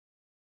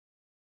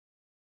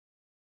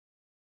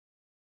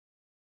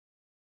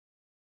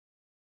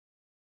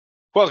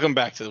Welcome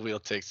back to the Wheel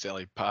Takes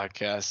Daily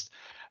podcast.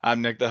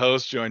 I'm Nick, the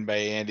host, joined by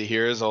Andy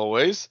here as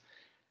always.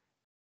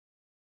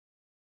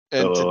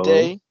 And Hello,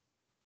 hello.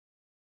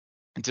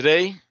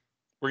 today,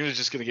 we're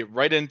just gonna get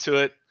right into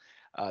it.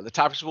 The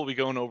topics we'll be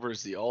going over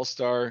is the All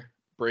Star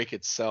break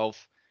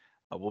itself.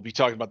 We'll be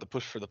talking about the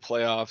push for the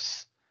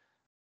playoffs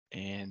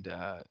and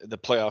the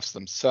playoffs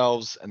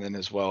themselves, and then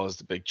as well as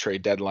the big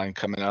trade deadline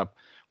coming up.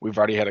 We've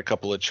already had a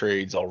couple of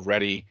trades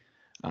already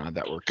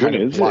that were kind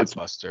When of is it? It's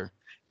blockbuster.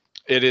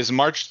 It is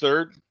March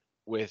 3rd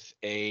with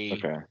a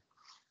okay.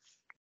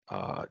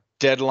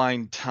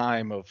 deadline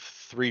time of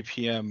 3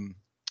 p.m.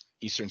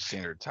 Eastern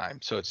Standard Time.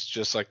 So it's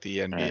just like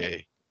the All right.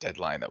 NBA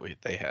deadline that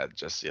they had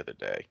just the other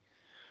day.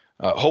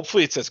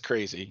 Hopefully it's as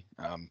crazy.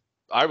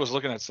 I was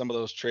looking at some of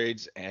those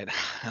trades and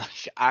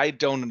I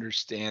don't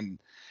understand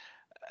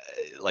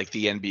like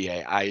the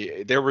NBA.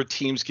 I There were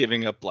teams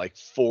giving up like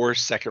 4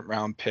 second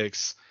round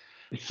picks,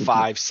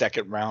 5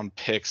 second round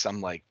picks.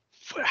 I'm like,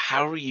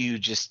 how do you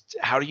just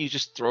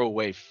throw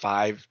away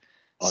 5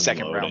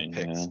 second round Unloading,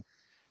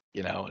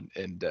 yeah.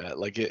 picks?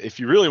 Like if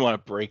you really want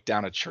to break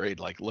down a trade,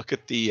 like look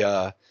at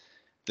the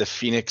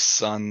Phoenix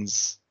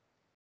Suns.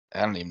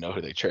 I don't even know who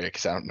they traded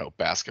because I don't know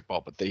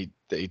basketball, but they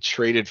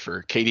traded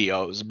for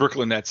KDOs,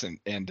 Brooklyn Nets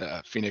and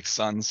Phoenix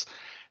Suns.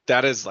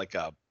 That is like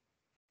a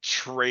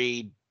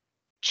trade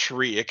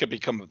tree. It could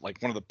become like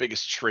one of the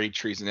biggest trade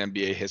trees in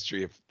NBA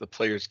history if the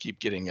players keep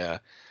getting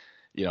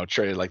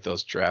traded like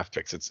those draft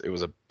picks. It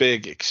was a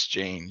big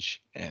exchange,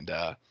 and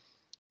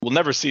we'll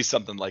never see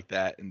something like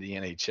that in the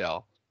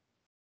NHL.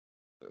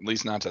 At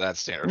least not to that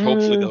standard.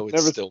 Hopefully, though,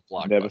 it's still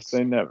Never say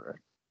blockbuster. never.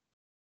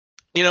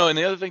 And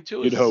the other thing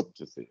too You'd is hope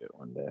to see it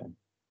one day.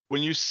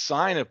 when you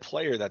sign a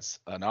player that's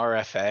an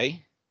RFA,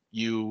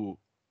 you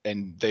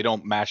and they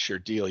don't match your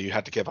deal, you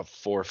have to give up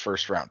 4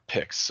 first round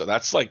picks. So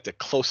that's like the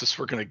closest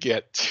we're gonna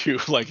get to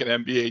like an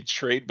NBA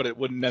trade, but it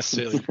wouldn't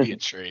necessarily be a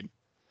trade.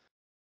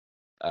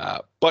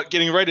 But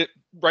getting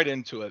right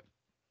into it,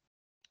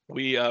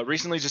 we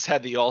recently just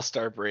had the All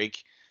Star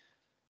break,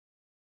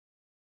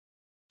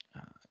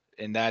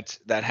 and that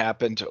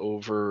happened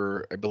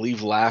over, I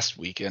believe, last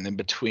weekend in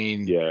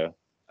between Yeah.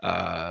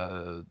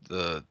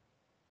 the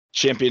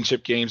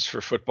championship games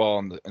for football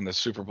and the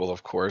Super Bowl,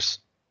 of course.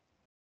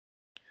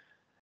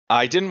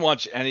 I didn't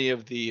watch any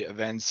of the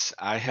events.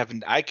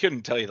 I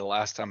couldn't tell you the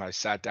last time I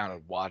sat down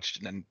and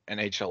watched an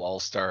NHL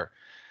All-Star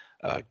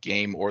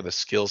game or the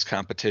skills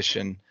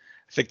competition.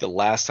 I think the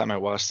last time I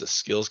watched the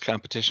skills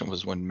competition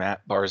was when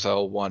Matt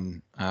Barzal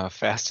won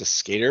fastest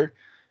skater.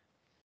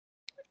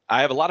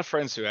 I have a lot of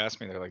friends who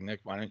ask me, they're like, Nick,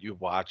 why don't you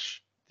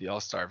watch the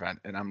All-Star event?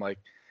 And I'm like,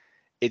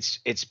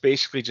 it's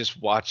basically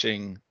just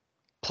watching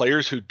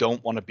players who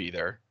don't want to be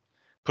there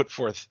put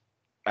forth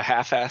a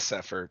half-ass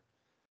effort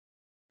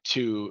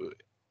to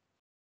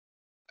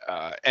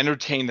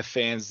entertain the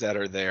fans that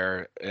are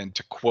there, and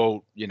to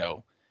quote,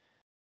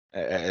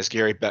 as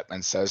Gary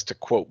Bettman says, to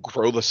quote,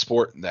 grow the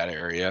sport in that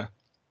area.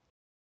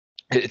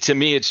 To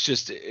me, it's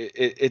just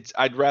it's.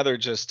 I'd rather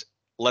just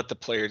let the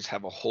players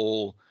have a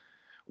whole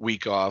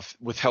week off.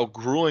 With how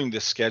grueling the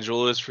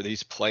schedule is for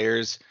these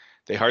players,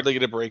 they hardly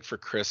get a break for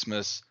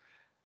Christmas.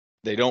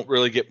 They don't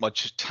really get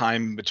much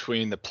time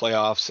between the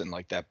playoffs and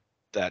like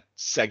that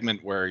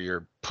segment where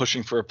you're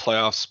pushing for a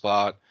playoff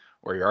spot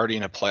or you're already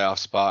in a playoff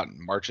spot and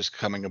March is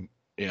coming,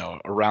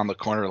 around the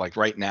corner. Like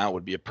right now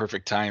would be a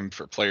perfect time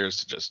for players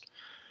to just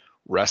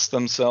rest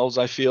themselves,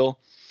 I feel.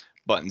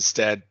 But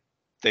instead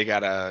they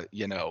gotta,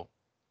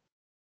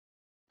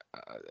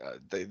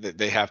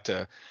 they have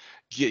to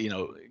get,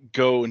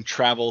 go and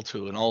travel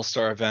to an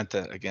all-star event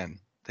that, again,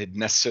 they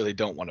necessarily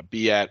don't want to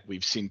be at.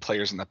 We've seen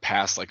players in the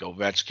past like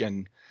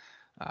Ovechkin,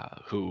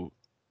 who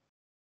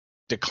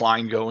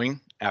declined going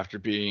after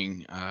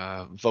being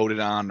voted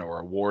on or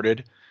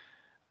awarded,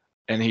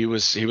 and he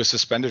was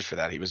suspended for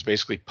that. He was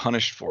basically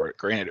punished for it.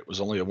 Granted, it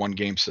was only a 1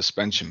 game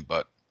suspension,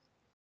 but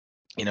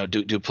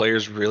do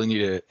players really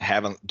need to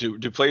have do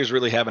players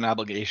really have an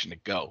obligation to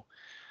go?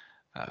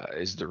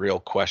 Is the real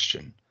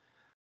question.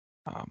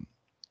 Um,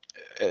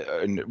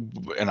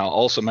 and I'll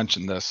also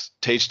mention this: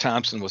 Tage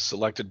Thompson was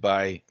selected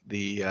by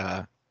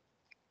the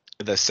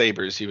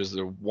Sabres. He was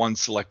the one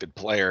selected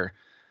player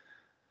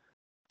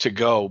to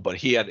go, but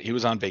he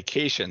was on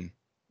vacation.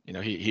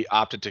 He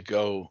opted to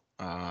go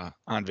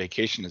on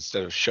vacation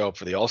instead of show up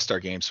for the All-Star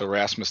game. So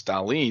Rasmus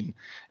Dahlin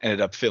ended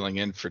up filling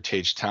in for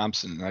Tage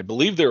Thompson, and I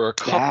believe there were a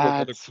couple of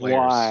other That's players.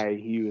 why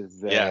he was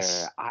there.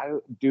 Yes,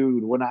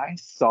 Dude, when I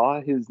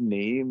saw his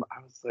name,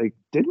 I was like,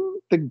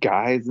 didn't the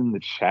guys in the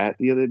chat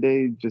the other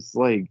day just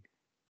like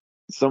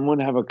someone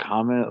have a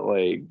comment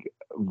like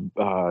it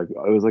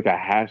was like a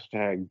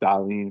hashtag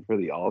Darlene for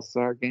the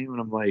All-Star game? And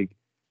I'm like,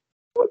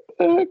 what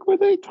the heck were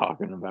they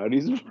talking about?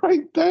 He's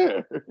right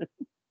there.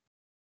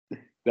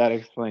 That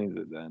explains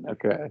it then.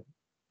 Okay.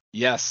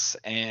 yes,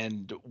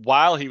 and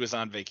while he was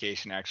on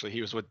vacation, actually,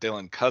 he was with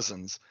Dylan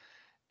Cousins,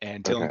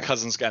 and Dylan Okay.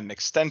 Cousins got an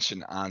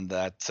extension on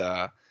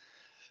that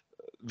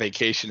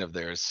vacation of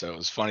theirs. So it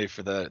was funny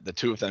for the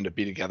two of them to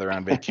be together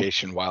on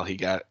vacation while he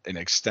got an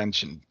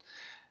extension.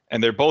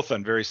 And they're both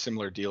on very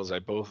similar deals.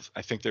 I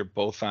think they're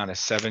both on a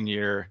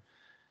 7-year.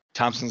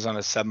 Thompson's on a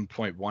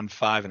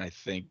 7.15, and I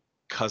think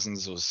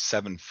Cousins was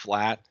 7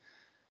 flat.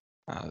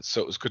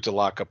 So it was good to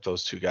lock up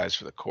those two guys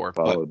for the core.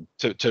 Solid.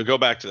 But to go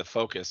back to the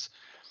focus,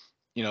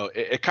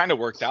 it kind of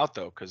worked out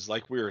though, because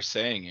like we were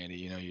saying, Andy,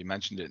 you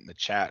mentioned it in the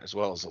chat as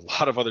well as a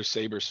lot of other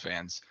Sabres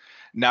fans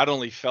not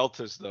only felt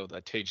as though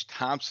that Tage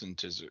Thompson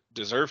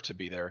deserved to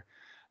be there,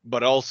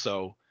 but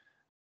also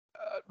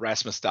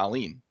Rasmus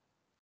Dahlin.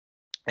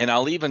 And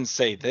I'll even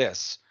say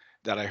this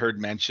that I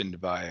heard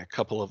mentioned by a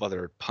couple of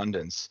other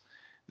pundits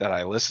that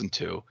I listened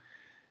to.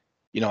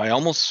 I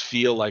almost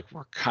feel like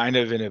we're kind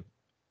of in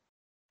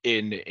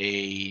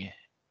a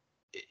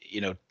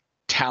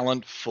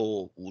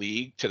talentful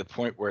league to the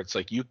point where it's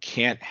like you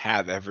can't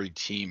have every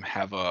team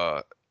have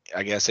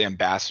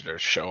ambassador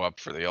show up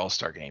for the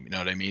All-Star game. You know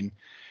what I mean?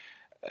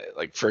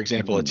 Like, for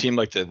example, a team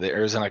like the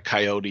Arizona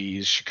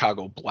Coyotes,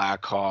 Chicago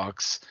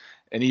Blackhawks,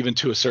 and even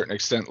to a certain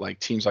extent, like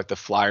teams like the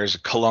Flyers,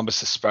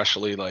 Columbus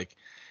especially, like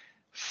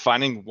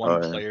finding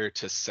one player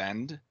to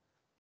send,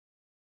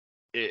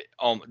 it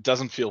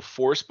doesn't feel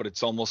forced, but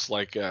it's almost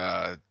like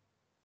here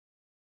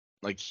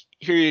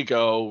you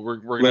go.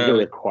 We're like gonna a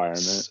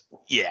requirement.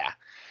 Yeah.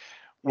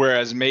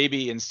 Whereas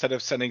maybe instead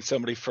of sending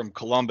somebody from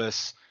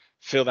Columbus,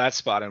 fill that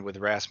spot in with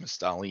Rasmus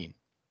Dahlin.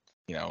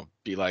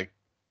 Be like,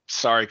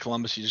 sorry,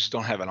 Columbus, you just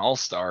don't have an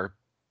all-star,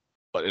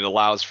 but it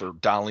allows for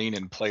Dahlin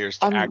and players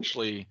to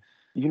actually.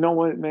 You know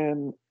what,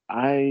 man?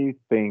 I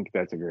think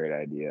that's a great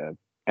idea.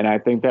 And I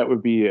think that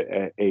would be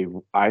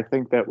I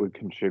think that would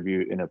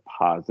contribute in a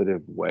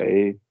positive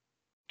way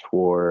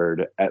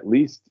toward, at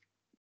least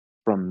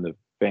from the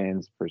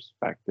fans'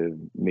 perspective,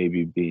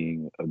 maybe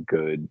being a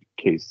good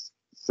case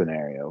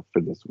scenario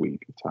for this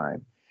week of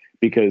time.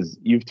 Because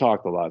you've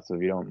talked a lot, so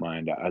if you don't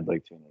mind, I'd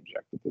like to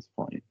interject at this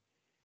point.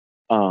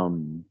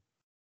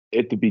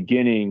 At the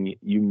beginning,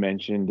 you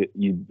mentioned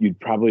you'd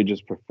probably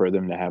just prefer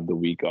them to have the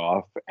week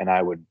off, and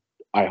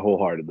I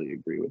wholeheartedly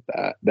agree with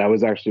that. That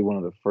was actually one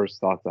of the first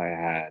thoughts I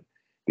had,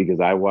 because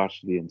I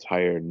watched the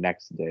entire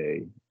next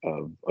day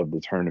of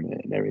the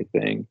tournament and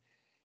everything.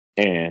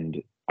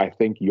 And I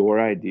think your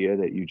idea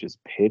that you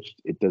just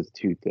pitched, it does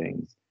two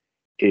things.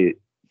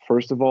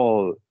 First of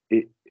all,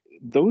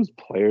 those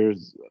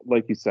players,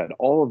 like you said,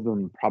 most of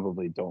them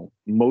probably don't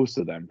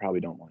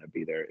want to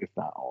be there, if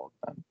not all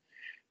of them.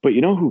 But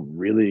you know who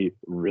really,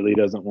 really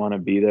doesn't want to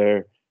be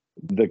there?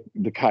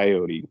 The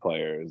Coyote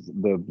players,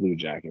 the Blue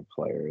Jacket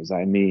players.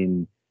 I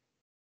mean,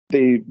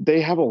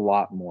 they have a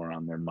lot more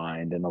on their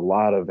mind and a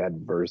lot of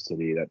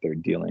adversity that they're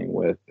dealing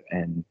with,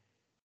 and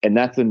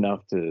that's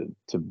enough to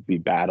be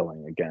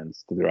battling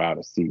against throughout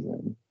a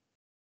season.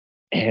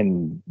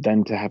 And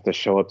then to have to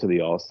show up to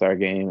the All-Star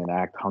game and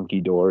act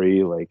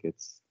hunky-dory like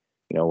it's,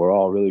 we're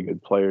all really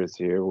good players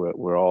here.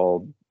 We're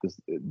all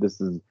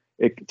this is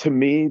it. To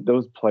me,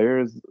 those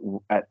players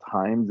at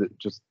times, it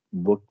just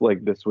looked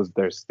like this was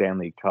their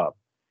Stanley Cup,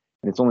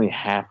 and it's only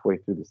halfway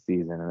through the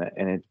season,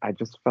 and I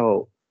just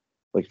felt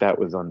like that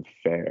was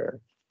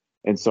unfair.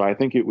 And so I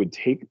think it would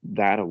take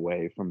that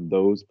away from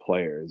those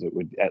players. It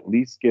would at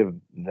least give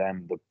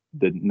them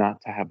the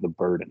not to have the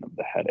burden of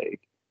the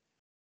headache.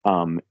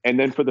 And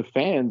then for the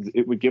fans,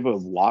 it would give a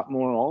lot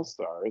more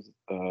all-stars,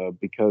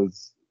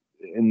 because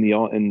in the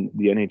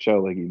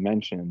NHL, like you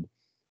mentioned,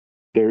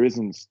 there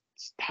isn't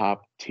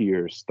top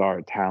tier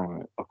star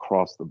talent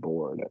across the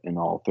board in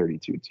all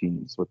 32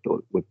 teams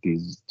with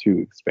these two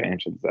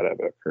expansions that have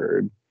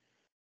occurred.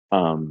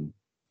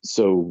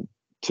 So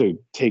to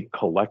take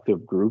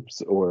collective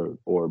groups or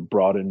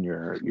broaden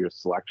your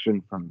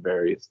selection from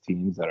various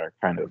teams that are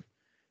kind of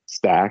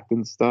stacked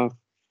and stuff.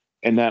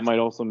 And that might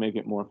also make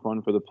it more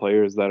fun for the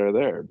players that are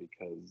there,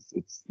 because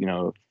it's,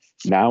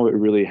 now it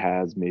really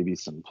has maybe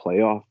some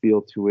playoff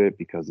feel to it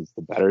because it's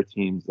the better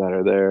teams that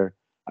are there.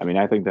 I mean,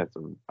 I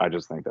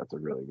just think that's a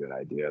really good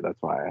idea.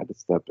 That's why I had to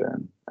step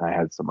in. I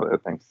had some other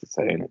things to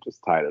say, and it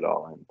just tied it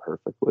all in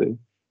perfectly.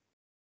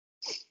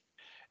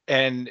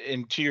 And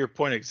to your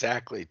point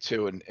exactly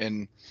too,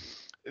 and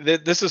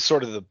this is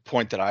sort of the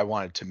point that I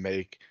wanted to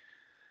make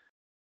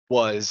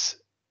was,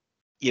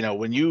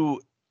 when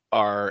you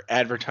are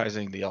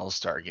advertising the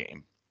All-Star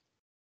game,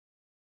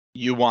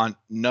 you want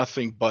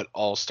nothing but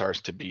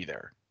All-Stars to be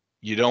there.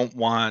 You don't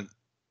want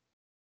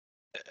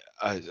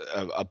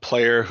a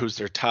player who's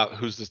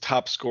the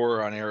top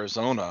scorer on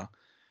Arizona,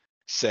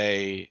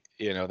 say,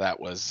 that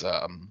was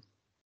not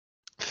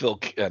Phil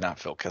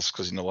Kessel, because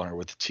he's no longer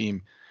with the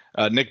team.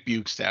 Nick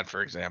Bjugstad,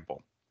 for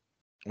example,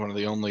 one of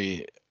the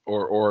only,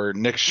 or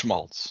Nick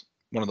Schmaltz,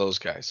 one of those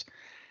guys.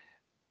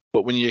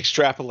 But when you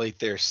extrapolate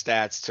their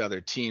stats to other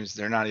teams,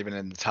 they're not even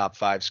in the top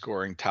 5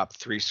 scoring, top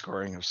 3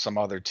 scoring of some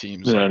other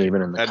teams. They're not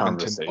even in the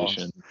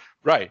conversation.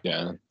 Right.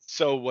 Yeah.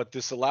 So what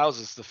this allows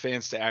is the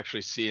fans to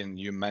actually see, and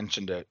you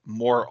mentioned it,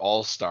 more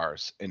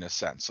all-stars in a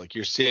sense. Like,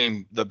 you're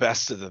seeing the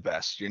best of the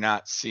best. You're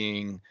not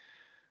seeing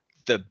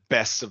the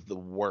best of the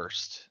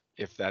worst,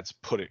 if that's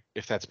putting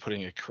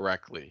it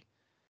correctly.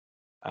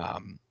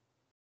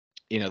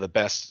 The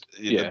best,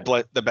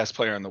 the best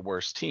player on the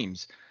worst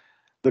teams.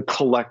 The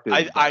collective.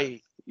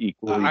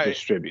 equally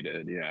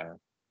distributed. Yeah.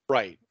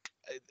 Right.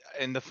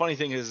 And the funny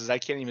thing is I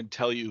can't even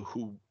tell you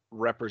who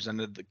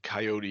represented the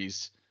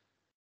Coyotes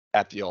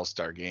at the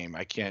All-Star game.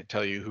 I can't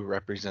tell you who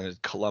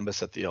represented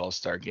Columbus at the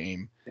All-Star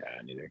game.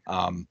 Yeah, neither.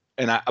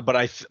 But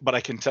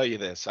I can tell you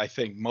this. I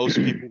think most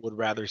people would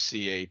rather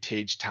see a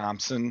Tage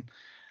Thompson,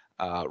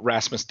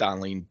 Rasmus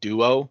Dahlin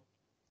duo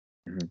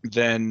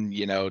than,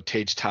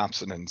 Tage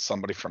Thompson and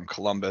somebody from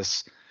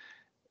Columbus.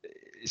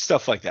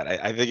 Stuff like that.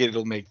 I think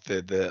it'll make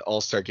the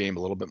All-Star game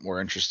a little bit more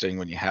interesting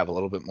when you have a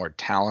little bit more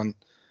talent.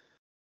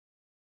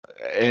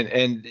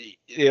 And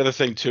the other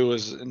thing too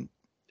is,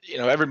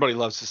 everybody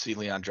loves to see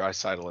Leon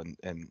Draisaitl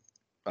and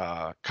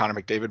Connor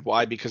McDavid.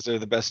 Why? Because they're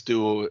the best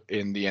duo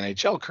in the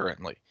NHL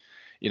currently.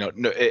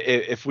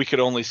 If we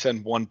could only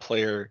send one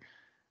player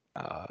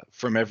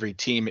from every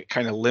team, it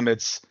kind of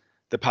limits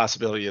the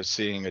possibility of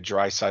seeing a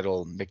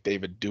Draisaitl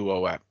McDavid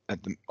duo at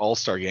the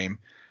All-Star game.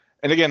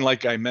 And again,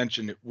 like I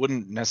mentioned, it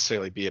wouldn't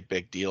necessarily be a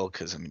big deal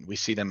because we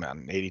see them on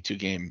an 82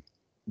 game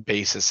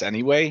basis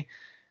anyway.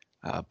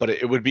 But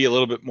it would be a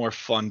little bit more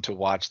fun to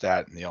watch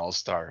that in the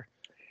All-Star.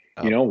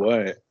 You know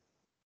what?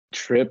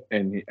 Trip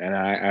and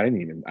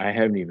I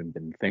haven't even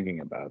been thinking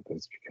about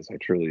this because I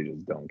truly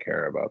just don't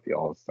care about the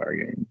All-Star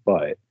game.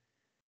 But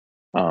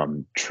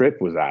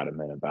Trip was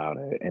adamant about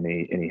it, and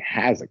he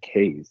has a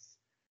case,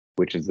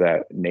 which is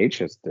that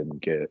Necas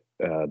didn't get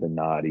the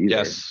nod either.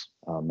 Yes.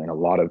 And a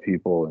lot of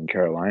people in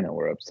Carolina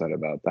were upset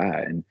about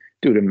that. And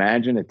dude,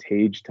 imagine a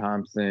Tage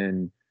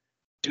Thompson.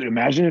 Dude,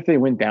 imagine if they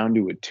went down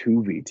to a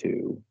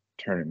 2v2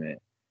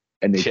 tournament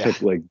and they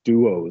took like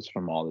duos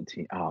from all the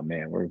teams. Oh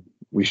man,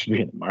 we should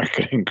be in the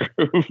marketing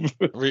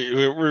group. we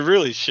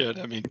really should.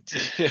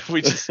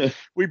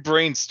 We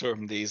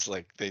brainstorm these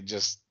like they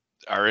just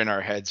are in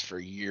our heads for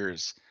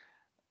years.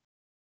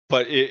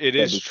 But it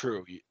is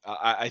true.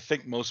 I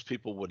think most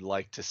people would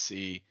like to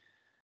see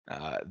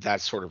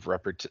that sort of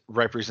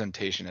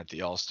representation at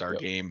the All-Star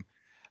game.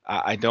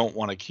 I don't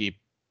want to keep,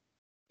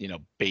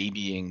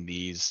 babying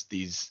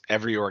these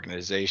every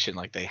organization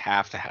like they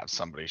have to have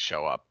somebody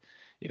show up.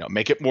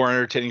 Make it more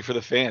entertaining for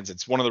the fans.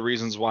 It's one of the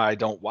reasons why I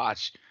don't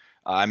watch.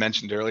 I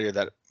mentioned earlier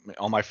that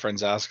all my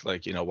friends ask,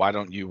 like, why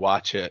don't you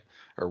watch it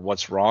or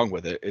what's wrong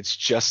with it? It's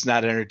just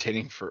not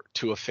entertaining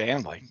to a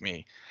fan like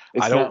me.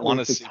 It's I don't want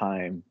to see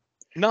time.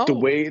 No. The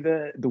way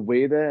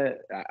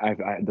that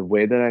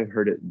I've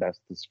heard it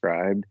best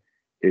described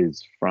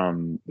is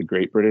from the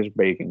Great British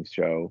Baking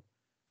Show.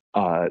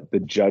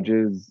 The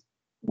judges,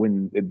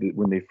 when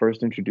they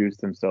first introduce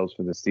themselves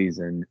for the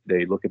season,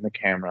 they look in the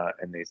camera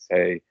and they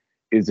say,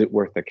 is it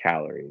worth the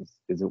calories?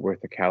 Is it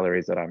worth the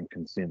calories that I'm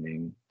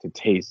consuming to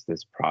taste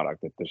this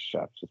product that this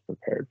chef just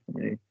prepared for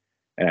me?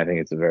 And I think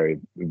it's a very,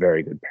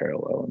 very good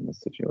parallel in this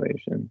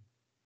situation.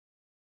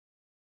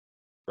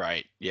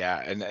 Right.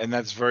 Yeah. And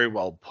that's very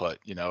well put.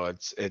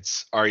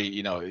 It's are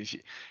you,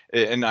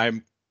 and I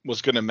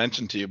was going to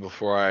mention to you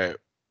before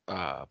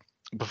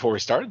we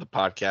started the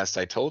podcast,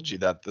 I told you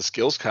that the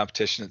skills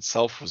competition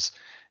itself was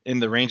in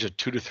the range of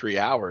 2 to 3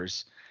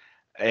 hours.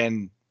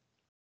 And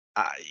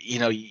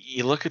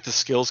you look at the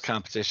skills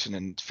competition,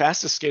 and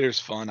fastest skater's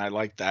fun. I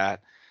like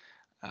that.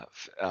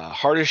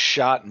 Hardest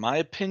shot, in my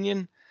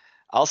opinion,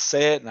 I'll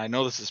say it, and I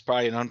know this is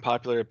probably an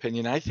unpopular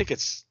opinion. I think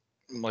it's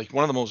like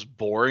one of the most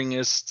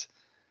boringest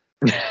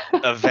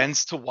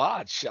events to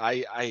watch.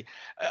 I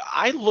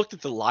looked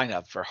at the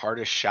lineup for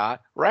hardest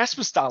shot.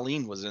 Rasmus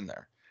Dahlin was in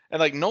there,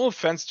 and like, no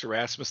offense to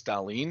Rasmus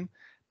Dahlin,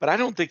 but I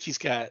don't think he's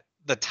got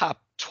the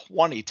top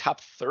 20, top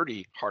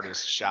 30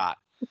 hardest shot.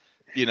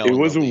 It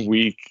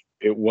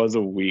was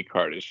a weak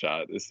hardest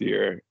shot this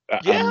year.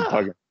 Yeah. I'm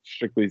talking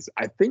strictly.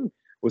 I think,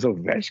 was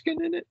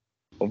Ovechkin in it?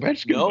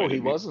 Ovechkin? No, he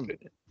wasn't.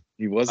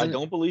 He wasn't. I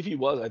don't believe he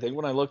was. I think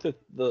when I looked at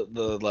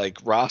the like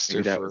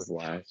roster for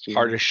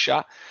hardest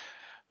shot,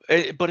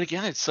 but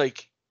again, it's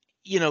like,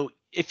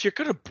 if you're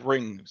gonna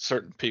bring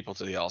certain people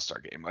to the All-Star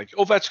game, like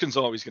Ovechkin's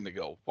always gonna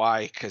go.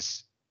 Why?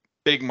 Because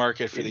big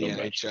market for the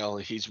NHL.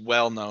 He's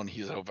well known.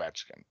 He's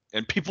Ovechkin,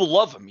 and people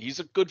love him. He's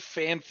a good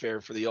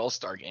fanfare for the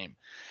All-Star game.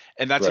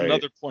 And that's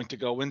another point to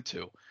go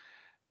into.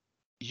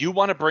 You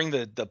want to bring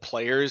the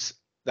players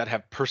that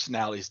have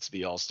personalities to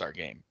the All-Star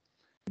game.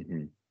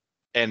 Mm-hmm.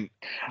 And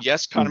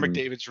yes, Connor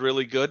McDavid's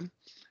really good,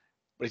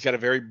 but he's got a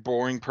very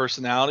boring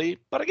personality.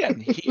 But again,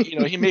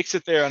 he makes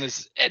it there on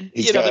his. And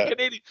he's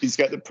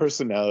got the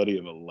personality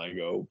of a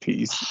Lego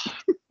piece.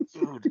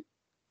 Dude,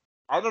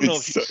 I don't know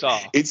if you saw.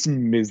 It's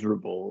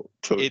miserable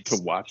to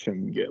watch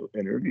him get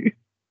interviewed.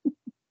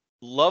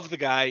 Love the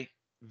guy,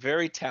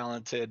 very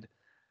talented.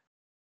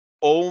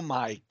 Oh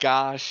my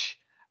gosh.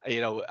 I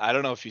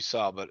don't know if you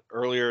saw, but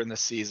earlier in the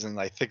season,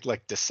 I think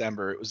like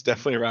December, it was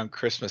definitely around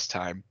Christmas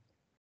time,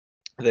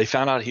 they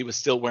found out he was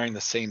still wearing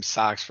the same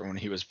socks from when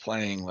he was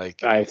playing.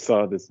 Like, I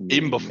saw this meme,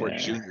 even before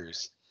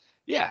juniors.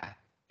 Yeah.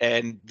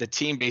 And the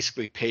team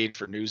basically paid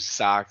for new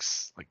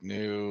socks, like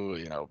new,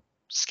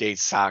 skate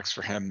socks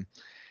for him.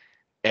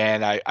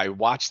 And I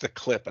watched the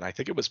clip, and I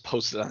think it was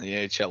posted on the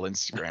NHL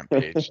Instagram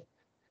page.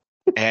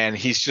 And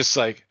he's just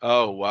like,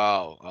 "Oh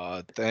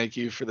wow, thank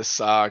you for the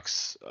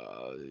socks.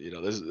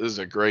 This is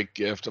a great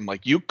gift." I'm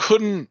like, "You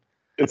couldn't."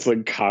 It's like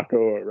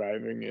Kako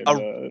arriving in Uh,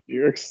 New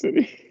York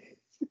City,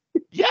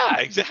 yeah,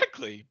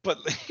 exactly. But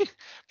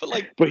but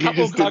like but he Capo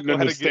just didn't Caco had a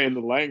good. understand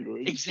the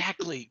language.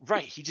 Exactly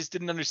right. He just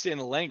didn't understand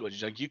the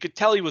language. Like you could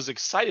tell he was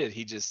excited.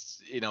 He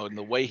just, in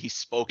the way he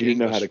spoke He didn't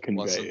know how to English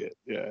convey wasn't it.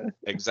 Yeah,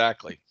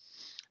 exactly.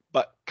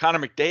 But Connor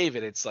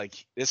McDavid, it's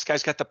like this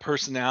guy's got the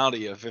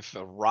personality of if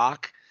a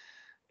rock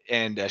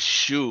and a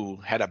shoe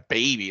had a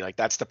baby, like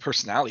that's the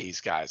personality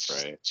he's got. It's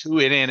just right. two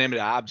inanimate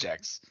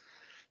objects.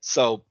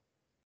 So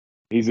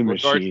He's a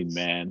machine, regardless,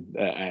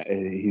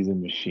 man. He's a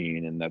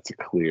machine, and that's a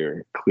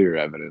clear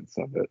evidence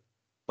of it.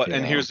 but You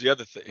and know, here's the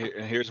other thing.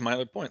 And here's my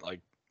other point.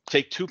 Like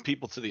take two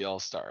people to the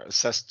All-Star.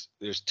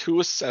 There's two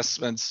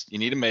assessments you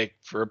need to make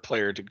for a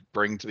player to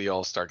bring to the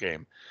All-Star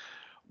game.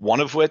 One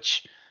of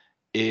which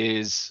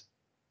is,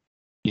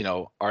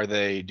 do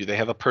they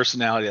have a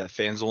personality that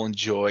fans will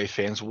enjoy,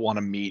 fans will want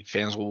to meet,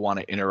 fans will want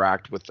to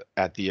interact with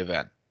at the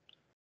event?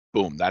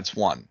 Boom, that's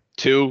one.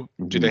 Two,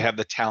 do they mhm. have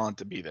the talent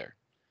to be there?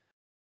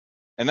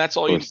 And Or that's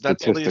all the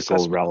statistical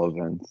assessment.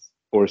 relevance,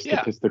 or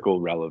Yeah. statistical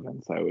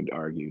relevance, I would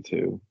argue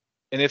too.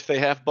 And if they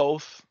have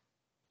both,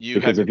 you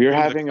have Because your if you're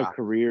cream of the having a crop.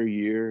 career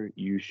year,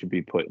 you should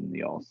be put in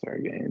the All Star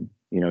game.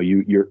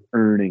 You're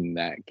earning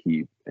that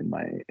keep in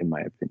my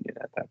opinion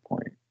at that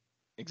point.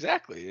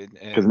 Exactly.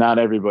 Because And not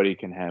everybody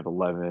can have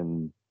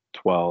 11,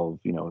 12,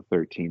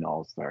 13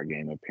 All Star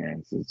game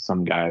appearances.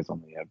 Some guys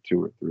only have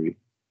two or three.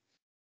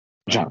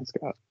 right. John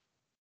Scott.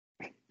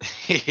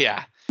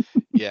 Yeah.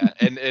 Yeah.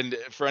 And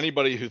for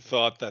anybody who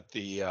thought that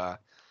the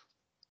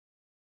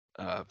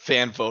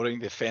fan voting,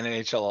 the fan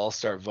NHL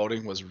All-Star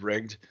voting was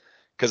rigged,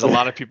 because a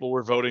lot of people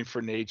were voting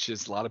for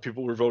Natchez, a lot of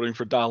people were voting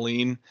for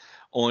Darlene,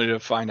 only to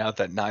find out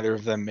that neither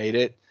of them made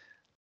it.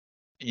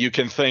 You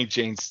can thank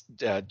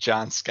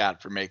John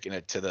Scott for making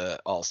it to the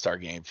All-Star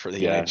game for the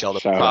Yeah, NHL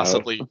shout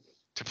out.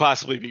 to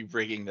possibly be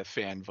rigging the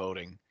fan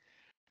voting.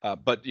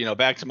 But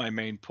back to my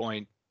main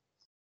point,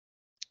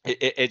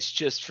 it's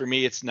just for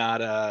me, it's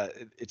not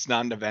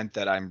an event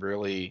that I'm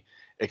really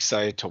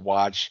excited to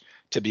watch.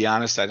 To be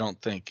honest, I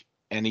don't think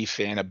any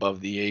fan above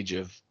the age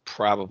of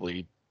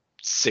probably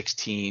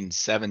 16, Yeah,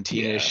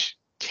 17-ish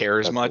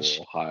cares that's a much.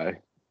 little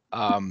high.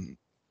 Um,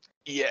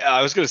 yeah,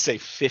 I was gonna say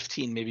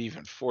 15, maybe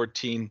even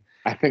 14.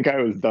 I think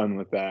I was done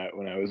with that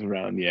when I was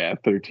around,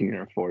 13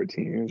 or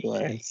 14 is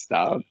when I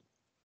stopped.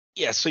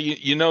 Yeah, so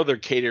they're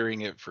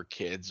catering it for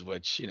kids,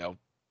 which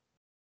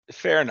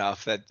fair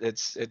enough. That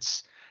it's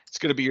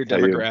going to be your Yeah,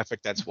 you're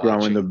demographic that's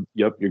growing watching,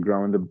 you're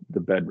growing the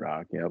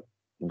bedrock. Yep.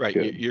 That's right?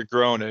 good. You're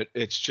growing it.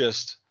 It's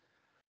just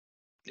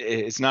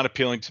it's not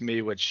appealing to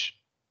me, which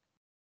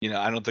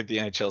I don't think the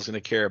NHL is going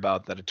to care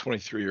about that. A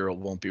 23-year-old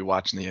won't be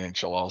watching the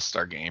NHL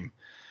All-Star game.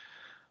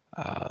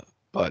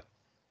 But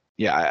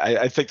yeah,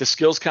 I think the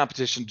skills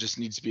competition just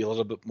needs to be a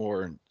little bit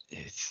more.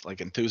 It's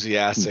like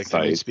enthusiastic.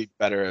 There needs to Concise. be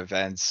better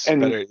events,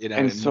 And better, and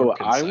and more so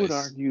I would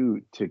concise.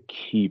 argue to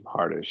keep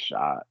hardest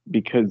shot,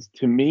 because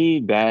to me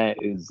that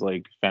is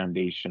like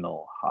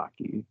foundational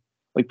hockey.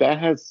 Like that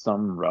has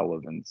some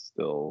relevance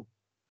still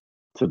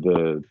to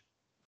the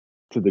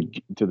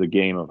to the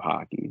game of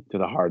hockey, to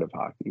the heart of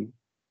hockey. It's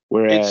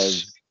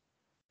Whereas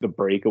the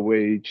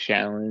breakaway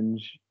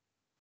challenge,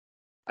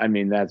 I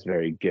mean, that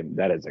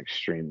is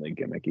extremely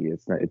gimmicky.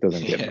 It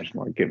doesn't get yeah. much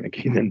more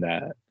gimmicky than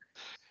that.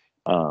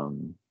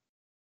 Um,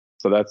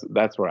 so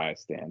that's where I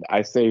stand.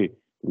 I say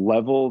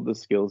level the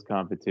skills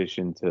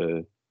competition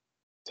to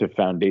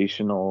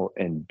foundational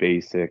and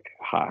basic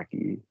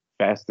hockey.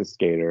 Fastest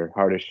skater,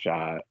 hardest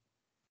shot,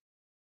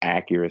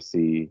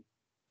 accuracy.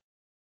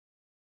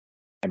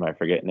 Am I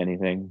forgetting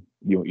anything?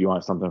 You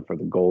want something for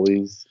the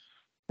goalies?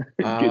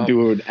 Um,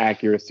 Do an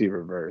accuracy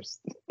reverse.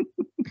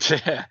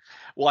 Yeah.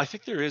 Well, I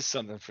think there is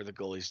something for the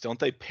goalies. Don't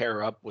they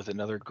pair up with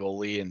another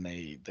goalie and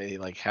they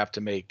like have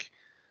to make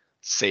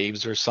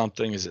saves or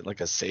something? Is it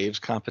like a saves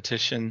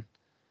competition?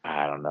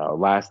 I don't know.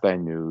 Last I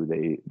knew,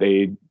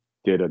 they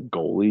did a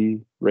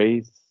goalie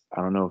race.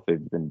 I don't know if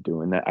they've been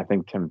doing that. I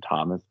think Tim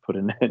Thomas put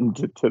an end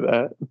to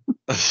that.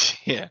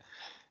 Yeah.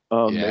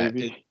 Yeah.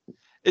 Maybe.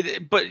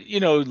 But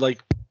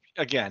like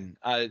again,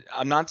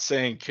 I'm not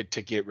saying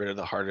to get rid of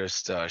the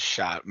hardest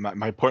shot.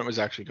 My point was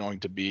actually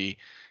going to be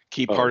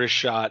keep Oh, hardest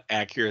shot,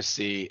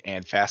 accuracy,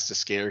 and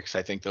fastest skater because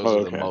I think those oh,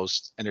 are the okay.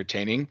 most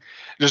entertaining.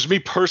 Just me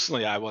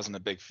personally, I'm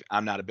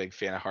not a big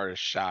fan of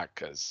hardest shot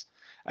because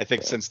I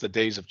think Yeah. since the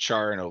days of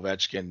Char and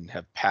Ovechkin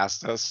have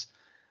passed us,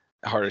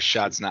 hardest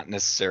shot's not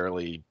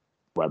necessarily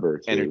Weber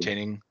too.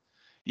 entertaining.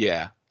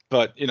 Yeah,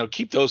 but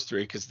keep those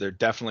three because they're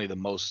definitely the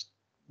most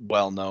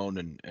well known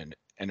and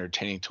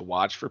entertaining to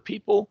watch for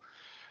people,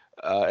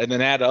 and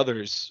then add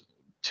others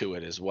to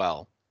it as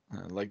well.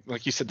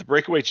 Like you said, the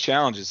breakaway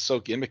challenge is so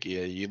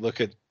gimmicky. You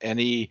look at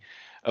any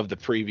of the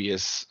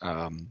previous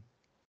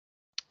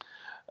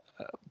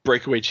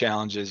breakaway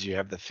challenges. You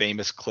have the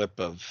famous clip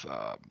of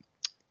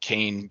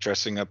Kane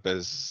dressing up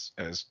as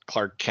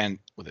Clark Kent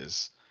with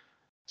his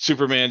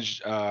Superman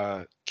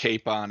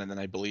cape on, and then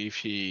I believe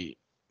he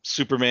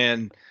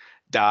Superman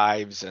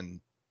dives and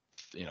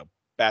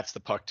bats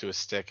the puck to a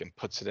stick and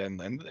puts it in.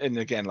 And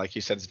again, like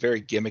you said, it's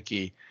very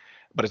gimmicky,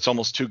 but it's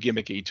almost too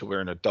gimmicky to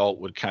where an adult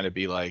would kind of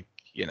be like,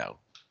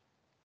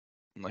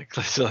 like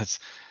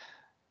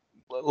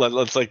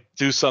let's like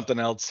do something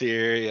else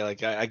here.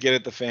 Like I get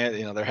it, the fan,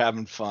 they're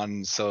having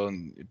fun. So,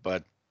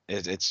 but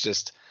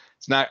it's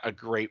not a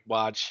great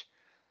watch.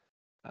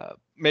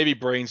 Maybe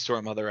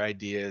brainstorm other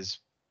ideas.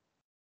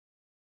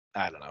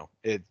 I don't know.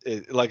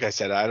 It like I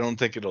said, I don't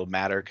think it'll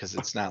matter because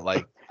it's not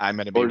like I'm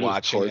going to be Or just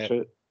watching torch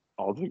it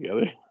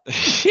altogether.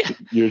 Yeah.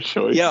 Your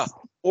choice. Yeah.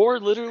 Or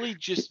literally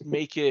just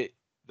make it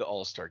the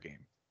All-Star game.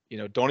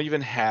 Don't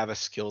even have a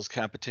skills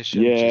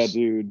competition. Yeah, just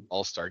dude.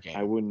 All-Star game.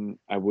 I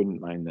wouldn't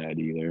mind that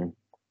either.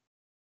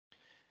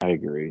 I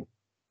agree.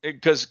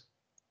 Because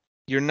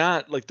you're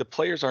not like the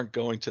players aren't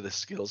going to the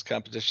skills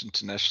competition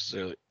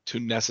to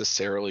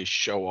necessarily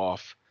show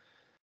off.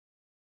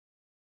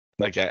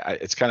 Like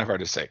it's kind of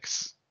hard to say.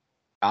 'Cause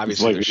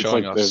obviously they're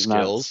showing off there's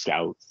skills. Not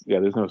scouts.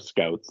 Yeah, there's no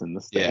scouts in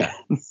the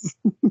stands.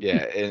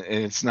 Yeah,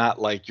 and it's not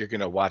like you're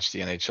gonna watch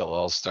the NHL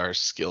All-Star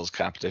skills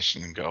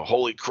competition and go,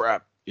 "Holy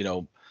crap!"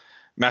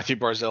 Matthew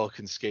Barzal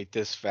can skate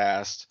this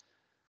fast,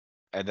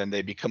 and then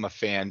they become a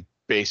fan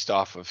based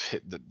off of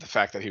the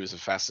fact that he was the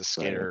fastest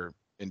skater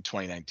in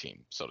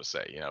 2019, so to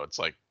say. It's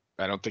like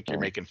I don't think you're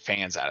making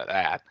fans out of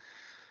that.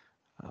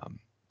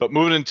 But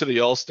moving into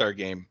the All-Star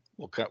game,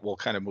 we'll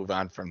kind of move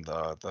on from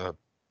the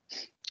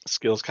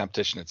skills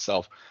competition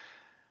itself.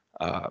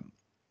 When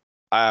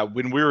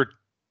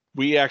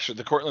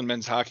the Cortland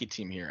men's hockey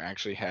team here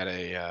actually had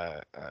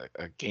a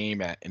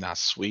game in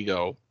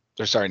Oswego.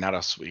 Or sorry, not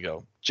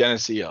Oswego,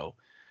 Geneseo,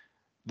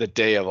 the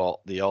day of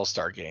the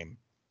All-Star game.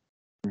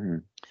 Mm-hmm.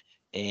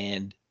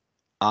 And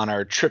on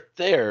our trip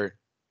there,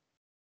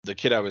 the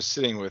kid I was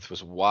sitting with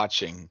was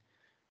watching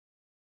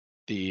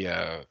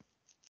the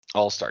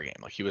All-Star game.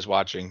 Like he was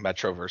watching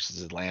Metro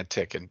versus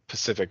Atlantic and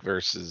Pacific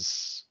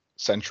versus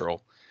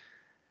Central.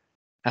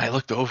 And I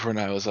looked over and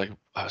I was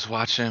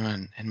watching him,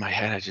 and in my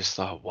head I just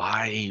thought,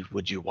 why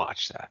would you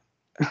watch that?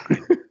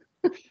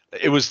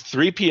 It was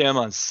 3 p.m.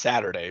 on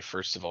Saturday,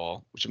 first of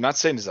all, which I'm not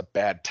saying is a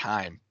bad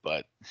time,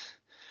 but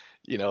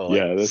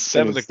yeah, it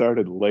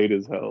started late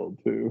as hell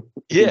too.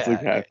 Yeah, it's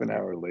like half an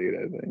hour late,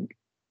 I think.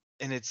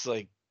 And it's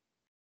like,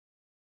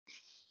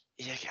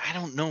 yeah, I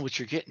don't know what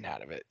you're getting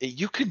out of it.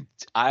 You could,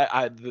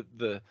 I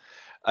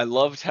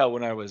loved how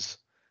when I was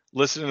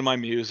listening to my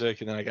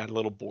music and then I got a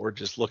little bored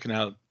just looking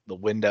out the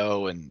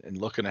window and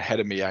looking ahead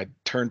of me, I'd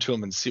turn to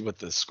him and see what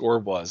the score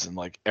was, and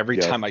like every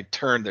time I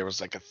turned, there was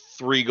like a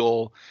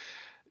 3-goal.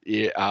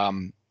 3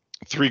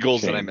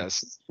 goals that I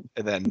missed,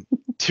 and then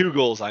 2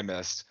 goals I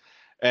missed.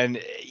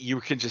 And you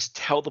can just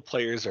tell the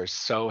players are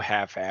so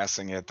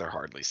half-assing it. They're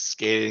hardly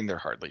skating. They're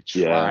hardly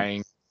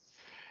trying.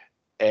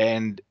 Yeah.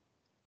 And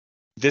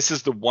this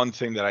is the one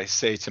thing that I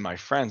say to my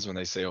friends when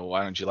they say, "Oh,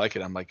 why don't you like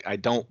it?" I'm like, I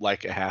don't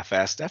like a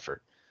half-assed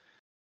effort.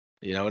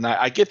 And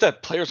I get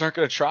that players aren't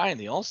going to try in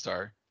the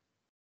All-Star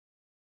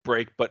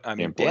break, but I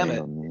mean, damn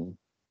it.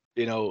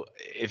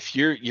 If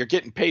you're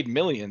getting paid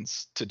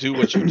millions to do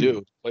what you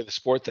do, play the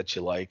sport that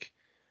you like,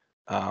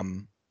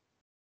 and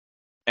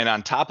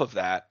on top of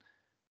that,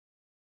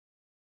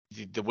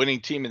 the winning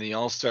team in the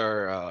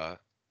All-Star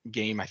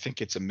game, I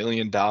think it's $1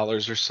 million or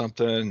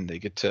something. They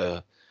get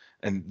to,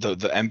 and the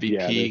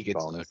MVP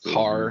gets a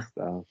car.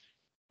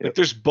 Like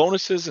there's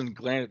bonuses, and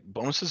granted,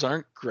 bonuses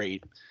aren't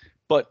great,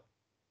 but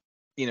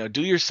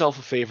do yourself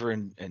a favor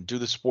and do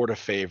the sport a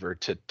favor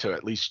to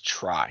at least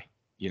try.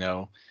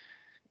 You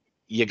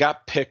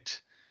got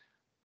picked.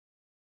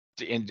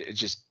 And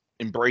just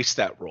embrace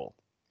that role,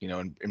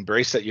 and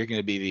embrace that you're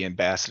going to be the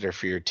ambassador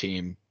for your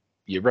team.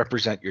 You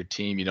represent your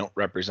team. You don't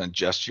represent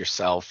just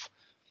yourself.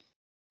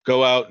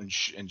 Go out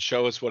and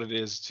show us what it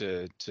is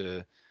to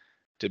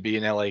be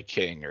an LA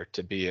King or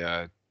to be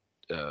a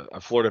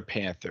Florida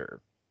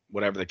Panther,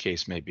 whatever the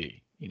case may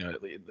be.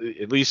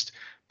 At least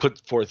put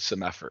forth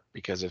some effort,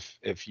 because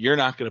if you're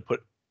not going to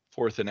put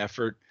forth an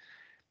effort,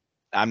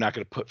 I'm not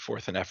going to put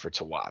forth an effort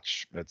to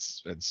watch.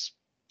 It's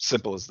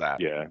simple as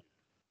that. Yeah.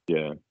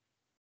 Yeah,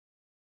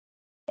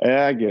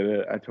 I get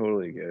it. I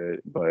totally get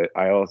it. But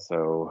I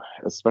also,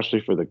 especially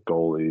for the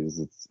goalies,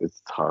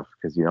 it's tough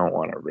because you don't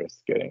want to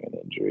risk getting an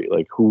injury.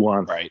 Like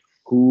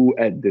who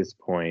at this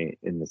point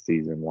in the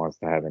season wants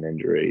to have an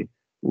injury,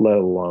 let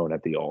alone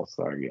at the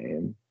All-Star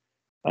game?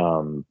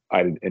 In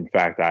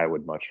fact, I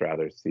would much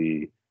rather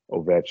see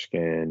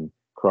Ovechkin,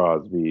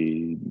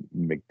 Crosby,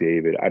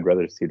 McDavid. I'd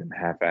rather see them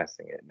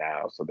half-assing it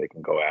now so they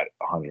can go at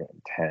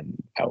 110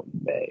 out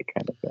in May,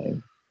 kind of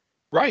thing.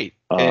 Right.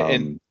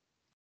 And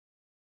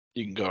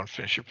you can go and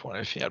finish your point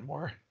if you had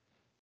more.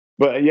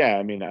 But yeah,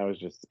 I mean, I was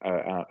just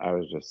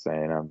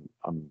saying,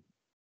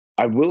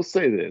 I will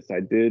say this.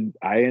 I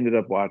ended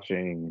up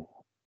watching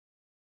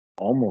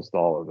almost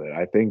all of it.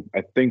 I think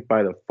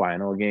by the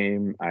final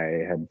game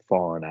I had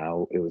fallen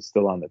out. It was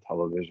still on the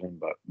television,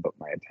 but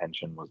my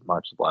attention was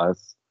much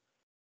less.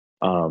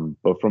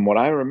 But from what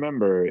I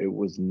remember, it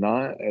was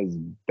not as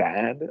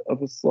bad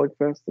of a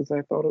slugfest as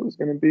I thought it was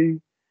going to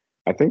be.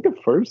 I think the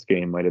first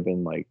game might have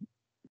been like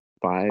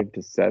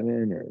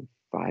 5-7 or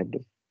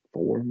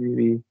 5-4,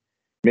 maybe.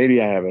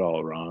 Maybe I have it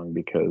all wrong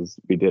because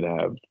we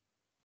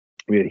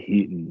had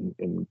heat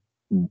and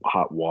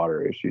hot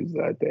water issues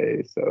that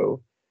day.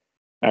 So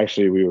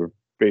actually, we were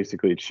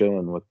basically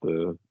chilling with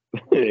the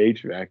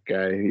HVAC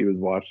guy. He was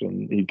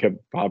watching. He kept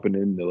popping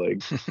in to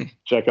like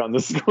check on the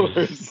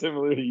scores,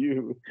 similar to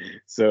you.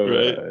 So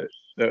Right.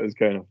 that was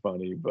kind of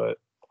funny. But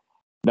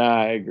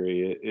nah, I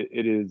agree.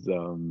 It is.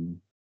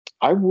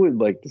 I would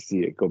like to see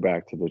it go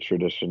back to the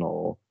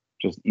traditional,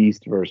 just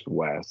East versus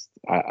West.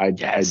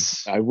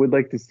 Yes. I would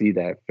like to see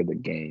that for the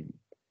game,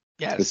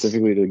 Yes.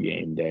 specifically the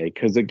game day,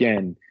 because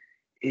again,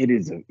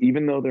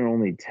 even though they're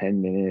only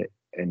 10-minute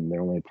and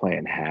they're only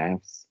playing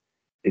halves,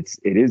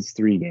 it is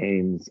 3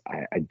 games.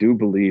 I do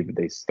believe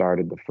they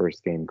started the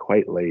first game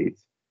quite late,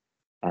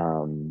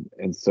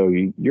 and so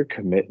you're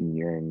committing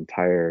your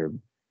entire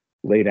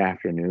late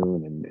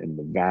afternoon and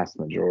the vast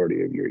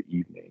majority of your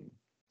evening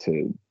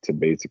to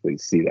basically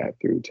see that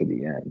through to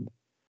the end.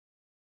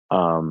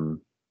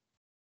 Um,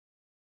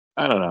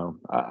 I don't know.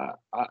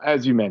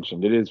 As you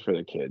mentioned, it is for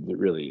the kids. It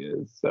really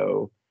is.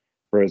 So,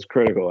 for as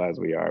critical as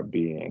we are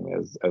being,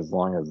 as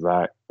long as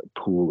that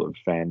pool of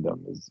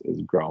fandom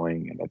is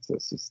growing and it's a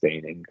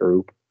sustaining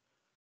group,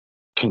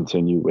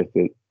 continue with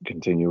it.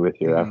 Continue with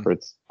your Mhm.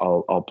 efforts.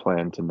 I'll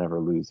plan to never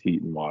lose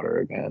heat and water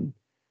again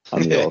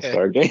on the All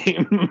Star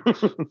game.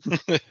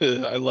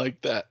 I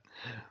like that.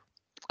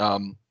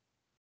 Um,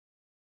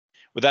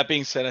 with that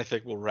being said, I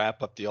think we'll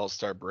wrap up the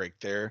All-Star break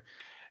there,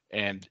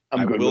 and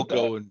I'm good with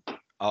that.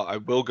 I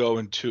will go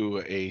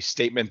into a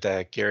statement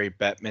that Gary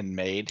Bettman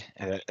made,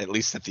 at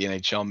least that the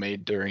NHL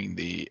made during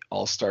the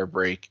All-Star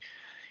break.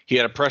 He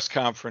had a press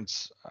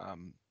conference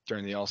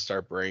during the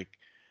All-Star break,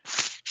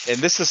 and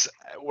this is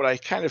what I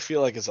kind of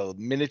feel like is a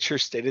miniature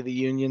State of the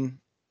Union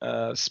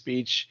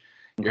speech.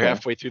 You're Okay.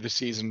 halfway through the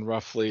season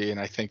roughly, and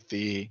I think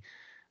this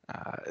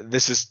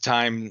is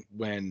time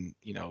when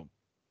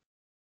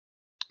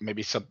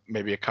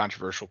maybe a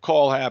controversial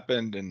call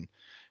happened and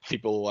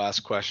people will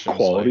ask questions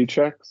Quality like,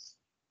 checks.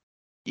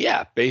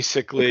 yeah,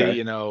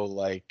 basically, Okay.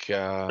 like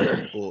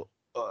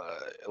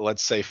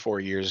let's say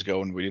 4 years ago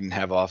when we didn't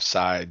have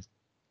offside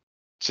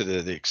to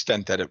the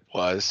extent that it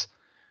was.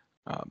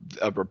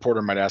 A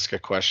reporter might ask a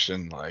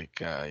question like,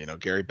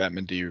 Gary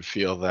Bettman, do you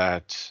feel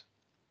that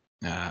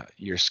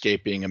your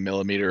escaping a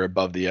millimeter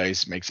above the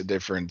ice makes a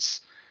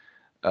difference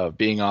of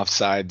being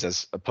offsides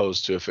as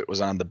opposed to if it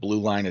was on the blue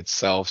line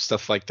itself,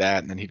 stuff like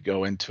that, and then he'd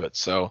go into it.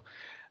 So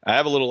I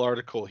have a little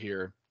article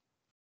here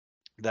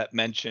that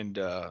mentioned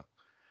the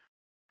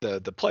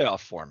playoff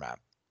format.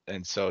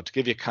 And so, to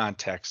give you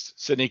context,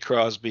 Sidney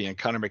Crosby and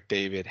Connor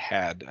McDavid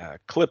had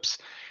clips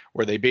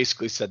where they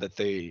basically said that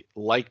they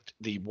liked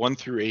the 1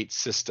 through 8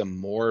 system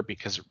more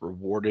because it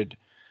rewarded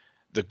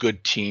the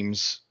good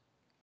teams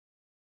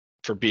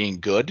for being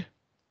good.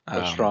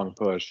 A strong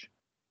push.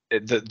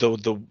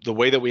 The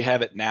way that we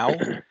have it now,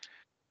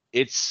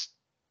 it's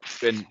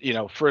been,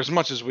 for as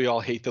much as we all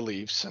hate the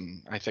Leafs,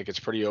 and I think it's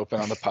pretty open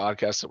on the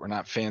podcast that we're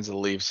not fans of the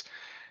Leafs,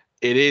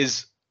 it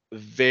is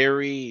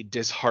very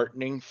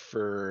disheartening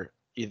for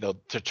the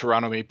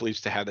Toronto Maple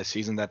Leafs to have the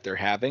season that they're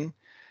having,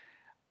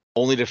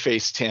 only to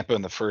face Tampa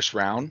in the first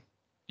round.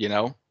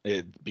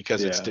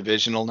 Because it's Yeah.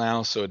 divisional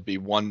now, so it'd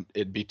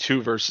be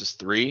 2 versus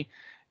 3,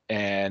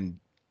 and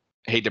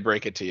I hate to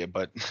break it to you,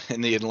 but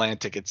in the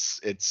Atlantic,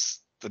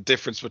 it's the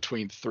difference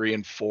between 3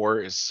 and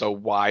 4 is so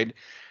wide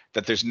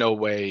that there's no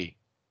way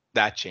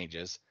that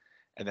changes,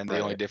 and then the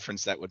only Right.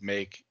 difference that would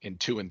make in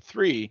 2 and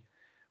 3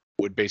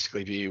 would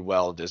basically be,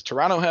 well, does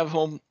Toronto have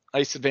home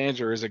ice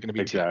advantage or is it going to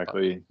be Tampa?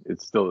 Exactly.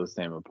 It's still the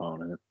same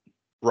opponent.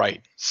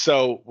 Right.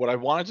 So what I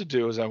wanted to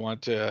do is I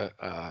want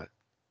to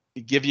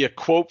give you a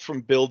quote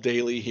from Bill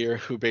Daly here,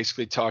 who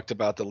basically talked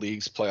about the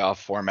league's playoff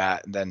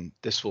format, and then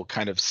this will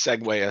kind of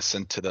segue us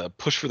into the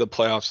push for the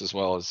playoffs as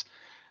well as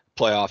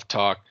playoff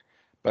talk.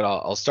 But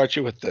I'll start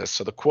you with this.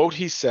 So the quote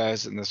he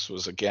says, and this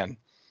was again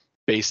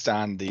based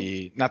on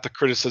not the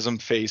criticism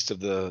faced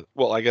of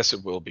I guess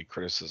it will be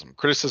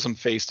criticism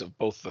faced of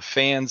both the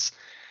fans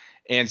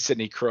and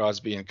Sidney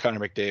Crosby and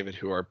Connor McDavid,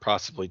 who are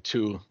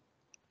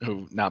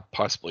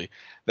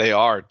they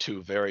are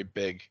two very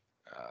big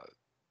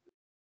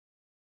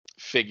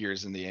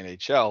figures in the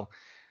NHL.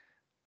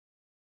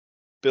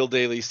 Bill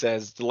Daly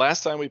says the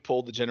last time we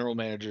polled the general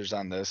managers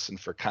on this, and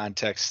for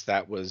context,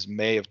 that was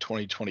May of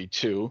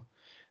 2022.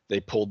 They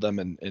pulled them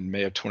in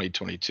May of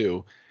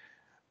 2022,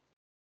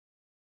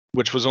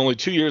 which was only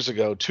 2 years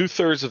ago.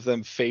 2/3 of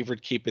them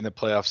favored keeping the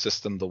playoff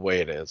system the way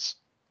it is.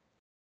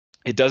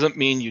 It doesn't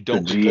mean you The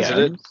don't revisit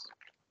it. GMs?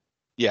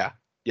 Yeah.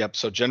 Yep.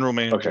 So general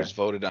Okay. managers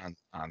voted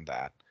on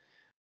that.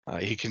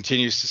 He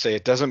continues to say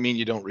it doesn't mean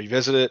you don't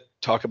revisit it,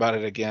 talk about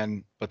it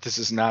again, but this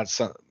is not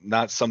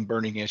some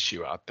burning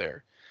issue out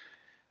there.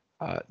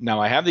 Now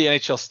I have the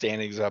NHL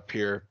standings up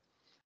here,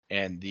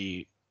 and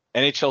the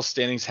NHL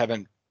standings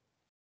haven't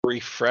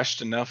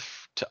refreshed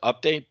enough to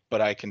update,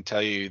 but I can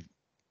tell you,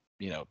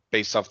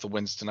 based off the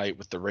wins tonight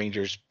with the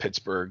Rangers,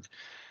 Pittsburgh,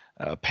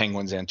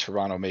 Penguins, and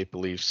Toronto Maple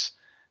Leafs,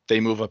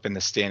 they move up in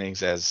the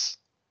standings as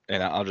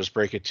and I'll just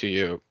break it to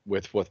you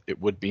with what it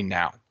would be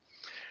now.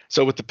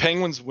 So with the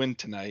Penguins win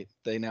tonight,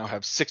 they now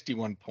have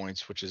 61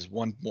 points, which is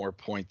one more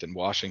point than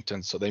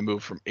Washington. So they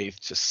move from 8th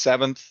to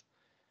 7th.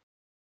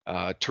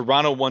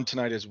 Toronto won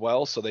tonight as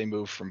well, so they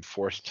moved from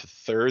 4th to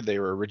 3rd. They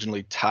were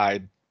originally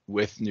tied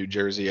with New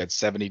Jersey at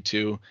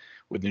 72,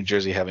 with New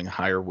Jersey having a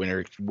higher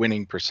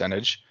winning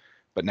percentage.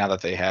 But now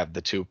that they have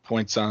the 2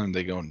 points on them,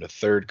 they go into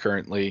 3rd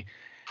currently.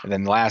 And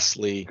then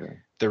lastly,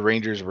 the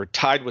Rangers were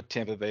tied with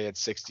Tampa Bay at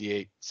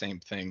 68. Same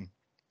thing.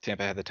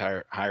 Tampa had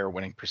the higher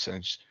winning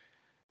percentage.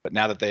 But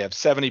now that they have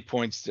 70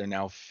 points, they're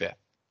now 5th.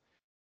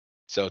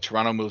 So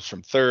Toronto moves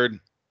from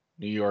 3rd,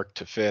 New York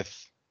to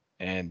 5th,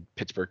 and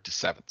Pittsburgh to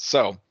 7th.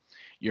 So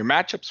your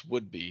matchups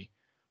would be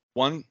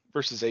 1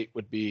 versus 8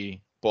 would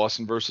be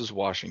Boston versus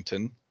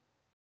Washington.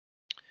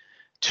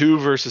 2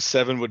 versus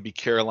 7 would be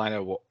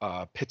Carolina,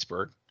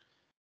 Pittsburgh.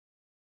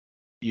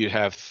 You'd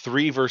have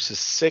 3 versus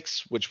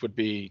 6, which would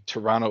be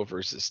Toronto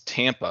versus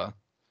Tampa.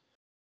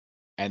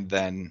 And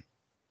then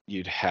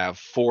you'd have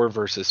 4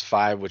 versus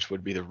 5, which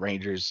would be the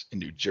Rangers in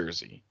New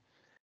Jersey.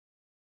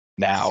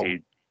 Now,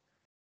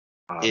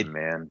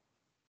 man.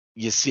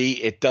 You see,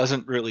 it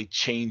doesn't really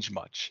change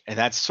much. And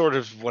that's sort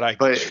of what I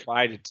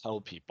try to tell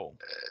people.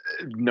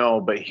 No,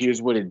 but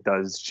here's what it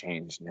does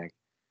change, Nick.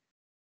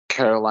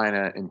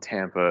 Carolina and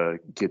Tampa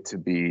get to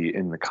be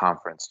in the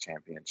conference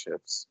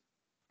championships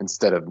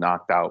instead of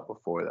knocked out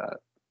before that.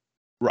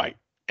 Right.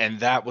 And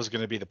that was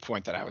going to be the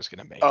point that I was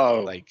going to make.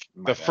 Oh, like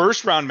the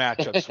first round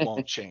matchups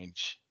won't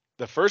change.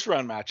 The first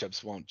round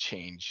matchups won't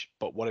change.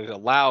 But what it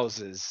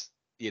allows is,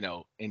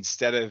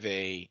 instead of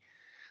a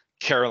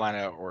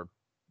Carolina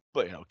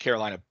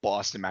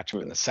Boston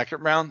matchup in the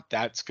second round,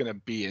 that's going to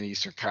be an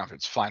Eastern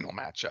Conference final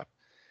matchup.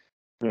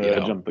 I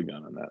jumped the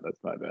gun on that. That's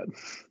my bad.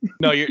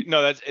 No,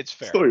 it's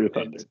fair. Still your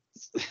thunder.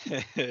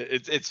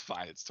 It's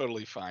fine. It's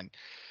totally fine.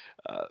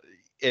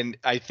 And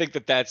I think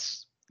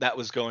that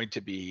was going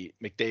to be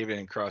McDavid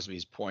and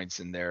Crosby's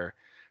points in their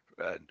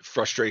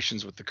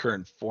frustrations with the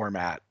current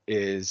format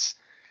is,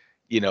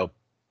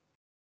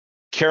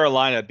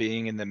 Carolina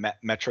being in the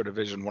Metro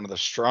Division, one of the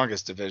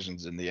strongest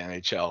divisions in the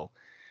NHL.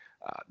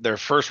 Their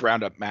first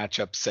roundup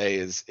matchup, say,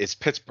 is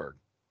Pittsburgh.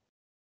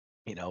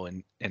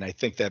 And I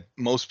think that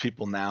most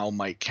people now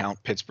might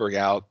count Pittsburgh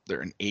out.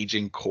 They're an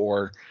aging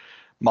core.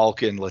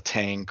 Malkin,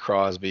 Letang,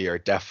 Crosby are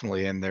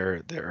definitely in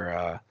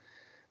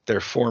their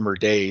former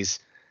days,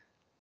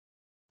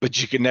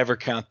 but you can never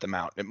count them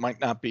out. It might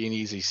not be an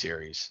easy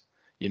series.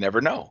 You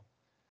never know.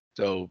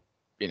 So,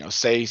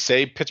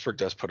 say Pittsburgh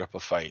does put up a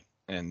fight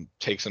and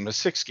takes them to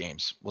 6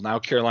 games. Well, now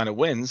Carolina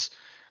wins,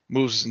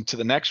 moves into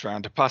the next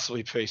round to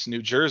possibly face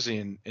New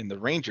Jersey and the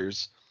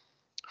Rangers,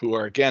 who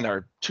are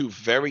 2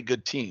 very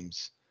good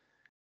teams.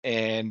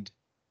 And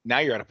now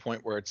you're at a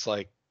point where it's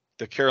like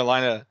the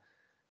Carolina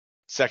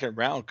second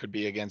round could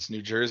be against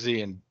New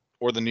Jersey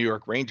or the New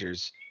York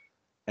Rangers.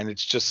 And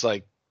it's just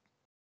like,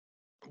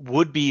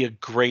 would be a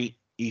great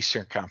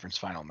Eastern Conference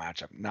final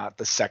matchup, not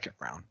the second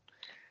round.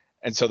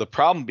 And so the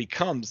problem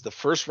becomes the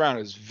first round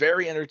is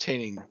very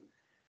entertaining,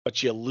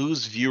 but you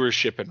lose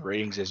viewership and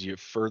ratings as you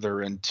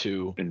further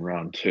into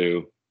round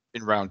two.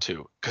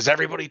 Because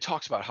everybody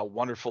talks about how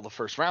wonderful the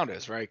first round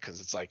is, right?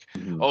 Because it's like,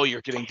 oh,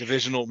 you're getting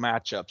divisional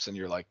matchups, and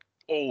you're like,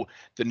 oh,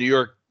 the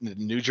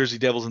New Jersey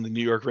Devils and the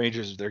New York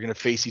Rangers, they're going to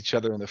face each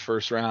other in the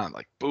first round,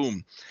 like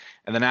boom.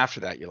 And then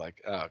after that, you're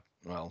like,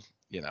 well,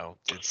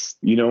 it's.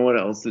 You know what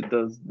else it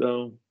does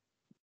though?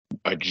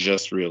 I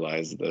just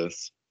realized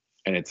this,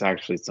 and it's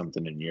actually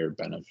something in your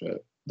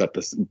benefit that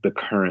the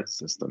current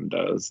system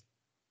does.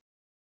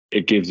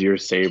 It gives your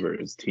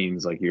Sabres,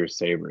 teams like your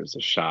Sabres,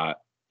 a shot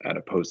at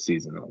a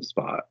postseason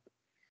spot,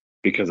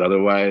 because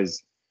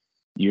otherwise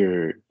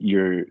you're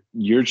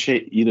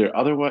either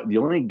otherwise the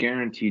only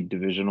guaranteed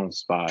divisional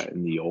spot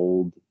in the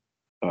old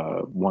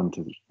 1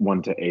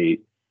 to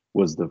 8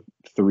 was the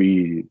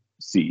 3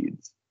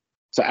 seeds.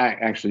 So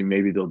actually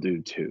maybe they'll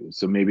do 2.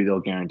 So maybe they'll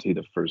guarantee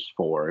the first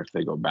 4 if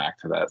they go back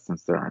to that,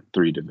 since there aren't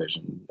 3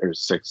 divisions or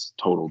 6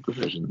 total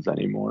divisions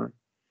anymore.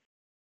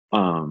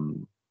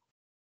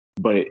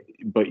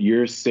 But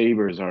your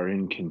Sabres are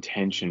in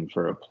contention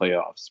for a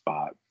playoff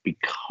spot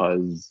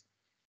because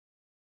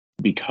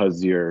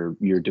your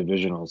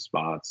divisional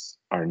spots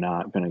are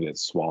not going to get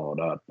swallowed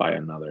up by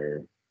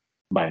another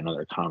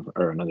conference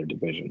or another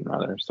division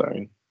rather.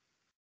 Sorry.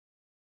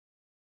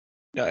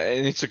 Yeah,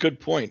 and it's a good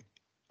point.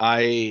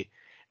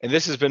 And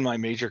this has been my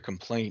major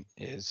complaint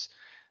is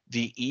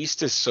the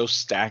East is so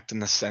stacked in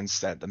the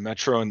sense that the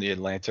Metro and the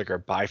Atlantic are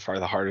by far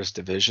the hardest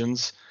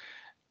divisions.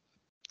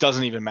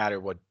 Doesn't even matter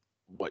what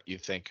you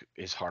think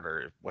is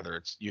harder, whether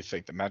it's you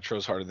think the Metro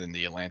is harder than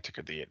the Atlantic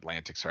or the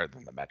Atlantic's harder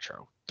than the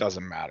Metro.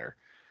 Doesn't matter.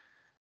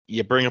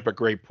 You bring up a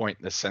great point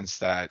in the sense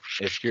that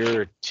if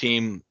you're a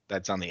team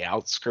that's on the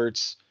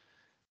outskirts,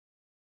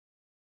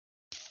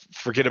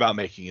 forget about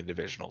making a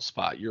divisional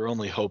spot. Your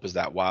only hope is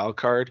that wild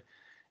card.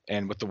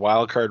 And with the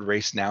wild card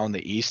race now in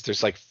the East,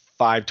 there's like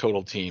 5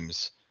 total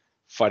teams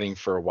fighting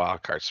for a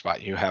wild card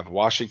spot. You have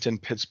Washington,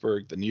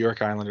 Pittsburgh, the New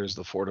York Islanders,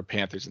 the Florida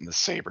Panthers, and the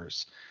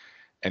Sabres.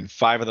 And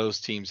 5 of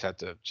those teams have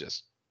to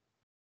just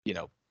you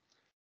know,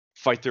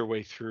 fight their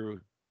way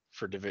through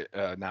for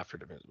not for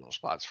divisional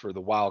spots, for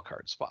the wild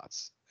card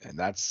spots, and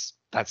that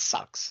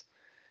sucks.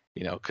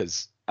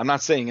 Because I'm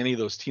not saying any of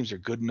those teams are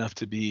good enough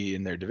to be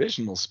in their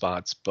divisional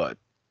spots, but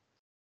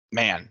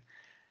man,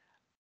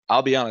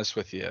 I'll be honest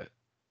with you.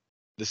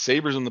 The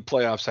Sabres in the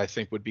playoffs, I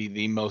think, would be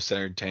the most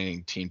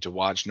entertaining team to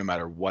watch, no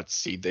matter what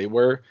seed they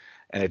were.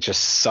 And it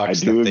just I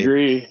sucks do that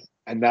agree.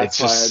 And it that's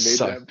why I just made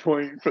sucks. that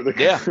point for the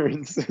Yeah.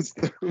 current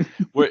system.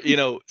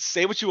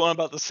 Say what you want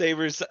about the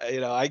Sabres.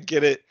 I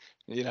get it.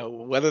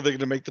 Whether they're going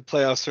to make the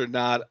playoffs or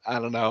not, I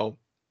don't know.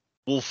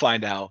 We'll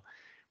find out.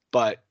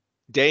 But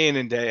day in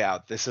and day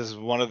out, this is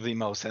one of the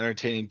most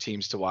entertaining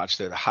teams to watch.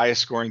 They're the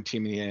highest scoring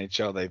team in the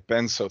NHL. They've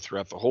been so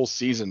throughout the whole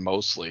season,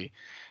 mostly.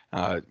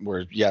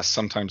 Where, yes,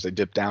 sometimes they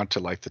dip down to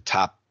like the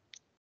top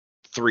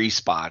 3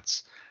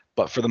 spots,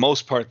 but for the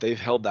most part, they've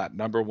held that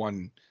number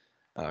one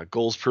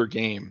goals per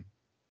game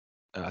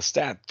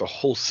stat the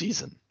whole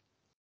season.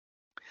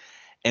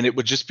 And it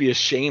would just be a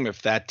shame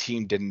if that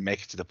team didn't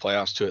make it to the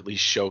playoffs to at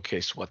least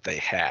showcase what they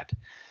had.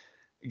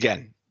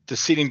 Again, the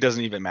seeding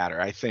doesn't even matter.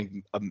 I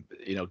think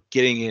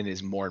getting in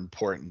is more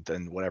important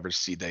than whatever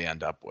seed they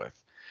end up with.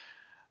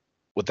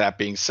 With that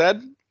being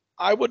said,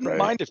 I wouldn't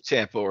mind if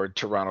Tampa or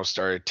Toronto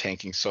started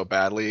tanking so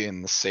badly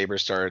and the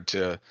Sabres started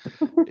to,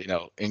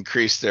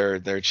 increase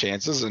their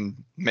chances and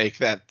make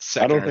that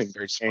second or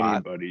third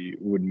spot. Anybody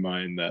would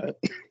mind that.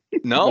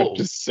 No, not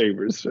just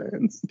Sabres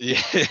fans.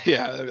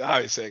 Yeah.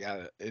 Obviously, I got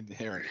an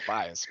inherent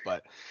bias,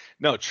 but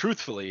no,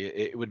 truthfully,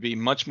 it would be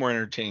much more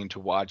entertaining to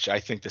watch. I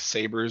think the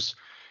Sabres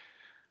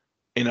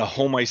in a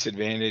home ice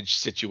advantage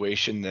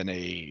situation than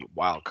a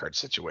wild card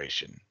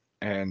situation.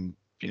 And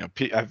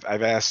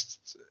I've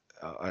asked,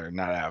 or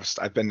not asked,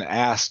 I've been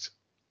asked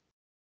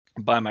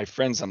by my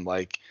friends. I'm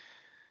like,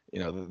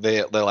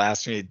 they'll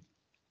ask me,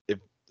 if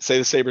say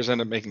the Sabres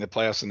end up making the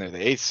playoffs and they're the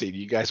 8th seed,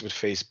 you guys would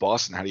face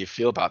Boston. How do you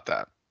feel about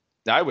that?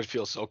 I would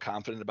feel so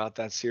confident about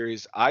that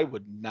series. I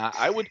would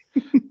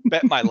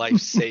bet my life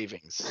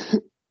savings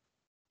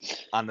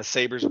on the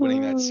Sabres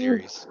winning that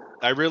series.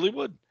 I really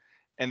would.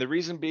 And the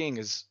reason being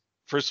is,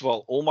 first of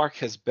all, Ullmark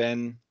has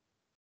been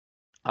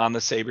on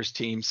the Sabres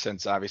team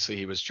since obviously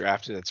he was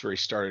drafted. That's where he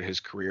started his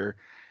career.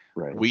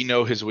 Right. We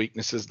know his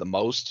weaknesses the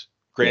most.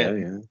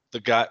 Granted,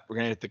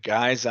 the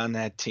guys on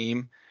that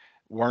team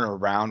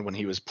weren't around when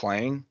he was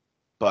playing,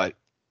 but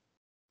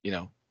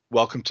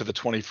welcome to the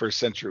 21st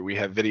century. We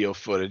have video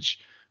footage.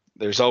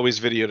 There's always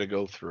video to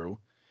go through.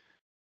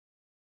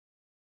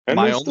 And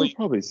there's still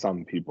probably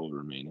some people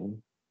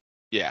remaining.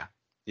 Yeah.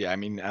 I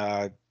mean,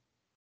 I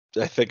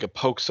think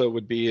Apoksa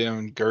would be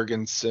in,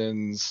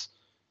 Gergensons,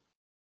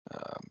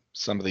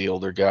 some of the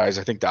older guys.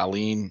 I think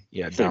Dahlin.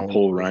 Yeah, Dahlin.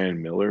 Pull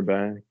Ryan Miller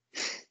back.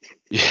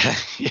 Yeah.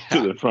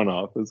 To the front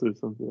office or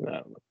something. I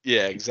don't know.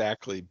 Yeah,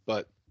 exactly.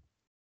 But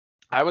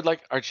I would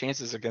like our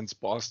chances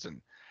against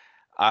Boston.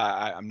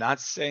 I'm not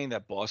saying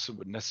that Boston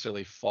would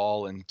necessarily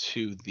fall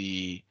into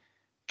the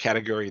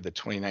category of the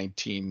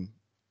 2019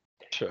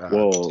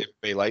 Tampa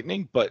Bay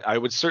Lightning, but I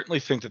would certainly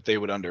think that they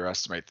would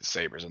underestimate the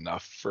Sabres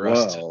enough for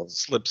us to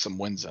slip some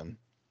wins in.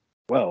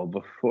 Well,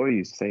 before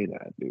you say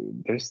that,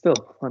 dude, there's still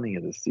plenty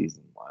of the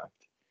season left,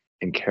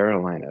 and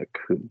Carolina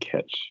could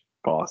catch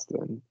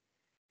Boston.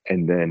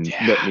 And then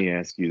let me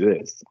ask you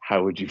this: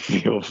 how would you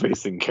feel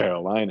facing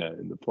Carolina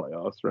in the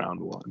playoffs, round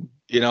 1?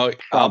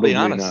 I'll be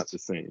honest. Not the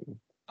same.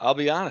 I'll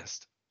be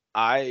honest.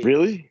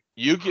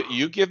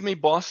 You give me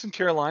Boston,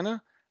 Carolina,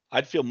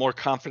 I'd feel more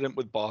confident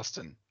with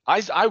Boston.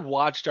 I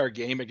watched our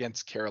game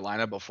against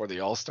Carolina before the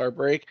All-Star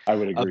break. I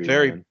would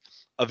agree.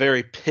 A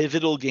very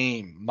pivotal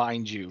game,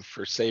 mind you,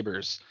 for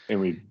Sabres.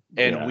 And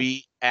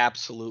we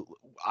absolutely.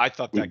 I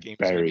thought that game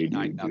was going to be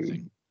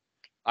 9-0.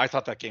 I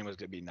thought that game was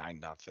going to be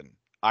 9-0.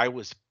 I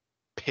was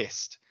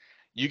pissed.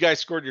 You guys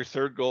scored your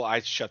 3rd goal. I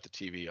shut the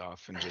TV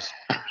off and just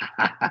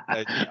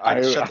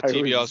I shut the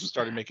TV off and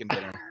started making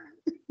dinner.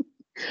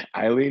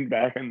 I leaned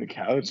back on the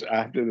couch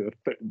after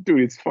dude.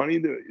 It's funny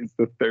that it's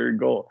the 3rd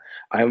goal.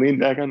 I leaned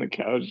back on the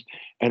couch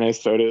and I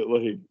started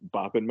like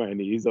bopping my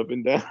knees up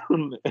and down.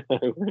 And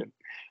I went,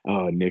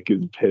 "Oh, Nick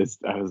is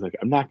pissed." I was like,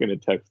 "I'm not gonna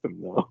text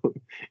him though.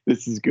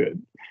 This is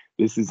good.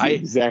 This is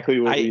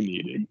exactly what we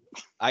needed."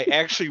 I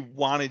actually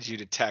wanted you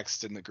to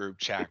text in the group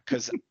chat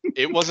because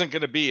it wasn't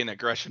going to be an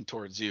aggression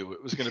towards you.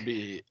 It was going to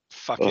be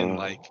fucking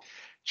like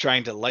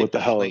trying to light what the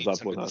hell is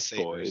flames up with under us, the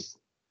Sabres. boys?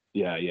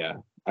 Yeah.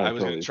 I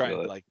was going to try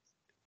and like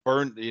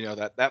burn.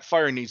 That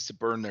fire needs to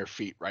burn their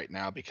feet right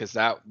now because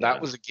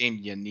that was a game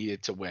you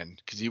needed to win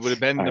because you would have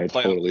been in the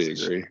playoff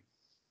position. Agree.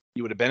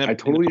 You would have been in the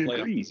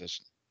playoff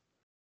position.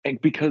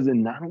 And because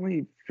not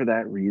only for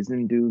that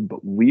reason, dude,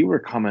 but we were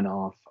coming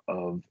off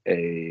of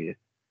a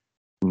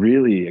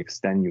really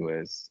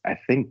extenuous, I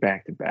think,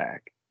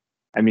 back-to-back.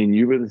 I mean,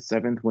 you were the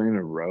 7th win in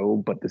a row,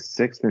 but the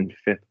 6th and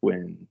 5th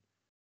win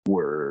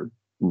were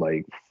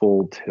like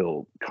full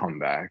tilt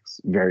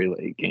comebacks, very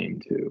late game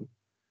too.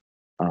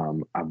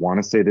 I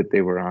want to say that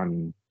they were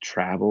on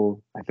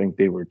travel. I think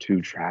they were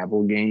 2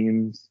 travel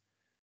games,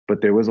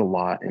 but there was a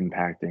lot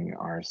impacting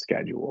our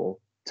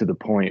schedule to the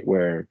point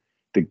where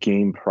the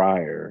game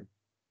prior,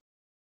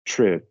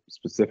 trip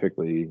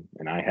specifically,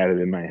 and I had it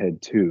in my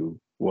head too,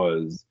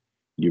 was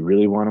you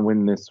really want to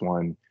win this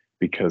one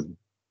because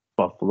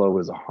Buffalo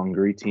is a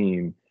hungry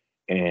team,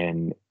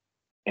 and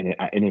and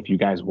if you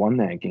guys won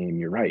that game,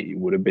 you're right, you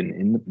would have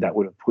been that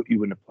would have put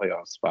you in a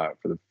playoff spot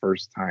for the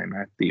first time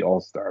at the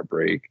All-Star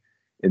break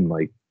in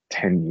like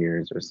 10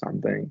 years or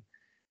something.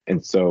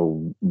 And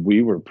so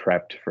we were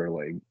prepped for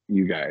like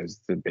you guys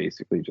to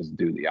basically just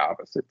do the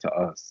opposite to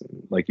us.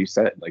 And like you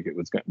said, like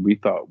we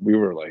thought we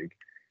were like,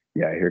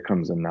 yeah, here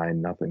comes a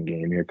 9-0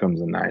 game. Here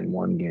comes a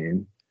 9-1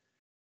 game.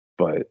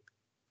 But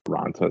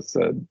Ronta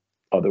said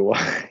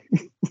otherwise.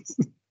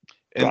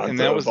 And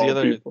that Ronta was of the all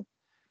other people.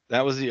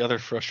 that was the other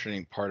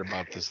frustrating part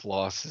about this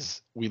loss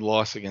is we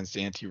lost against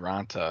Antti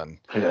Ranta, and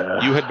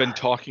you had Yeah. been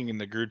talking in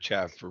the group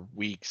chat for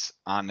weeks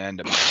on end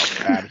about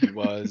how bad he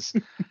was.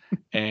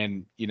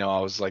 And I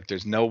was like,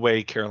 there's no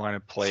way Carolina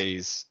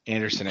plays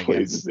Anderson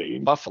against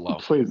Buffalo.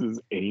 Plays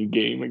his A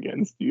game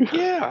against you.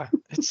 Yeah,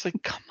 it's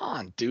like, come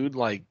on, dude.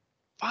 Like,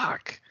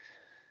 fuck.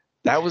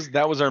 That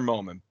was our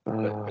moment.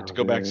 But to Oh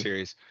go back man.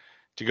 serious,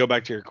 to go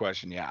back to your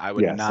question, yeah, I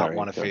would Yeah, not sorry.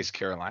 want to face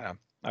Carolina.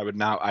 I would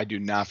not. I do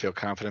not feel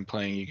confident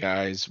playing you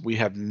guys. We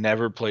have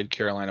never played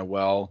Carolina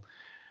well,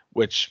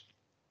 which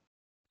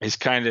is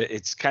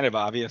it's kind of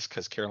obvious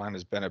because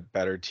Carolina's been a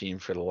better team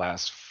for the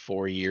last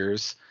 4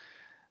 years,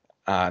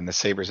 and the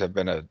Sabres have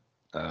been a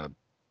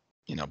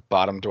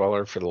bottom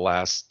dweller for the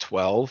last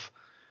 12.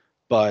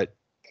 But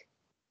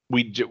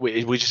we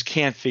just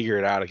can't figure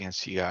it out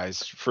against you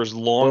guys. For as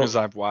long as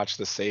Well, I've watched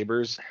the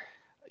Sabres,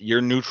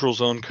 your neutral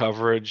zone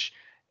coverage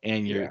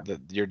and yeah.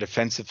 your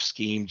defensive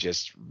scheme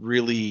just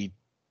really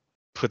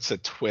puts a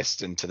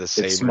twist into the It's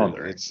Sabres.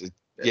 smothering.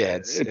 Yeah,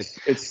 it's It's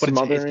but it's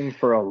smothering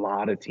for a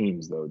lot of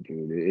teams though,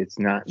 dude. It's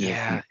not just you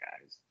yeah,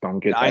 guys.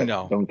 Don't get I that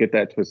know. don't get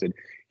that twisted.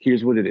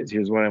 Here's what it is.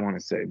 Here's what I want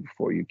to say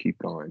before you keep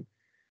going.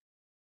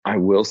 I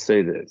will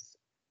say this.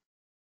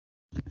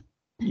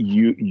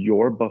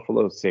 Your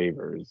Buffalo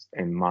Sabres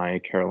and my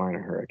Carolina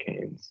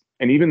Hurricanes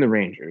and even the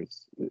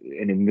Rangers,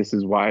 and this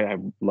is why I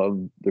love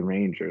the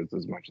Rangers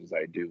as much as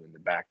I do in the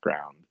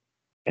background.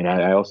 And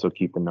I also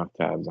keep enough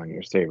tabs on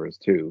your Sabres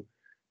too.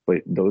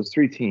 But those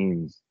three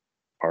teams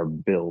are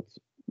built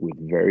with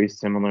very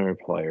similar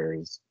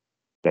players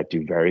that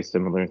do very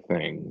similar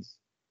things.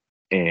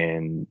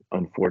 And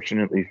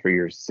unfortunately for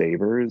your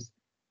Sabres,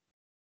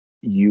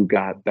 you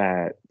got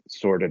that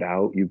sorted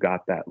out. You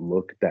got that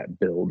look, that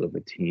build of a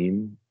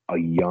team, a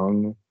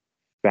young,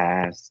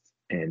 fast,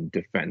 and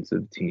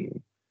defensive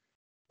team.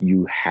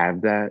 You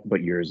have that,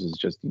 but yours is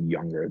just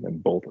younger than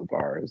both of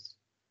ours.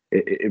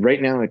 Right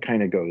now, it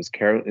kind of goes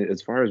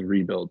as far as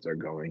rebuilds are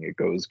going. It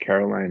goes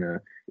Carolina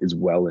is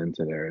well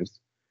into theirs.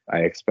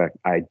 I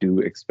do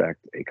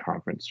expect a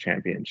conference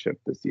championship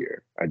this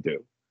year. I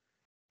do.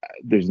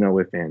 There's no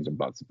ifs, ands, or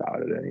buts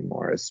about it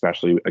anymore.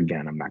 Especially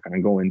again, I'm not going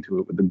to go into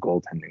it with the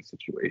goaltending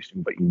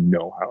situation, but you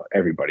know how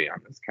everybody on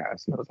this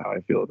cast knows how I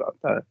feel about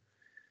that.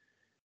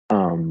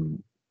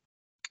 Um,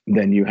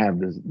 then you have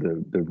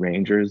the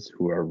Rangers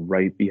who are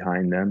right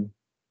behind them,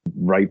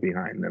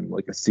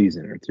 like a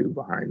season or two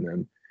behind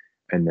them,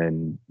 and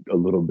then a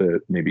little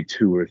bit, maybe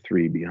 2 or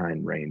 3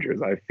 behind Rangers.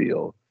 I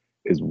feel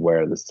is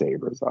where the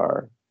Sabres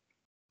are,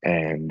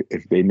 and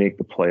if they make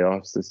the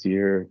playoffs this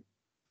year,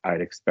 I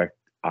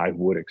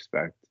would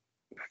expect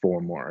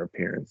 4 more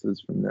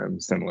appearances from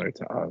them, similar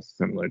to us,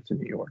 similar to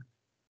New York.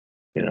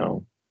 You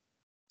know,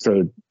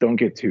 so don't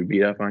get too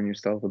beat up on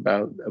yourself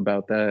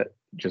about that.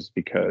 Just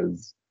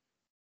because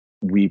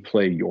we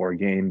play your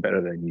game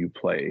better than you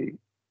play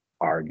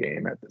our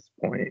game at this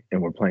point, and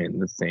we're playing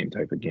the same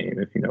type of game,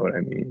 if you know what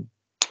I mean.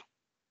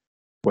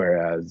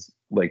 Whereas,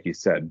 like you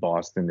said,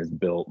 Boston is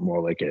built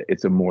more like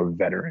it's a more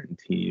veteran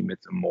team.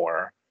 It's a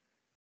more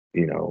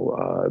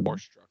More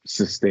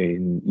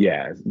structure.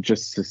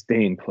 just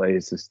sustain play,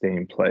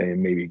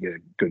 and maybe get a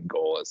good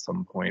goal at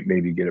some point,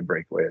 maybe get a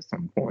breakaway at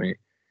some point.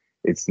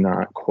 It's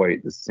not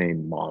quite the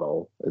same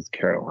model as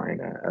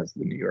Carolina, as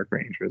the New York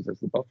Rangers, as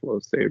the Buffalo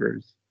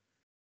Sabres.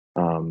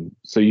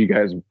 So you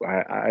guys,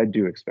 I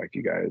do expect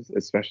you guys,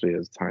 especially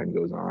as time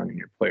goes on and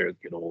your players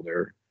get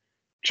older,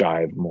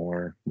 jive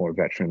more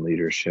veteran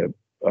leadership.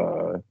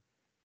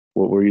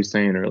 What were you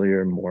saying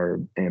earlier?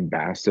 More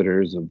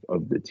ambassadors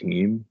of the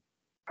team.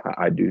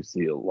 I do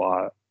see a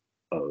lot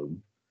of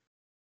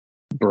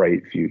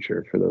bright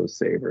future for those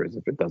Sabres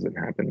if it doesn't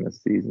happen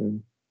this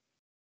season.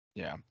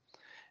 Yeah,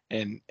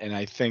 and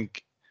I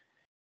think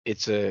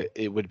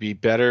it would be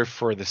better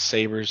for the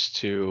Sabres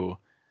to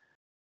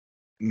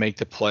make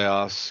the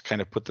playoffs, kind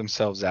of put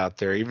themselves out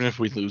there, even if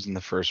we lose in the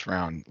first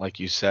round, like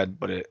you said.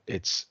 But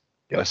it's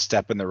a Yep.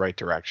 step in the right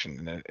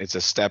direction, and it's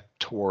a step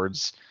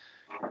towards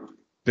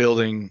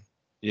building,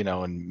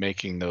 and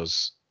making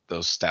those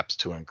steps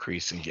to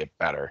increase and get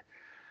better.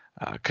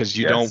 Because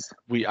you don't,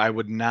 Yes. I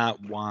would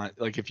not want,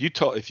 like, if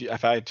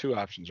I had two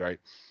options, right?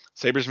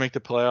 Sabres make the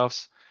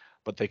playoffs,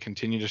 but they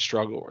continue to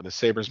struggle, or the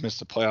Sabres miss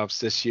the playoffs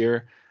this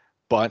year,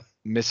 but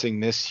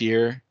missing this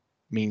year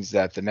means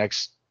that the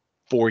next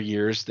 4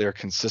 years they're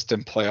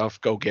consistent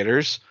playoff go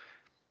getters.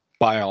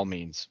 By all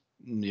means,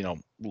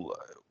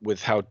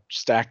 with how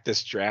stacked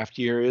this draft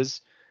year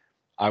is,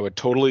 I would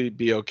totally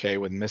be okay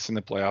with missing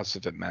the playoffs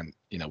if it meant,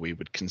 we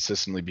would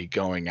consistently be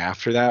going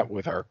after that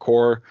with our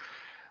core,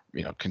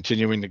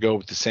 continuing to go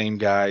with the same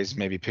guys,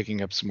 maybe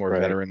picking up some more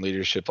veteran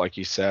leadership, like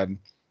you said.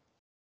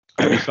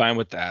 I'd be fine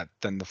with that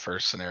than the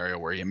first scenario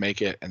where you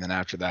make it, and then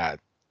after that,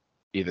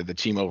 either the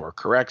team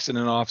overcorrects in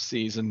an off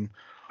season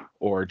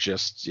or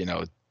just,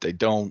 they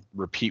don't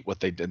repeat what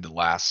they did the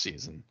last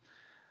season.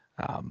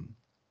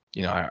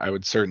 I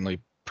would certainly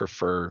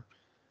prefer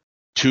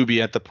to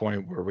be at the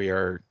point where we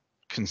are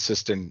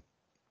consistent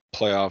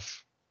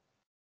playoff,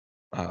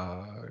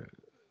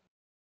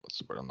 what's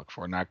the word I'm looking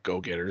for? Not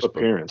go-getters, but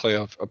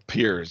playoff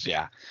appears.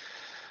 Yeah.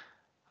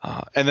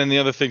 And then the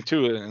other thing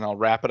too, and I'll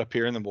wrap it up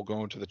here and then we'll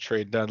go into the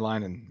trade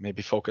deadline and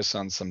maybe focus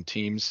on some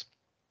teams.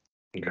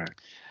 Okay.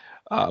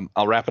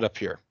 I'll wrap it up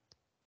here.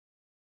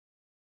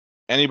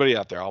 Anybody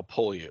out there, I'll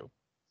pull you.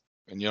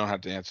 And you don't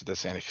have to answer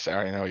this, Andy, because I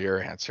already know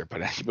your answer,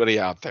 but anybody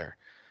out there,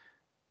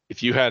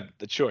 if you had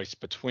the choice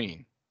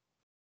between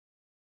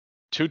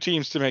two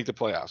teams to make the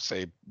playoffs,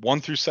 say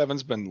 1 through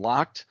 7's been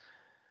locked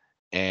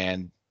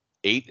and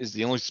 8 is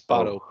the only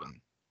spot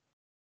open,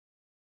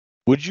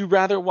 would you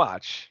rather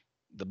watch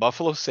the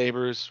Buffalo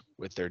Sabres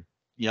with their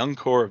young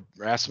core of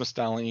Rasmus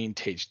Dahlin,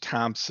 Tage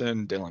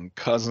Thompson, Dylan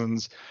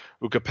Cousins,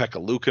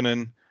 Ukko-Pekka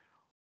Luukkonen,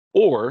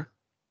 or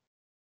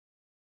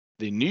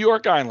the New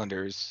York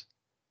Islanders,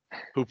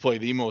 who play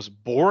the most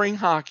boring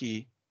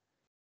hockey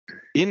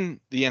in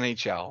the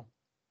NHL?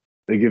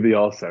 They give the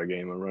All-Star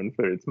game a run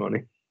for its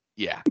money.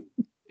 Yeah.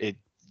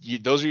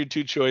 Those are your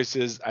two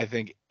choices. I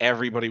think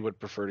everybody would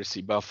prefer to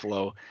see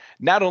Buffalo,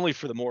 not only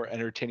for the more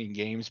entertaining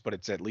games, but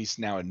it's at least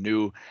now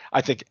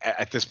I think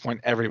at this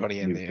point, everybody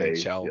in the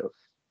NHL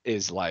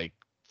is like,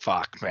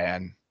 fuck,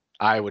 man,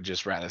 I would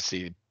just rather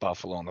see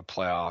Buffalo in the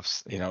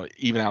playoffs,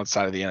 even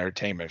outside of the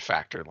entertainment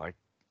factor, like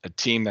a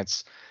team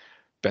that's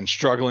been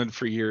struggling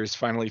for years,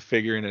 finally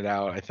figuring it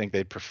out. I think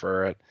they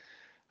prefer it.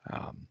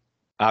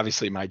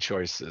 Obviously my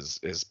choice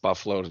is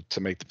Buffalo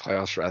to make the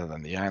playoffs rather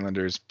than the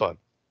Islanders, but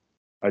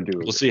I do.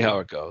 We'll see how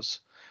it goes.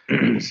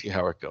 We'll see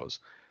how it goes.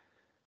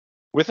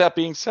 With that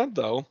being said,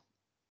 though,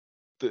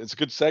 it's a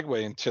good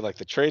segue into like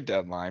the trade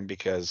deadline,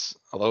 because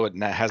although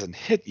it hasn't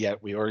hit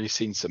yet, we already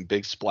seen some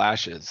big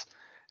splashes.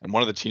 And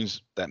one of the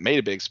teams that made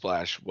a big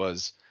splash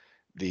was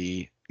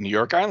the New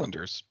York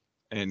Islanders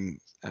in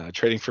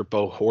trading for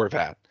Bo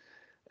Horvat.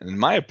 And in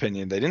my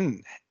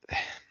opinion,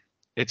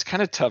 it's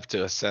kind of tough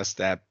to assess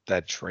that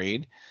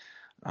trade.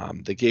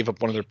 They gave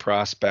up one of their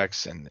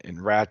prospects in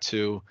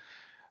Ratu.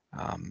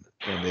 And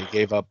they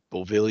gave up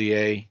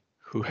Beauvillier,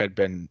 who had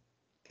been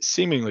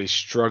seemingly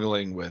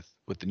struggling with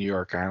the New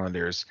York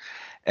Islanders.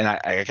 And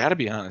I got to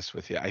be honest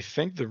with you. I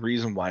think the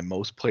reason why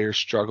most players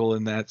struggle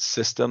in that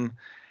system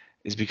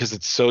is because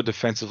it's so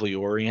defensively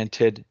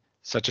oriented,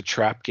 such a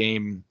trap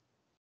game,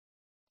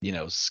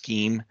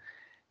 scheme,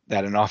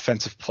 that an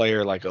offensive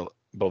player like a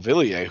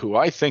Beauvillier, who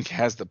I think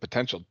has the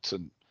potential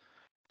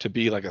to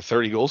be like a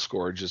 30-goal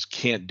scorer, just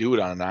can't do it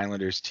on an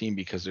Islanders team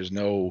because there's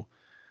no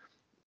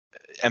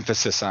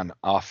emphasis on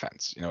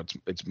offense.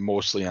 It's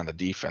mostly on the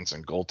defense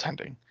and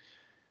goaltending.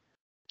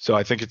 So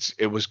I think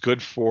it was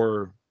good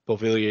for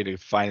Beauvillier to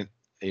find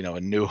a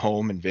new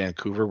home in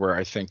Vancouver, where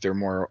I think they're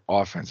more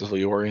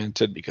offensively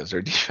oriented because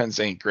their defense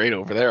ain't great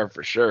over there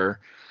for sure.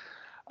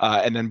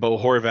 And then Bo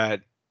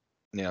Horvat,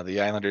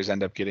 the Islanders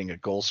end up getting a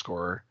goal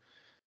scorer.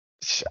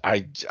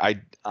 I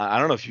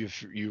don't know if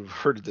you've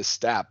heard of this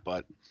stat,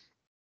 but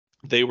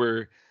they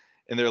were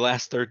in their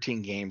last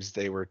 13 games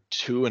they were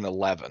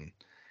 2-11.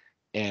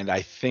 And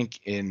I think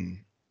eight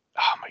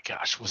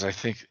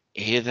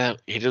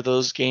of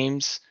those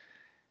games,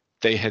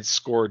 they had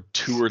scored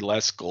 2 or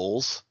less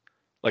goals.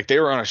 Like they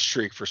were on a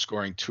streak for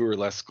scoring 2 or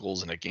less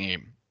goals in a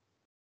game.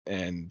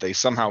 And they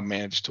somehow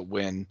managed to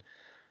win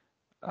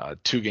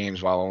 2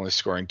 games while only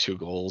scoring 2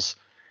 goals.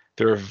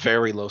 They're a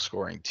very low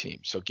scoring team.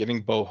 So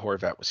getting Bo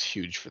Horvat was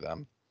huge for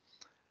them.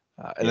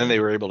 And then they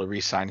were able to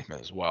re-sign him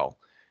as well.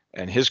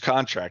 And his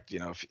contract,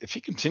 if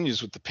he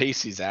continues with the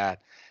pace he's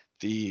at,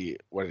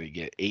 what did he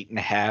get?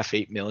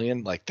 8.5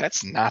 million. Like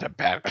that's not a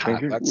bad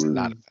contract. That's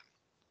not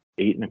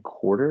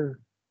 8.25.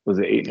 Was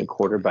it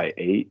 8.25 by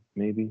 8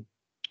 maybe?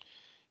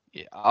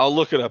 Yeah, I'll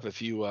look it up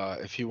if you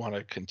want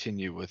to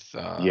continue with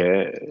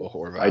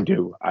Horvat. I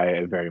do.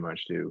 I very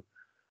much do.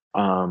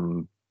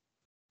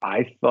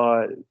 I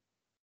thought,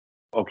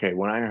 okay,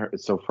 when I heard,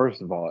 so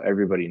first of all,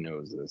 everybody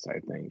knows this, I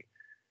think.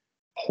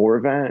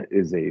 Horvat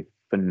is a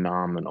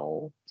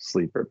phenomenal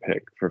sleeper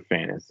pick for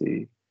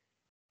fantasy,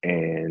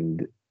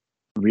 and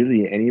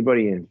really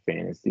anybody in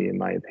fantasy, in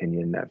my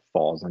opinion, that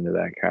falls under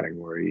that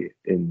category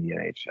in the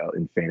NHL,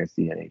 in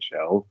fantasy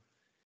NHL,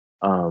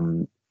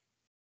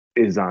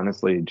 is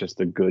honestly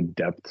just a good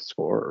depth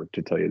scorer,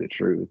 to tell you the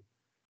truth.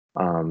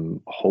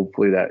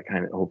 Hopefully that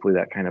kind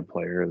of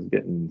player is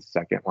getting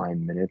second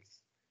line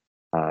minutes,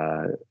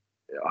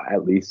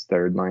 at least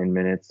third line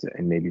minutes,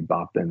 and maybe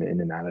bop them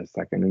in and out of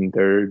second and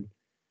third.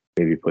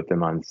 Maybe put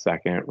them on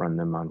second, run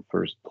them on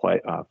first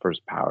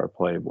power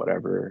play,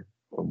 whatever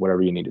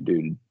you need to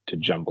do to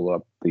jumble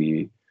up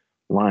the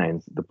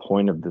lines. The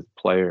point of this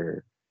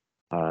player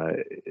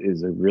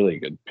is a really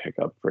good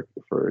pickup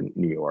for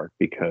New York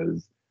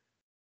because,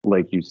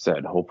 like you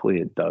said,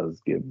 hopefully it does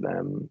give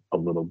them a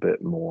little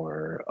bit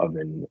more of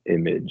an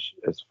image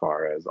as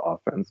far as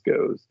offense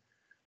goes.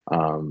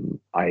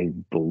 I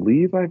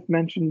believe I've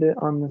mentioned it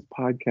on this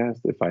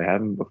podcast. If I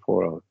haven't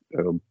before,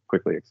 I'll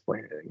quickly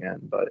explain it again.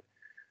 But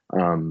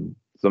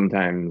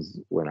sometimes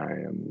when I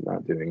am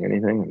not doing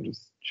anything, I'm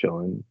just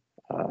chilling,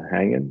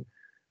 hanging,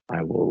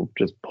 I will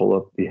just pull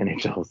up the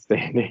NHL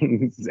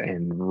standings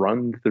and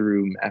run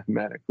through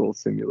mathematical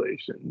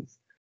simulations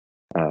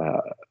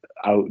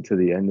out to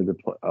the end of the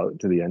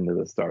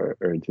start,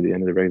 or to the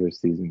end of the regular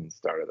season and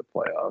start of the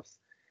playoffs.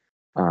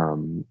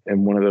 And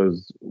one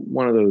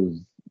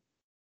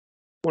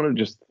of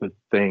just the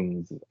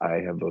things I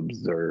have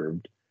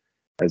observed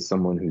as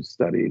someone who's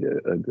studied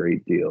a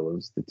great deal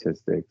of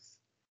statistics,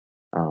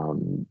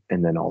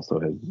 and then also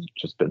has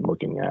just been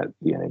looking at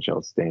the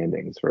NHL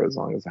standings for as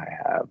long as I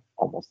have,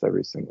 almost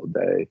every single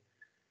day.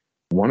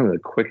 One of the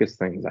quickest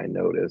things I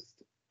noticed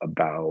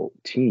about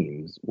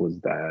teams was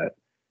that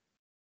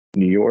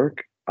New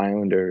York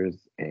Islanders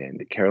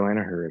and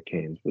Carolina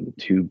Hurricanes were the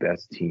two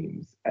best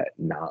teams at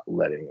not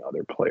letting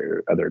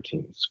other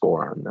teams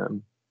score on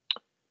them.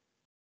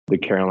 The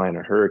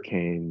Carolina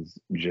Hurricanes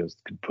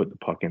just could put the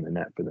puck in the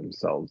net for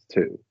themselves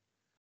too.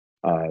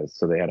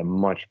 So they had a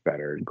much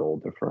better goal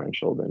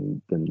differential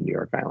than the New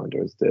York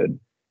Islanders did.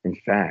 In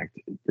fact,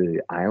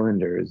 the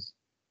Islanders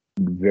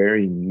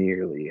very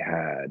nearly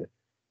had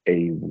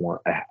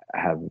for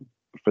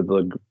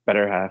the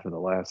better half of the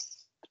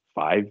last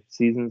 5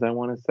 seasons, I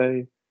want to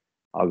say.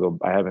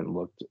 I haven't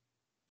looked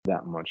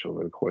that much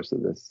over the course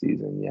of this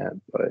season yet,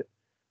 but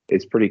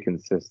it's pretty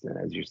consistent,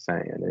 as you're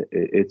saying.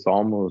 It's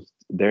almost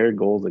their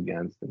goals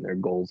against and their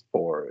goals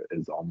for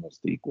is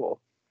almost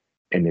equal.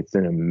 And it's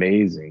an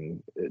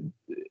amazing,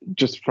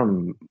 just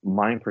from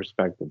my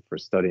perspective for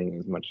studying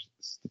as much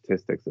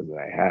statistics as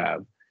I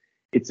have,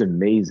 it's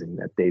amazing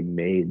that they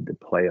made the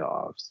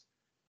playoffs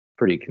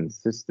pretty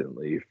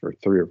consistently for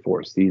 3 or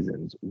 4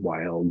 seasons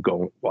while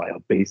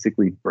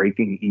basically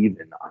breaking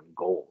even on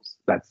goals.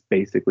 That's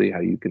basically how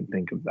you can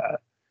think of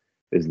that,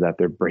 is that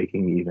they're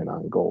breaking even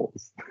on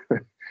goals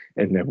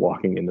and they're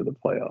walking into the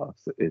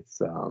playoffs.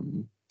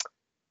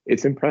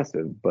 It's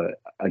impressive,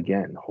 but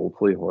again,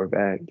 hopefully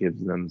Horvat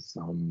gives them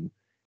some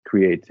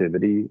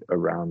creativity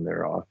around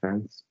their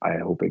offense. I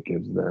hope it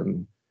gives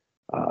them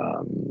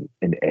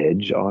an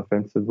edge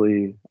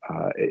offensively.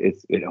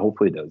 It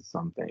hopefully does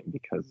something,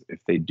 because if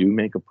they do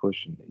make a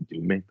push and they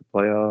do make the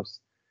playoffs,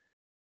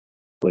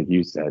 like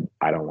you said,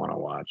 I don't want to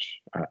watch.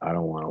 I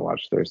don't want to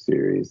watch their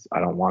series. I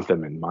don't want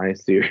them in my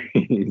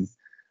series.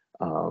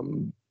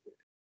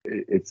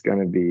 It's going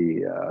to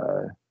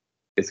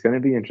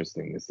be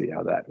interesting to see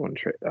how that one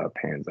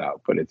pans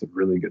out. But it's a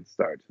really good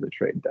start to the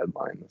trade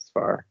deadline thus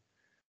far.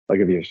 I'll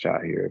give you a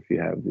shot here if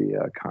you have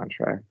the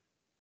contract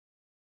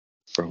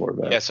for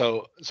Horvat. Yeah,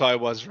 so I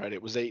was right.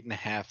 It was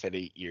 8.5 at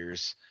 8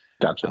 years.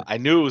 Gotcha. I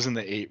knew it was in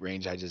the 8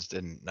 range. I just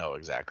didn't know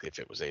exactly if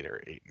it was 8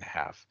 or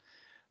 8.5.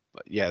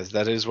 But yes,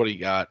 that is what he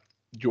got.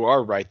 You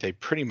are right. They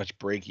pretty much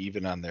break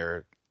even on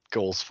their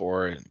goals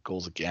for and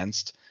goals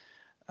against.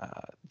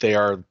 They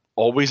are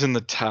always in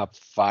the top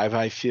 5,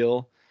 I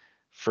feel,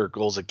 for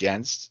goals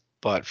against,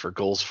 but for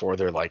goals for,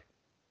 they're like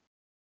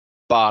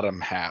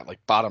bottom half, like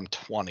bottom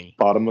 20.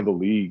 Bottom of the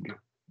league.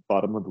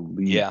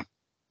 Yeah,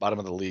 bottom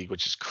of the league,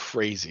 which is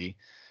crazy.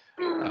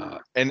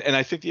 And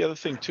I think the other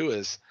thing too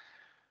is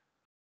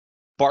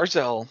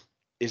Barzal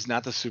is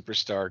not the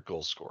superstar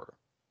goal scorer.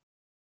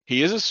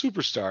 He is a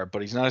superstar,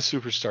 but he's not a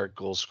superstar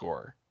goal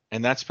scorer.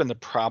 And that's been the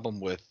problem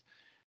with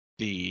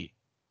the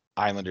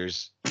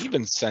Islanders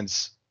even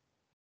since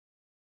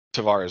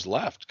Tavares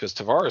left, because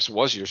Tavares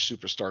was your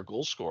superstar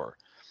goal scorer.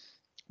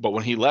 But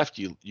when he left,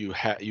 you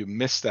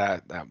missed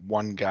that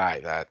one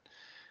guy,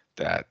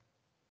 that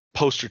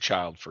poster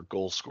child for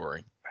goal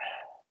scoring.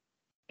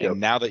 And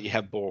now that you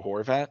have Bo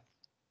Horvat,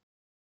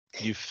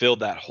 you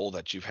filled that hole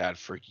that you've had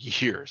for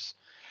years.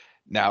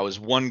 Now, is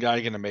one guy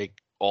going to make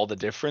all the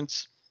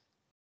difference?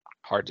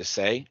 Hard to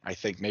say. I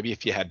think maybe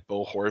if you had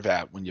Bo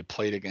Horvat when you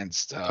played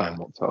against, time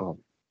will tell.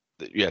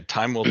 Yeah,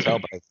 time will tell.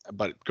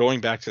 But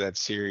going back to that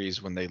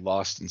series when they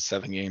lost in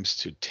 7 games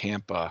to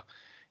Tampa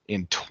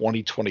in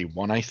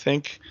 2021, I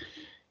think.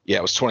 Yeah,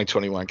 it was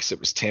 2021 because it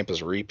was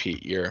Tampa's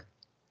repeat year.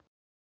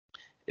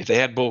 If they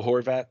had Bo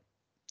Horvat,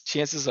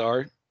 chances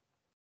are,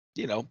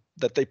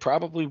 that they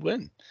probably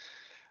win.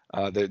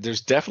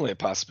 There's definitely a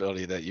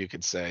possibility that you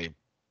could say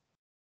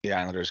the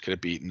Islanders could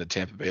have beaten the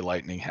Tampa Bay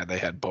Lightning had they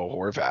had Bo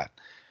Horvat.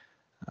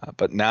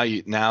 But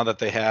now that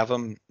they have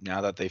him,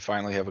 now that they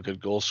finally have a good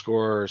goal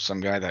scorer,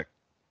 some guy that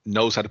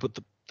knows how to put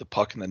the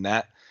puck in the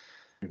net,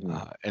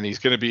 and he's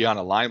going to be on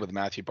a line with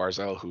Matthew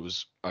Barzal,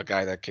 who's a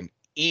guy that can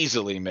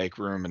easily make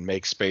room and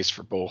make space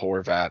for Bo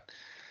Horvat.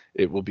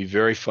 It will be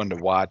very fun to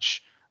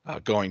watch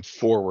going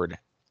forward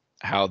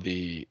how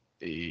the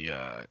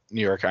New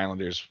York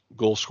Islanders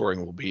goal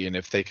scoring will be, and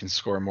if they can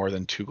score more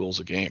than 2 goals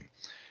a game.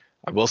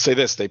 I will say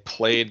this: they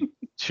played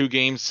 2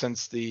 games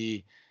since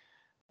the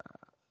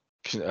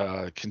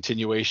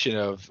continuation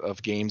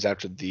of games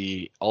after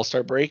the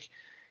All-Star break,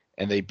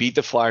 and they beat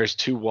the Flyers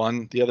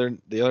 2-1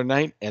 the other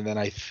night, and then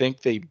I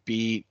think they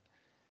beat.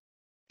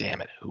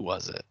 Damn it, who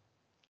was it?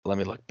 Let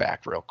me look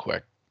back real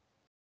quick.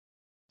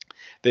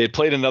 They had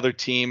played another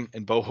team,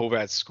 and Bo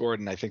Horvat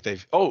scored, and I think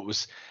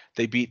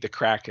they beat the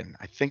Kraken.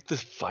 I think the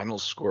final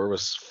score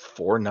was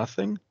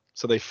 4-0.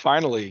 So they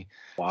finally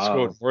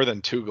scored more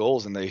than 2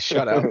 goals, and they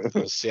shut out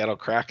the Seattle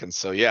Kraken.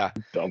 So yeah,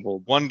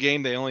 Doubled. one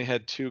game they only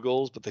had 2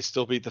 goals, but they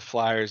still beat the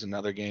Flyers.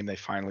 Another game they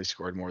finally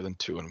scored more than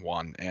 2 and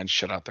 1 and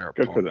shut out their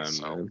Good opponents.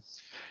 for them, man.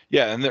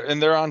 Yeah,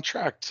 and they're on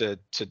track to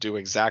do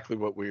exactly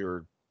what we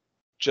were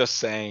just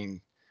saying.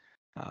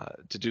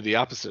 To do the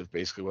opposite of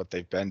basically what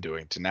they've been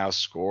doing, to now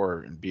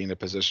score and be in a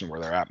position where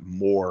they're at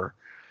more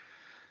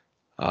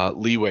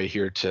leeway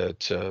here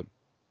to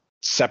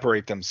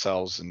separate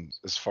themselves and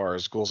as far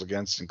as goals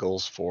against and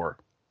goals for.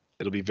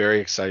 It'll be very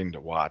exciting to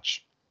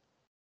watch.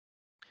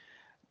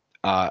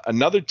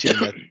 Another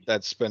team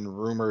that's been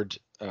rumored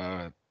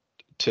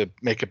to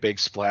make a big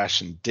splash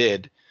and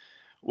did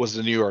was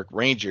the New York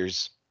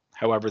Rangers.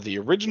 However, the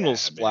original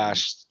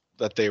splash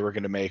that they were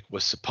going to make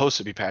was supposed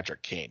to be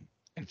Patrick Kane.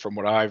 And from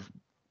what I've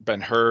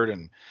been heard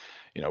and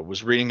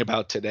was reading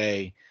about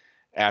today,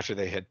 after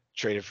they had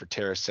traded for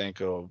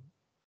Tarasenko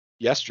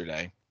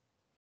yesterday,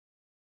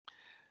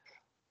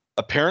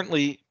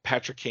 apparently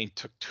Patrick Kane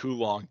took too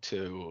long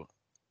to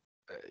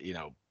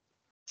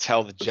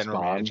tell the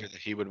general manager that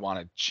he would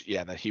want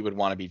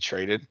to be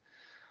traded.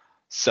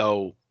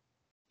 So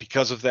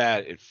because of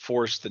that, it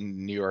forced the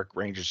New York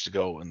Rangers to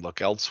go and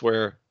look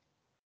elsewhere.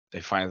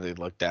 They finally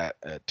looked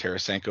at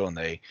Tarasenko, and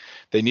they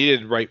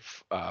needed right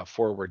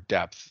forward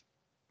depth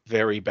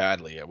very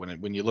badly.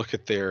 When you look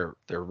at their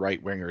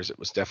right wingers, it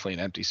was definitely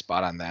an empty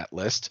spot on that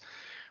list.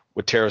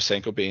 With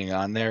Tarasenko being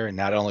on there, and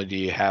not only do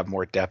you have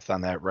more depth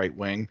on that right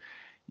wing,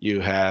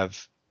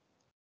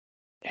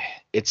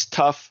 it's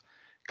tough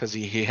because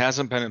he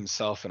hasn't been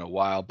himself in a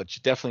while, but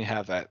you definitely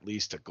have at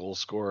least a goal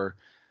scorer.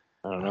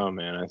 I don't know,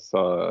 man. I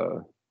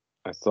saw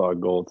a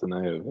goal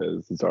tonight of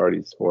his. He's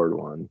already scored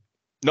one.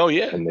 No,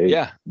 yeah, and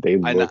they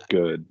look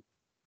good.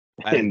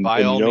 And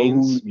by all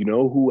means, you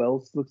know who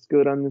else looks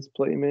good on this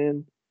play,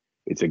 man?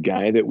 It's a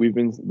guy that we've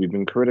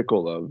been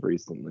critical of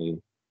recently,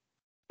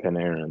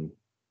 Panarin.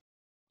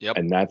 Yep.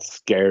 And that's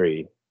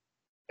scary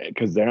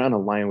because they're on a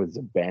line with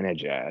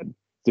Zibanejad.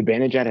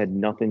 Zibanejad had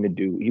nothing to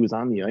do. He was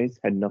on the ice,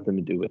 had nothing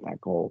to do with that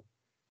goal.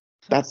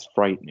 That's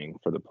frightening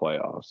for the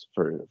playoffs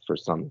for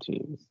some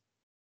teams.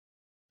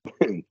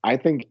 I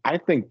think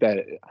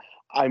that.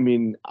 I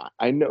mean,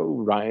 I know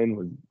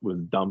Ryan was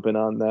dumping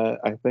on that,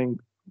 I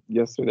think,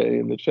 yesterday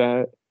in the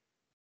chat.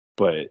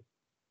 But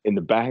in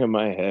the back of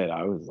my head,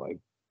 I was like,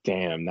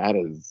 damn, that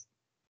is.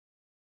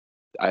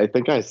 I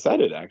think I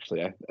said it,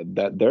 actually,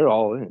 that they're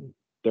all in.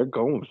 They're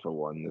going for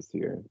one this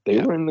year. They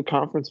were in the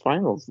conference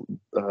finals.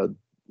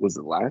 Was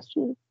it last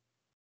year?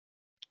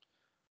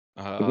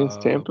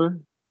 Against Tampa?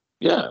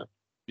 Yeah.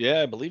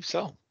 Yeah, I believe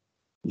so.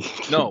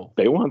 No.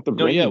 They want the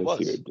ring this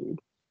year, dude.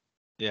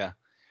 Yeah.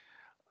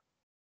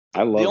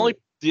 I love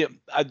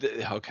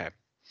okay.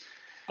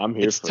 I'm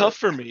here. It's tough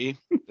for me.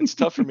 It's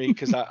tough for me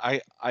because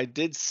I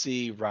did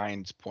see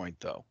Ryan's point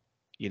though.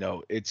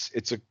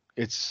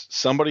 It's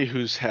somebody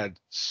who's had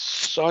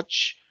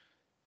such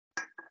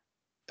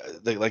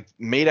like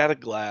made out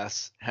of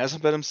glass,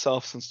 hasn't been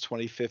himself since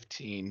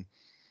 2015,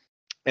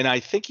 and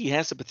I think he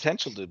has the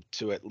potential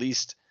to at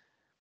least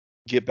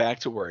get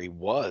back to where he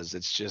was.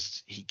 It's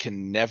just he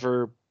can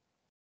never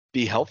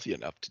be healthy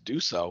enough to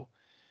do so.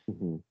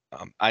 Mm-hmm.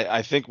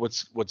 I think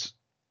what's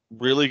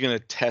really going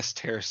to test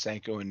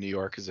Tarasenko in New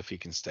York is if he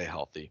can stay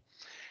healthy.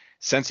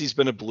 Since he's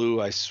been a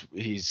Blue,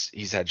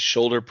 he's had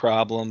shoulder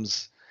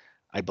problems.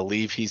 I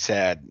believe he's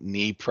had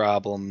knee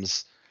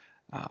problems.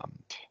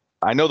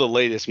 I know the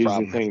latest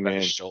problem has been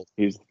his shoulder.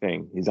 Here's the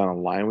thing: he's on a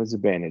line with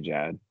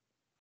Zibanejad,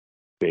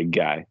 big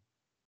guy.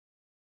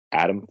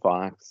 Adam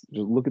Fox.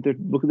 Just look at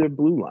their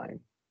blue line.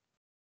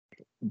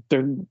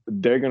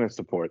 They're going to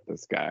support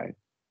this guy.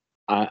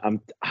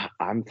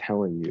 I'm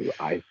telling you,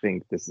 I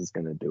think this is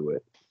going to do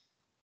it.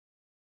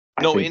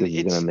 I think this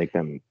is going to make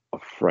them a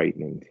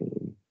frightening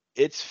team.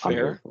 It's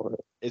fair.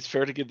 It's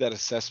fair to give that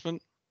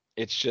assessment.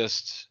 It's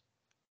just,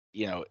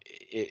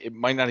 it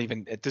might not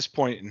even, at this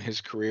point in his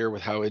career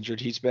with how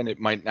injured he's been, it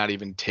might not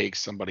even take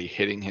somebody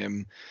hitting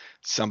him,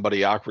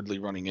 somebody awkwardly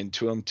running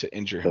into him to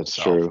injure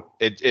himself.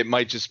 That's true. It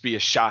might just be a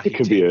shot. It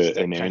could be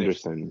an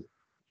Anderson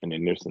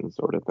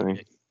sort of thing.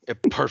 A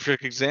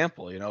perfect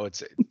example.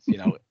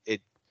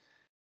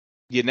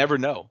 You never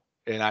know.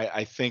 And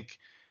I think,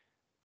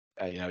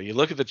 you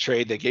look at the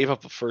trade, they gave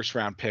up a first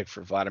round pick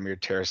for Vladimir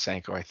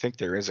Tarasenko. I think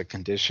there is a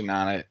condition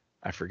on it.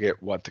 I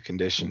forget what the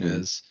condition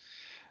is.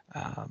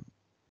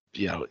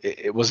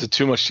 Was it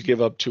too much to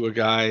give up to a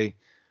guy?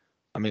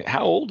 I mean,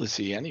 how old is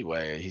he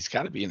anyway? He's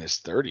got to be in his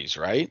 30s,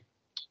 right?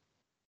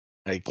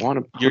 Like, I want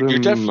to put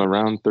him definitely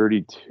around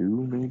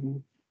 32,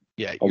 maybe.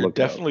 Yeah, you're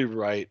definitely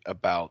right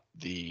about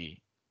the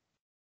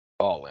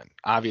all-in.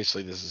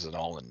 Obviously, this is an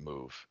all-in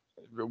move.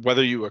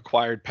 whether you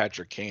acquired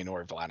Patrick Kane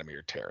or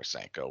Vladimir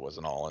Tarasenko was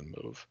an all-in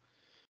move.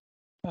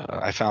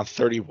 I found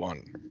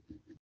 31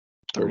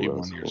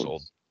 years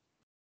old.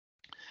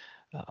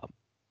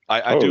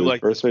 I do his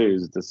like this birthday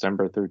move. is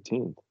December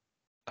 13th.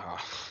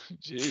 Oh,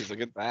 geez, look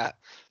at that.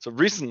 So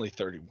recently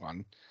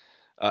 31.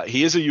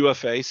 He is a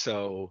UFA,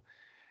 so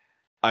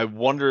I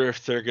wonder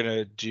if they're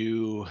gonna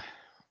do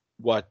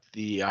what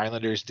the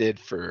Islanders did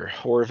for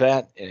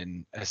Horvat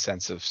in a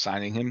sense of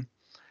signing him.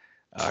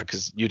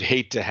 Because you'd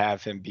hate to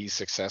have him be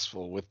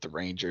successful with the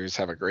Rangers,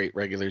 have a great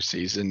regular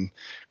season,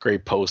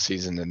 great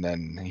postseason, and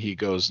then he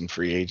goes in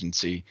free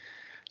agency.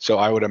 So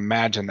I would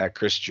imagine that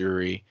Chris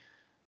Drury,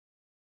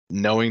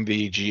 knowing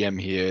the GM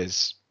he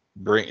is,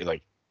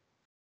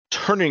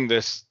 turning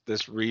this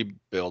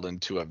rebuild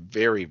into a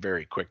very,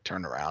 very quick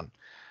turnaround.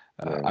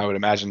 Yeah. I would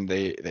imagine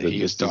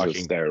he is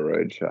talking a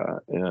steroid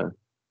shot. Yeah.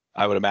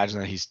 I would imagine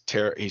that he's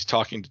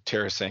talking to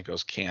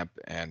Tarasenko's camp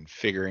and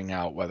figuring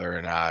out whether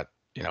or not,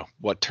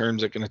 what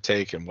terms it's going to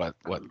take and what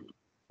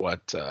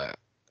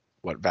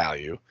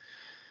value.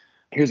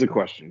 Here's a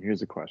question.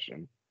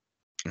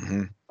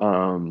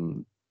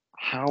 Mm-hmm.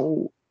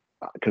 How?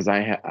 Because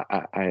I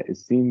it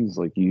seems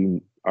like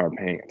you are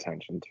paying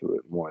attention to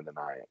it more than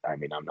I. I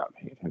mean, I'm not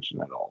paying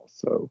attention at all.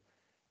 So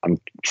I'm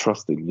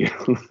trusting you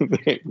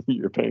that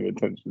you're paying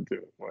attention to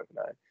it more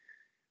than I.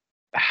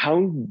 How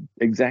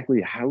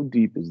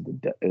deep is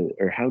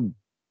how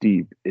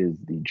deep is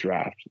the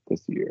draft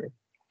this year?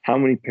 How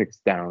many picks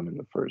down in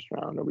the first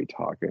round are we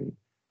talking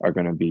are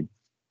going to be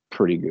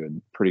pretty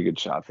good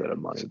shots at a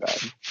money bag?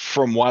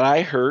 From what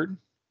I heard,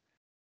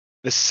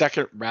 the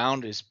second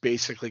round is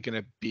basically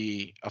going to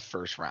be a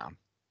first round.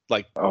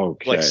 Like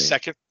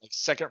second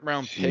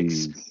round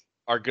picks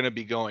are going to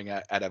be going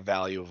at a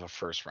value of a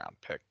first round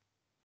pick.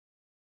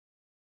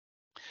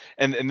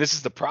 And this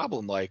is the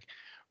problem. Like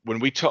when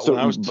we talk,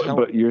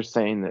 but you're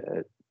saying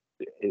that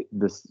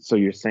so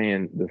you're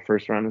saying the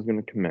first round is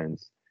going to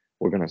commence.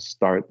 We're going to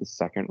start the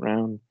second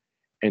round,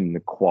 and the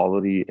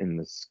quality and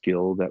the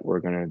skill that we're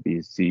going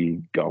to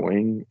see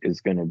going is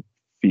going to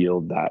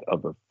feel that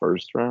of a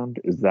first round.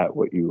 Is that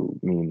what you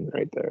mean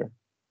right there?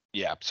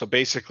 Yeah. So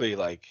basically,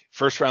 like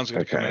first round's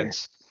going to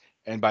commence,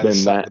 and by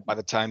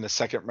the time the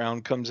second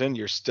round comes in,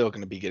 you're still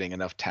going to be getting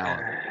enough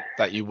talent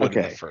that you would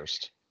in the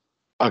first.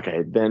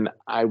 Okay, then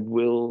I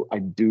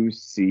do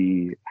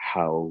see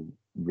how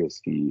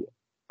risky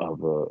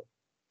of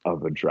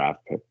a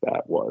draft pick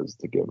that was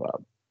to give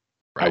up.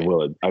 Right.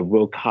 I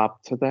will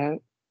cop to that.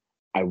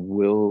 I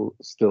will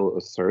still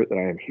assert that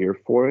I am here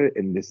for it,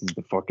 and this is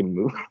the fucking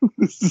move.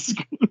 This is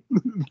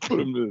put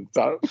him to the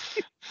top.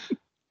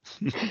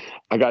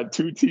 I got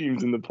 2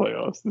 teams in the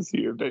playoffs this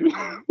year, baby.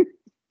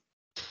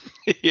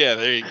 Yeah,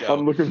 there you go.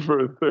 I'm looking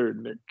for a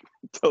third, Nick.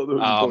 Tell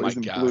those boys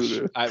in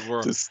blue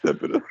to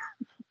step it up.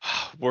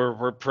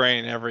 We're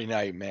praying every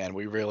night, man.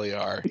 We really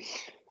are.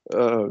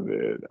 Oh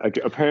man!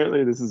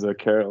 Apparently, this is a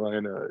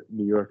Carolina,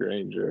 New York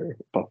Ranger,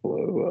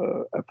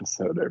 Buffalo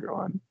episode.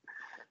 Everyone,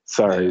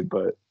 sorry,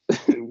 but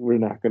we're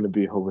not going to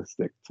be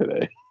holistic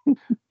today.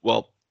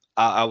 Well,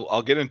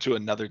 I'll get into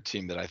another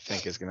team that I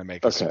think is going to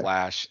make a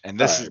splash, and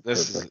this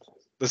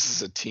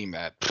is a team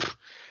that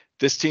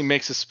this team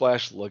makes a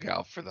splash. Look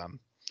out for them.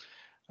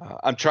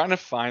 I'm trying to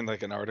find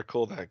like an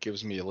article that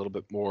gives me a little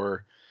bit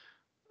more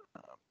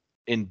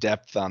in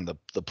depth on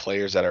the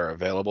players that are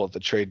available at the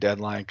trade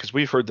deadline, because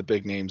we've heard the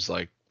big names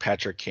like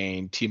Patrick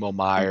Kane, Timo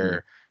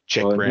Meier,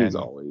 Chychrun. He's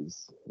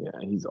always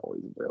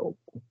available.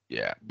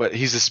 Yeah, but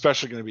he's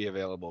especially going to be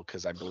available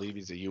because I believe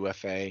he's a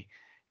UFA,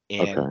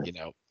 and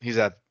he's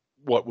at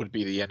what would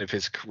be the end of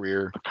his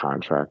career, a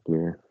contract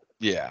year.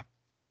 Yeah,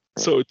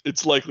 so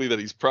it's likely that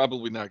he's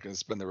probably not going to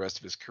spend the rest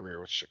of his career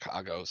with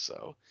Chicago.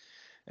 So,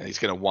 and he's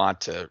going to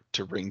want to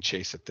ring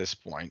chase at this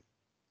point.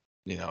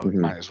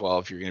 Might as well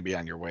if you're going to be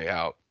on your way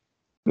out.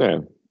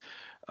 Yeah.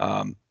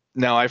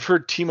 Now I've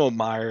heard Timo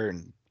Meier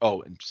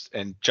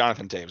and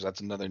Jonathan Toews. That's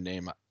another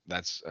name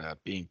that's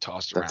being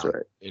tossed around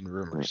in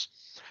rumors.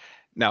 Right.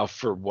 Now,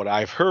 for what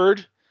I've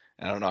heard,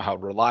 and I don't know how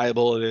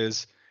reliable it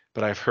is,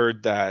 but I've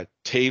heard that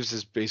Toews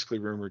is basically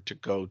rumored to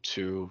go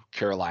to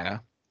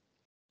Carolina.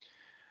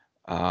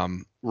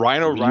 Ryan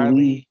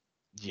O'Reilly,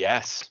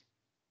 yes.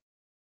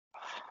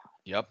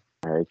 Yep.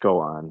 All right,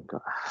 go on.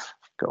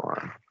 Go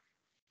on.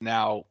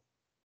 Now,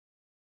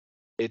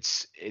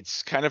 it's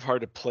kind of hard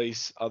to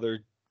place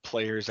other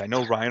players. I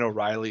know Ryan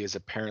O'Reilly is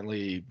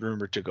apparently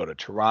rumored to go to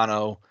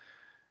Toronto.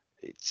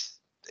 It's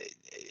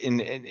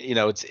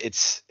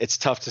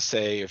tough to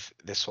say if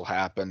this will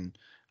happen.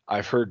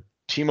 I've heard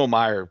Timo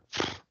Meier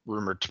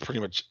rumored to pretty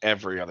much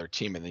every other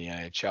team in the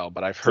NHL,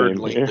 but I've heard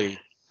lately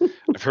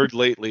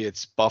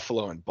it's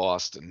Buffalo and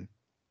Boston.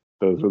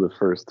 Those were the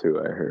first 2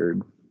 I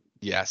heard.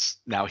 Yes.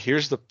 Now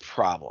here's the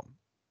problem.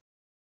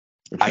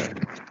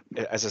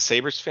 As a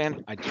Sabres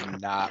fan, I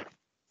don't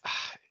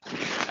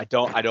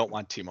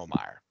want Timo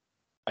Meier.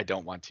 I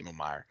don't want Timo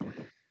Meier.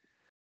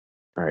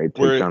 All right,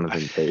 take Jonathan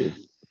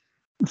Toews.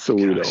 So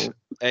we don't.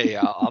 Hey,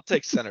 I'll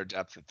take center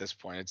depth at this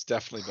point. It's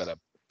definitely been a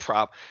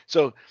prop.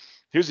 So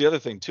here's the other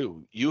thing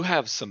too. You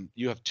have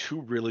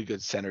 2 really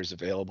good centers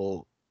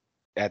available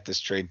at this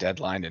trade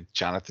deadline, and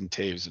Jonathan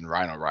Taves and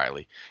Ryan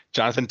O'Reilly.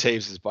 Jonathan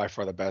Taves is by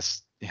far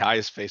the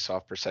highest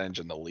face-off percentage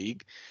in the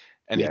league.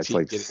 Any Yeah, it's team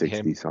like getting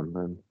 60 him,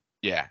 something.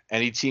 yeah,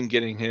 any team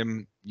getting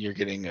him, you're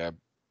getting a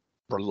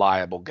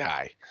reliable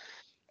guy.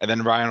 And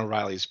then Ryan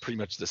O'Reilly is pretty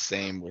much the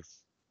same with,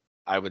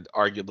 I would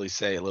arguably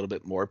say, a little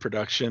bit more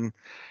production.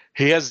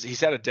 He's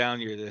had a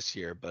down year this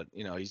year, but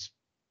he's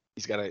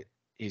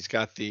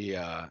got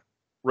the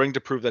ring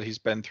to prove that he's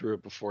been through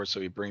it before,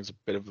 so he brings a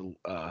bit of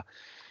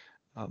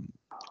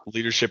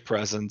leadership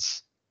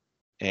presence.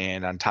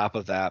 And on top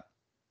of that,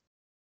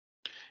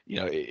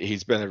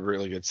 he's been a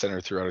really good center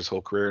throughout his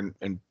whole career.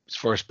 And as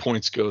far as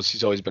points goes,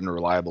 he's always been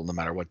reliable no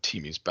matter what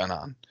team he's been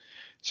on.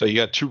 So you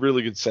got two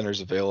really good centers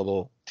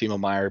available. Timo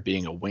Meier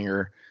being a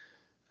winger.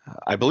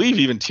 I believe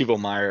even Timo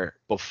Meier,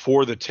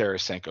 before the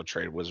Tarasenko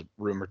trade, was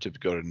rumored to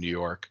go to New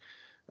York.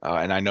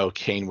 And I know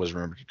Kane was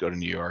rumored to go to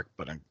New York,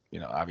 but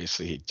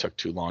obviously he took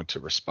too long to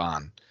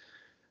respond.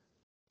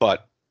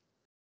 But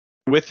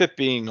with it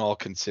being all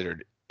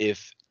considered,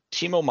 if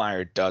Timo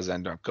Meier does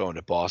end up going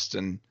to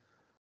Boston,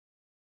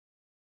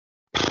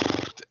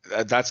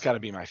 that's got to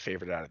be my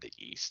favorite out of the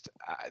East.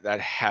 That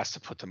has to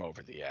put them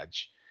over the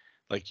edge.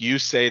 Like you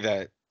say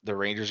that the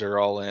Rangers are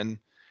all in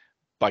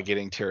by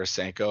getting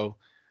Tarasenko,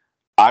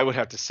 I would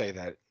have to say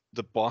that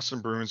the Boston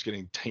Bruins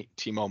getting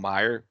Timo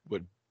Meier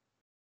would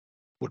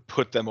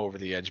put them over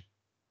the edge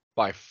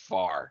by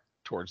far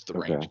towards the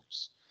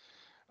Rangers.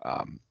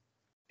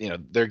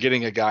 They're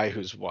getting a guy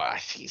who's I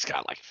think he's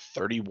got like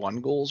 31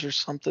 goals or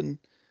something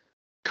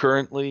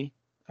currently.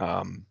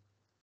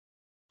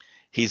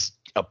 He's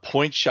a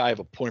point shy of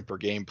a point per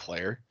game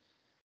player.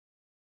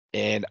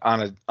 And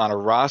on a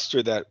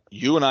roster that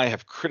you and I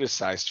have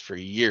criticized for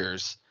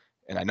years,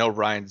 and I know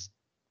Ryan's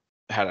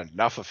had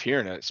enough of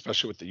hearing it,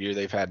 especially with the year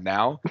they've had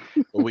now,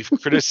 but we've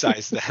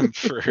criticized them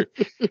for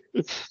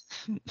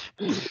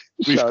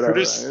Shout out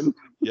Ryan.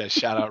 Yeah,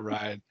 shout out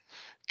Ryan.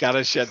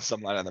 Gotta shed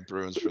some light on the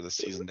Bruins for the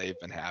season they've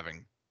been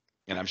having.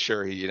 And I'm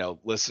sure he,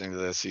 listening to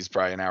this, he's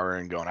probably an hour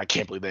in going, I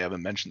can't believe they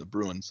haven't mentioned the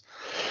Bruins.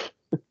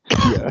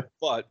 Yeah.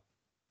 But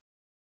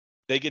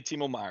they get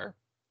Timo Meier.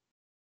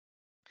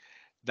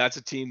 That's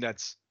a team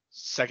that's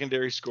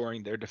secondary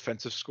scoring, their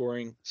defensive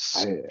scoring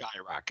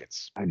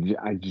skyrockets.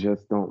 I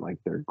just don't like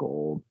their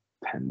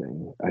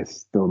goaltending. I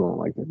still don't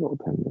like their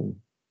goaltending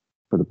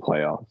for the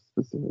playoffs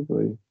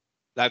specifically.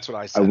 That's what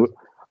I said.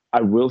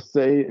 I will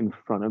say in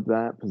front of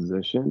that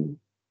position,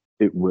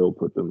 it will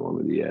put them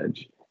over the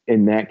edge.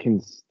 And that can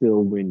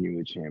still win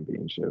you a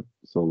championship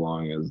so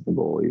long as the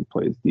goalie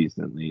plays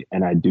decently.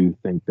 And I do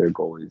think their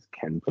goalies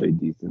can play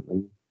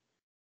decently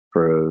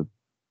for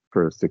a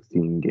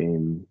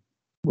 16-game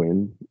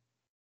win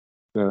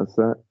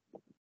set.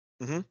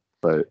 Mm-hmm.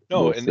 But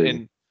no,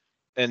 and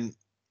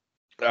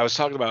I was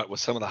talking about it with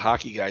some of the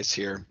hockey guys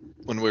here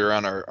when we were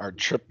on our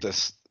trip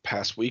this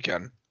past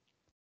weekend.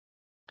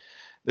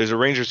 There's a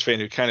Rangers fan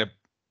who kind of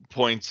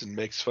points and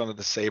makes fun of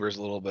the Sabres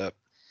a little bit.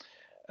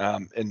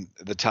 And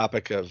the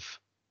topic of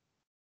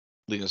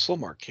Linus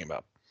Ullmark came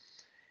up.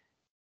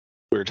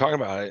 We were talking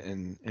about it,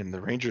 and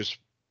the Rangers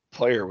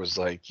player was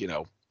like,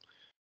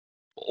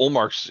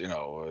 Ullmark's,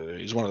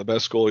 he's one of the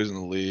best goalies in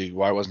the league.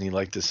 Why wasn't he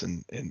like this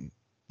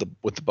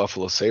with the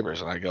Buffalo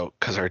Sabres? And I go,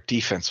 because our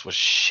defense was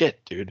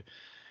shit, dude.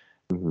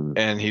 Mm-hmm.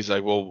 And he's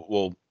like,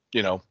 well,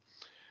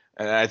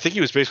 and I think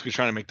he was basically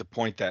trying to make the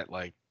point that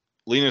like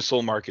Linus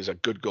Ullmark is a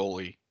good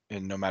goalie,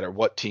 and no matter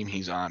what team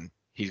he's on,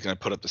 he's going to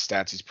put up the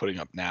stats he's putting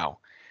up now.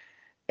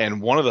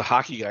 And one of the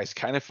hockey guys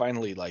kind of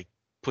finally like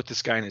put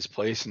this guy in his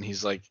place, and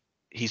he's like,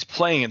 he's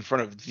playing in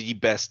front of the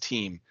best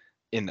team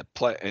in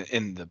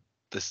the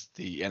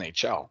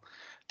NHL.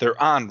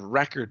 They're on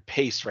record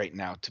pace right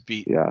now to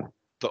beat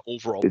the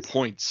overall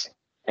points.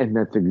 And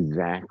that's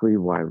exactly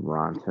why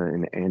Raanta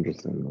and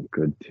Anderson look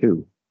good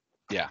too.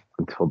 Yeah.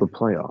 Until the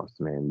playoffs,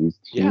 man. These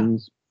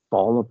teams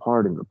fall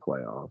apart in the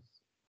playoffs.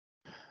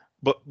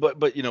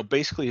 But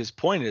basically his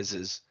point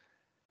is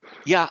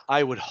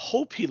I would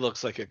hope he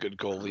looks like a good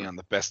goalie on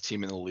the best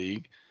team in the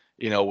league,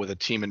 with a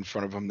team in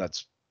front of him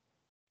that's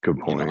good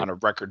point. On a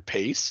record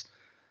pace.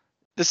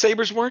 The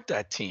Sabres weren't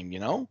that team,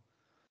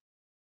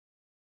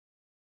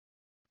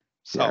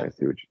 So, I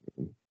see what you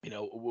mean.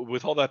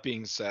 With all that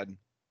being said,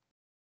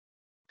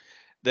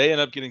 they end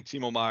up getting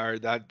Timo Meier.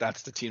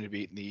 That's the team to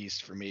beat in the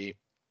East for me.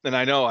 And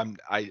I know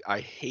I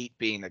hate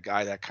being the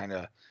guy that kind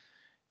of,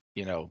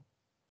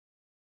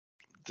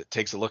 that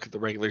takes a look at the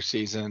regular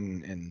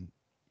season and,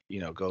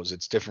 goes,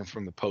 it's different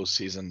from the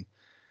postseason.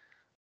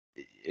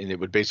 And it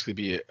would basically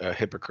be a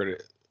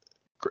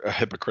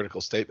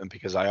hypocritical statement,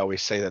 because I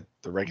always say that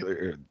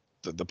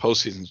the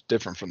postseason is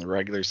different from the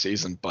regular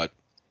season, but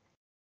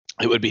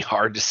it would be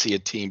hard to see a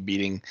team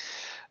beating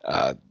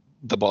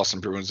the Boston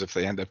Bruins if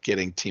they end up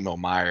getting Timo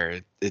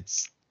Meier.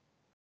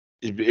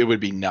 It would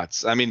be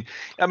nuts. I mean,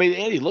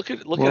 Andy, look at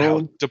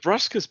how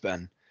DeBrusk's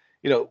been.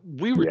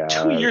 We were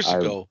 2 years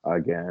ago.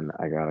 Again,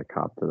 I got to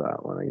cop to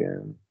that one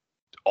again.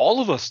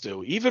 All of us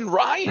do. Even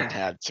Ryan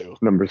had to.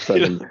 Number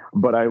 7.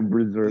 But I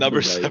reserve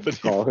number the right 7.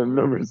 To call him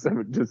number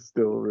 7. Just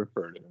still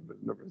refer to him as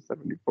number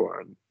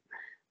 74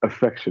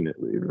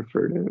 affectionately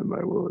refer to him,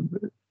 I will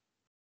admit.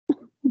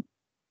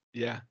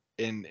 Yeah,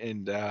 and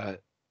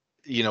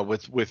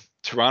with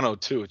Toronto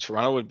too.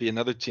 Toronto would be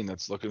another team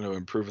that's looking to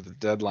improve at the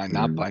deadline,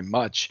 not by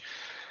much.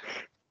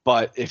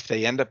 But if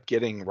they end up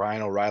getting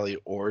Ryan O'Reilly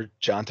or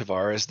John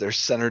Tavares, their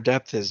center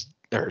depth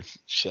Jonathan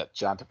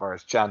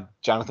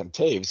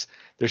Taves,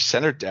 their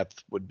center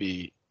depth would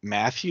be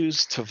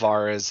Matthews,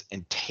 Tavares,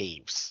 and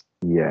Taves.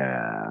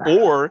 Yeah.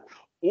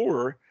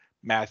 Or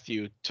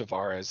Matthew,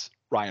 Tavares,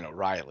 Ryan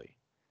O'Reilly.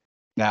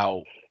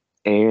 Now,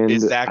 and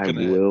is that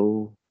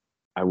gonna?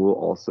 I will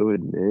also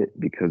admit,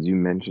 because you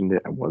mentioned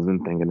it, I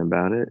wasn't thinking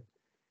about it.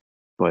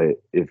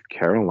 But if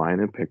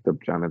Carolina picked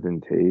up Jonathan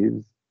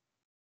Taves,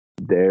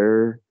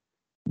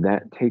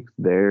 that takes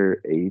their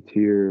A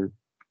tier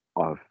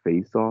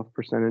face-off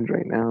percentage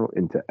right now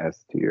into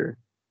S tier,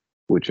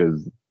 which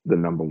is the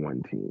number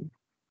one team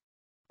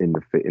in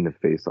the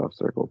face-off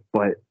circle.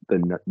 But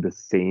the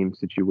same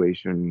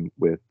situation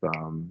with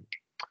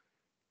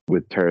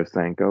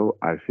Tarasenko,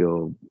 I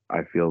feel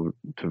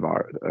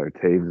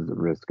Taves is a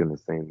risk in a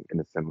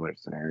similar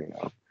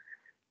scenario.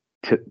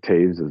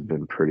 Taves has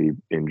been pretty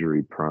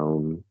injury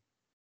prone.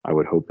 I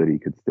would hope that he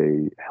could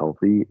stay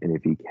healthy, and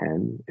if he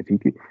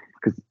could,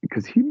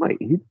 because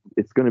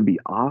it's going to be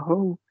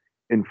Aho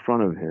in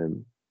front of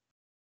him,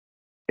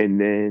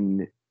 and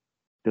then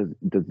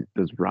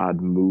does Rod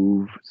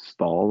move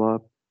Stahl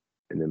up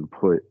and then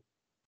put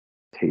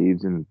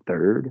Taves in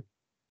third,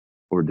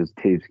 or does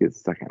Taves get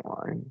second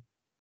line?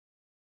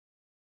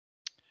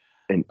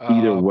 And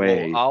either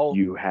way,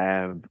 you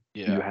have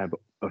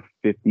a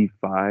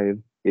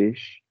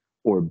 55-ish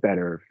or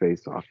better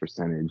face-off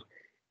percentage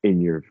in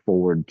your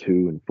forward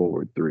 2 and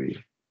forward 3.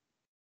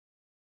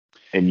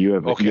 And you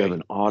have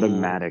an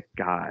automatic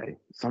guy.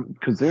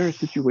 Because there are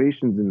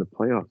situations in the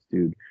playoffs,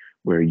 dude,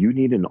 where you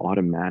need an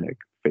automatic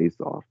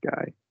face-off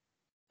guy,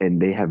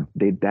 and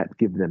that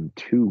gives them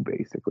 2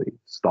 basically,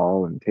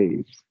 Stahl and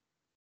Taves.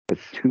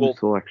 That's 2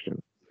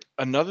 selections.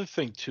 Another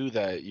thing too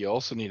that you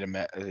also need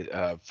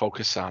to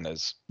focus on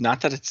is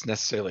not that it's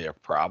necessarily a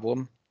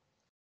problem.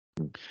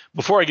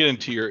 Before I get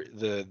into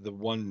the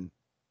one,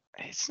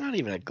 it's not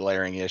even a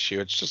glaring issue.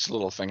 It's just a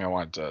little thing I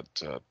wanted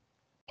to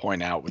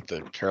point out with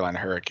the Carolina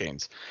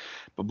Hurricanes.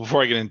 But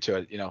before I get into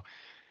it,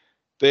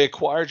 they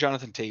acquire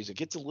Jonathan Taves. It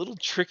gets a little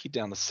tricky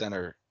down the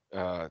center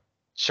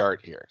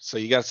chart here. So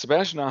you got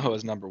Sebastian Aho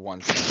as number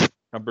 1.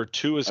 Number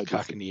 2 is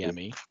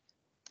Kotkaniemi.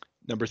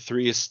 Number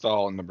 3 is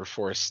Stahl, and number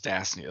 4 is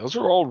Stastny. Those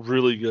are all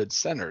really good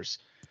centers.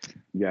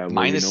 Yeah,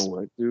 well, you know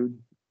what, dude?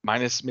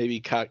 Minus maybe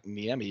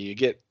Kotkaniemi, you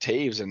get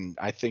Taves, and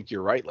I think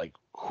you're right. Like,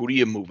 who do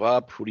you move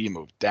up? Who do you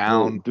move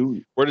down? Well,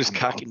 dude, where does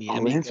Kotkaniemi go?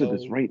 I'll answer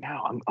this right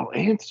now. I'll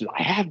answer.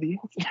 I have the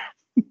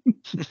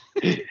answer.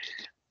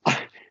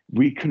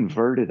 We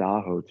converted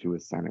Aho to a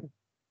center.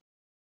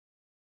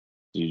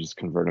 You just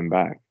convert him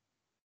back.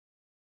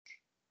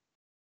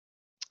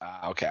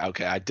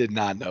 Okay. I did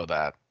not know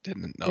that.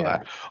 Didn't know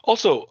that.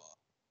 Also,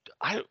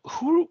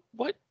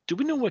 do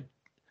we know what?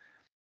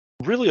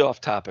 Really off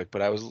topic,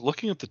 but I was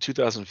looking at the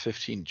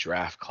 2015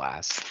 draft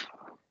class,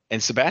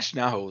 and Sebastian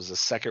Aho was a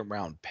 2nd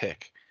round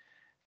pick.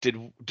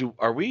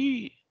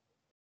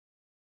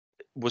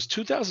 Was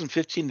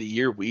 2015 the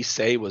year we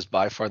say was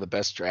by far the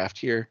best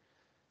draft year,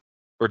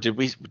 or did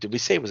we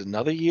say it was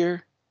another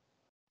year?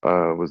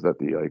 Was that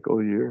the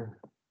Eichel year?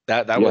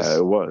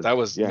 It was. That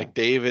was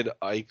McDavid,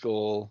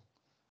 Eichel.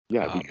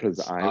 Yeah,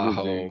 because I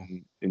was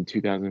in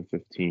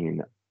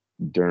 2015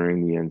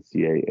 during the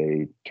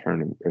NCAA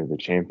tournament or the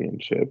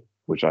championship,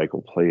 which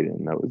Eichel played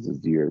in. That was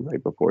his year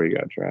right before he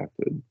got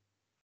drafted.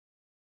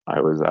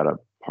 I was at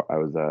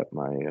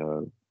my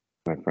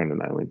friend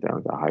and I went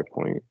down to High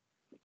Point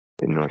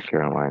in North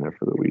Carolina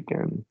for the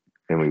weekend,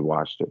 and we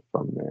watched it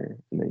from there.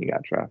 And then he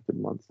got drafted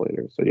months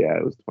later. So yeah,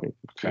 it was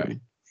 2015. Okay.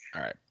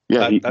 All right.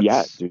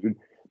 Yeah, dude.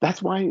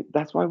 That's why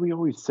we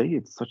always say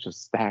it's such a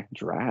stacked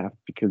draft,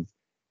 because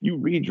you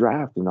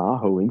redraft and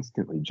Aho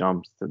instantly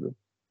jumps to the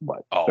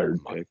third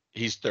pick.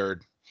 He's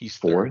third. He's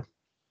fourth.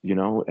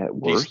 Third. At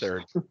worst. He's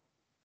third.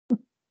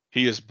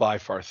 He is by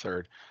far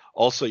third.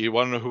 Also, you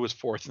want to know who was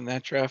 4th in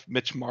that draft?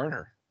 Mitch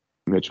Marner.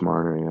 Yeah.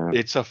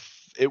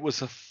 It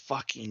was a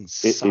fucking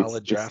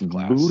solid draft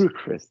class.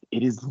 Ludicrous.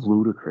 It is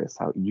ludicrous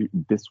how you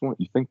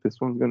think this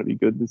one's going to be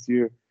good this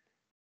year.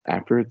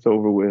 After it's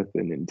over with,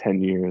 and in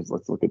 10 years,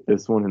 let's look at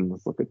this one and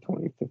let's look at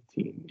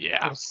 2015.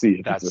 Yeah, we'll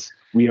see.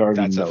 We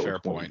already know a fair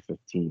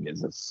 2015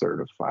 is a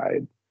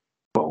certified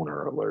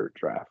boner alert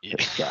draft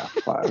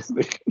class.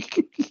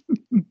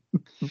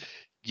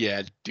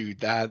 Yeah,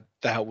 dude, that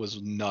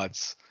was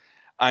nuts.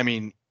 I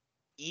mean,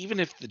 even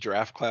if the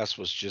draft class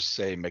was just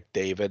say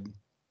McDavid,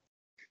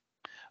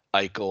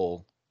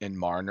 Eichel, and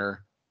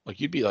Marner, like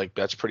you'd be like,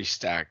 that's pretty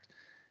stacked.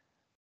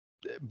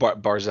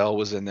 Barzell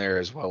was in there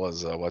as well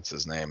as what's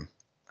his name?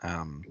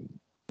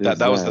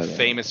 That was the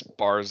famous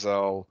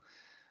Barzell,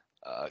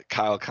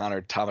 Kyle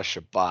Connor, Thomas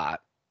Chabot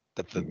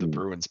that the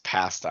Bruins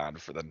passed on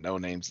for the no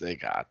names they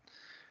got.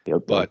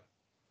 Yep. But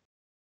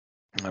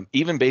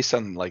even based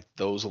on like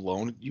those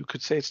alone, you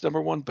could say it's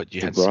number 1. But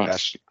you had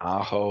Sebastian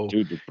Aho.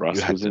 Dude,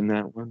 DeBrusk was in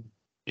that one.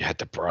 You had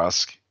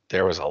DeBrusque.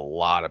 There was a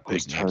lot of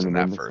Who's big names in turning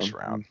that into first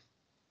something? round.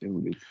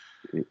 Dude,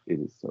 it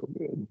is so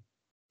good.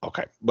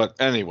 Okay, but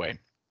anyway,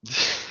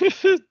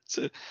 it's,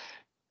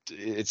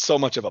 it's so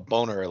much of a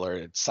boner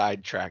alert. It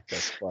sidetracked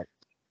us,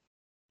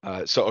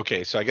 but so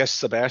okay, so I guess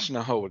Sebastian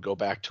Aho would go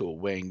back to a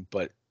wing,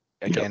 but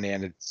again,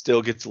 and it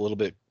still gets a little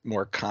bit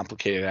more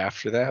complicated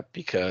after that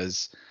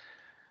because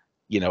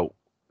you know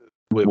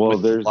with the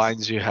There's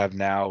lines you have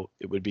now,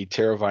 it would be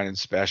Teravainen and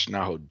Sebastian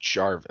Aho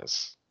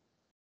Jarvis.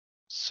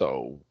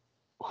 So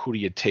who do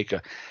you take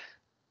a?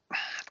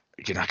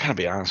 You're not gonna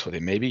be honest with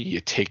you. Maybe you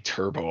take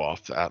Turbo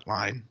off that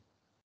line.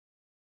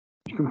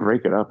 you can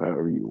break it up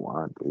however you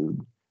want,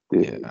 dude.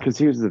 Yeah. Because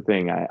here's the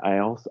thing,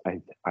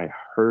 I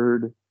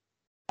heard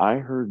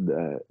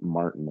that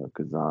Martinook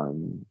is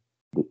on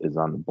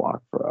the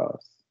block for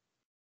us.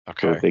 So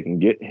Okay. if they can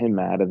get him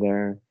out of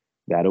there,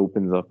 that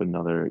opens up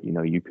another.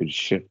 You could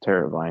shift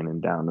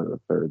Teravainen down to the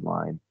third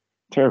line.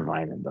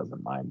 Teravainen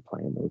doesn't mind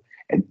playing those.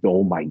 And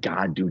oh my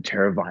god, dude,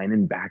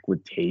 Teravainen back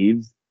with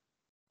Taves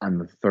on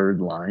the third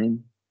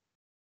line.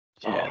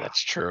 Yeah, Oh,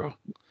 that's true.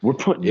 we're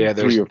putting Yeah,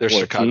 three or there's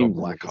four Chicago teams in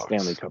the Blackhawks.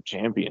 Stanley Cup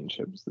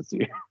championships this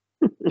year.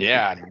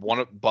 Yeah, and one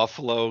of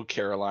Buffalo,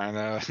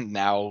 Carolina,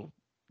 now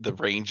the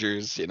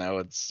Rangers.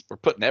 We're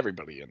putting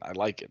everybody in. I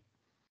like it.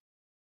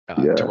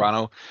 Yeah,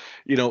 Toronto,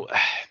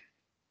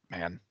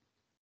 man,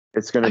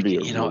 it's going to be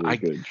a you know, really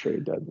good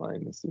trade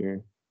deadline this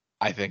year.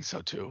 I think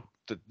so too.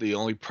 The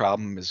only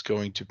problem is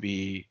going to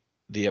be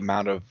the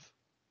amount of,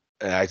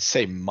 I'd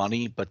say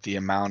money, but the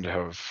amount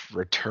of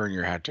return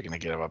you're going to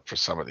give up for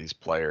some of these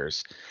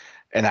players.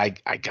 And I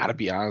got to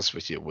be honest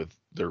with you, with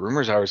the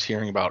rumors I was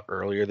hearing about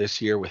earlier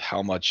this year, with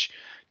how much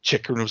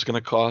Chychrun was going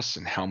to cost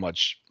and how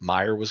much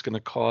Meyer was going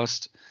to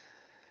cost,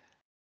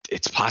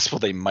 it's possible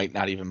they might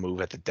not even move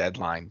at the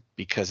deadline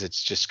because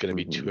it's just going to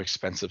be too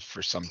expensive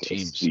for some It's a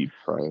teams. steep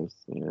price,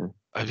 yeah.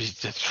 I mean,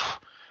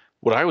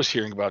 what I was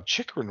hearing about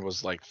Chychrun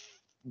was like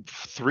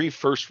 3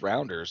 first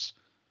rounders,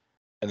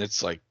 and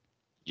it's like,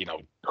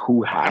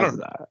 Who I has don't.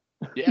 that?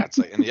 Yeah, it's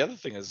like, and the other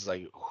thing is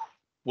like,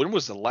 when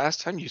was the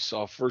last time you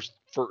saw for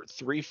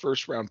 3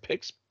 first round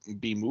picks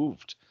be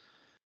moved?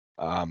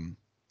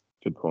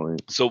 Good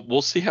point. So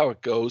we'll see how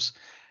it goes.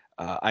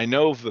 I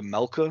know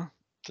Vejmelka,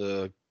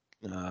 the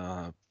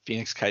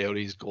Phoenix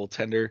Coyotes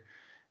goaltender,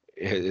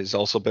 has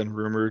also been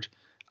rumored.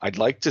 I'd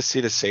like to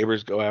see the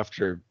Sabres go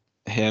after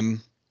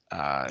him.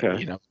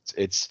 Okay.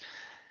 It's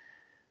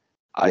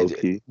Low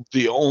key.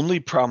 the only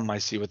problem I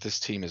see with this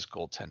team is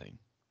goaltending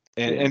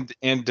Yeah.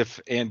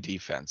 and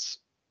defense.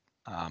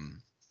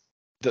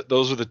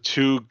 Those are the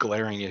two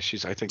glaring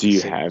issues I think. Do the you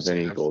Sabres have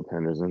any have.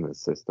 goaltenders in the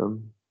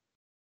system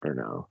or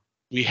no?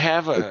 We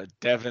have Like, a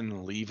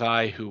Devin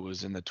Levi who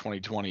was in the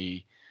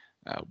 2020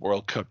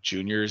 World Cup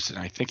Juniors, and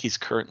I think he's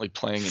currently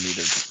playing in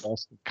either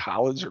Boston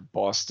College or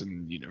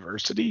Boston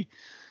University.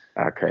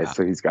 okay,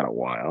 so he's got a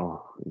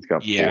while. He's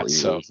got 4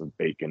 years of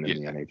bacon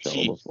in the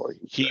NHL before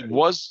he ready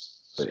was.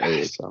 for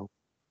AHL.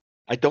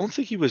 I don't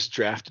think he was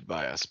drafted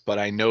by us, but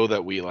I know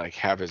that we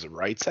have his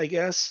rights, I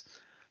guess.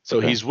 So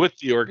Okay. he's with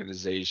the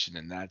organization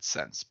in that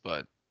sense,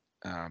 but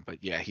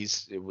yeah,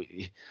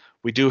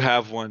 we do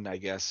have one, I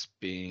guess,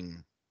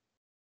 being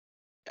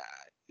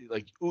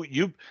like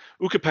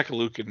Ukko-Pekka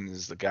Luukkonen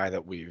is the guy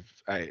that we've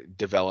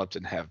developed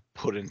and have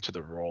put into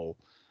the role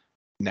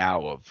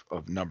now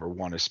of number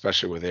one,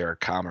 especially with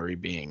Eric Comrie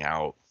being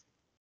out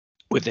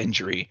with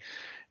injury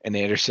and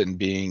Anderson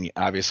being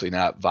obviously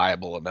not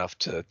viable enough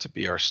to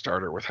be our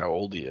starter with how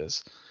old he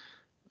is.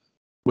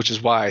 Which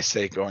is why I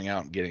say going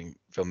out and getting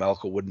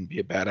Vejmelka wouldn't be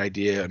a bad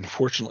idea.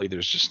 Unfortunately,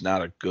 there's just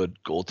not a good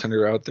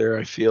goaltender out there,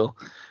 I feel,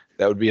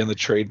 that would be on the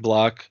trade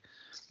block.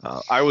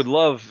 I would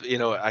love,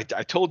 I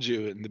told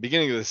you in the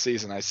beginning of the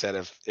season, I said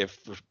if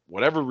for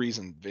whatever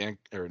reason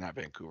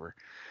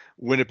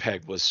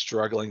Winnipeg was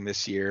struggling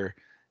this year,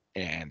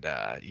 and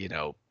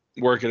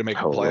weren't going to make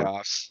the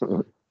playoffs,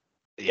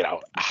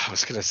 I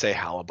was going to say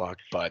Hellebuyck,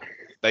 but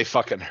they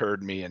fucking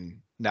heard me, and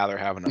now they're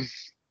having a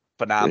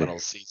phenomenal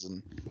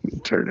season.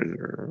 Turn it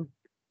around.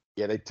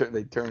 Yeah, they turned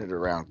it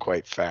around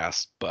quite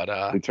fast,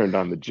 but they turned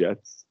on the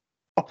Jets.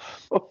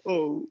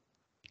 Oh,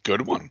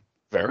 good one,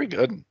 very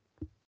good.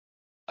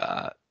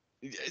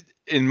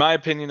 In my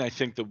opinion, I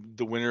think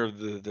the winner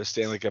of the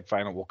Stanley Cup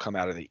final will come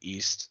out of the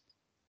East.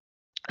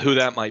 Who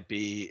that might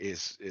be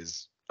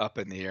is up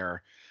in the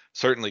air.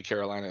 Certainly,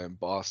 Carolina and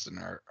Boston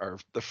are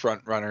the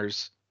front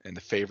runners and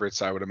the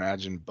favorites, I would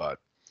imagine, but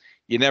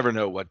you never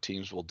know what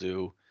teams will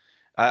do.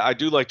 I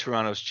do like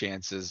Toronto's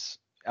chances.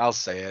 I'll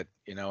say it,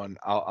 and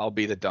I'll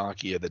be the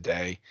donkey of the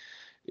day.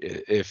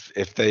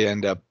 If they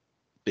end up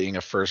being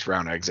a first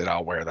round exit,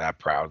 I'll wear that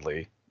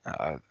proudly.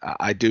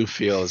 I do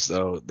feel as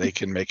though they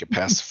can make it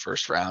past the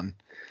first round.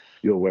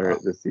 You'll wear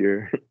it this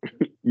year.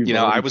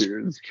 I was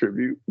as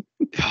tribute.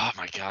 Oh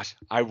my gosh,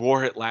 I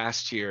wore it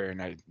last year,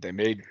 and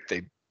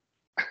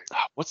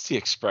what's the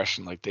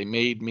expression? Like they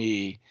made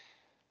me.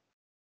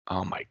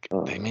 Oh my!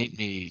 They made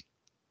me.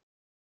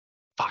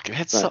 Fuck! It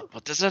had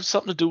something. Does it have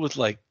something to do with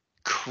like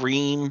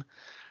cream?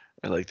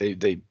 Or like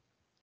they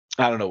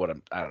I don't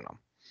know.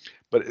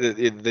 but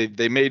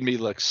they made me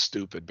look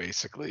stupid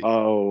basically.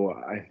 Oh,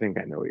 I think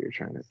I know what you're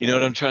trying to say. You know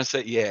what I'm trying to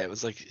say? Yeah, it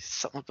was like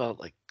something about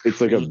like It's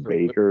like a cream or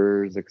whip-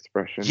 baker's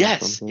expression or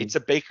Yes, something. it's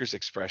a baker's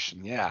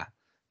expression. Yeah,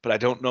 but I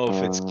don't know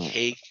if it's Uh,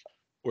 cake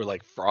or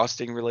like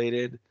frosting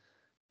related,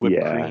 whipped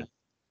yeah, cream.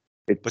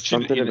 it's But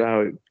something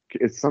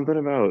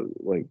about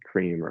like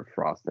cream or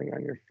frosting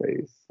on your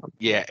face. Something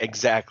yeah, like that.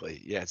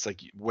 exactly. Yeah, it's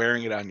like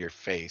wearing it on your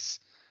face.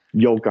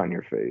 Yolk on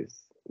your face.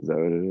 Is that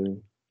what it is?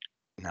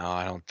 No,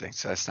 I don't think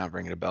so. That's not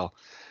ringing a bell.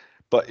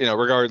 But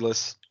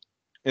regardless,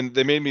 and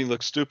they made me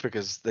look stupid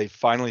because they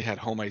finally had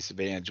home ice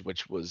advantage,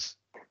 which was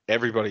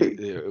everybody.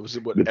 It was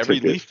what The every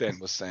ticket. Leaf fan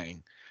was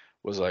saying,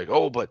 was like,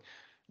 oh, but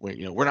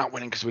we're not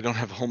winning because we don't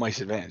have home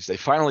ice advantage. They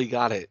finally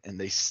got it, and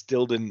they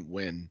still didn't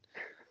win.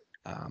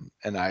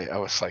 And I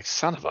was like,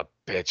 son of a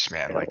bitch,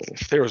 man! Like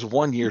if there was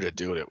 1 year to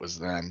do it, it was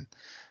then.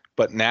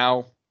 But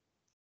now,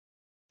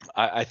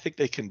 I think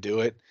they can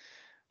do it.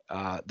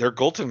 Their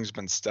goaltending's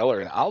been stellar,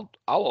 and I'll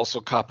also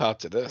cop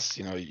out to this.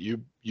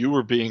 You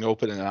were being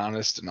open and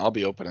honest, and I'll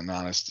be open and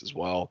honest as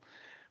well.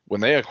 When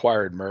they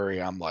acquired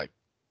Murray, I'm like,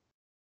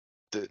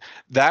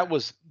 that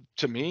was,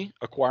 to me,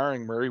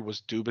 acquiring Murray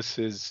was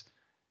Dubas's,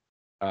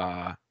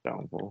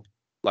 Downfall.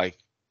 like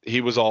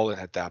he was all in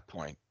at that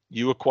point.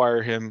 You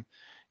acquire him,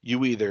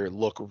 you either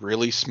look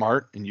really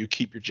smart and you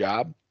keep your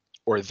job,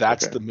 or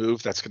that's Okay. the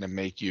move that's going to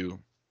make you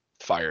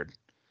fired.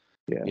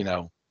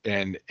 Yeah.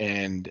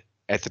 And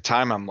at the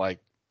time I'm like,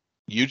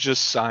 you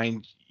just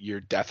signed your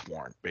death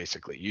warrant,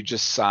 basically. You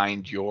just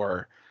signed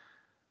you're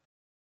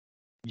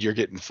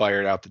getting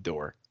fired out the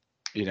door.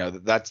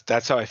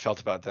 That's how I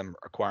felt about them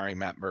acquiring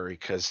Matt Murray,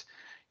 because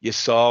you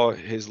saw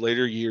his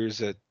later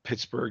years at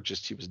Pittsburgh,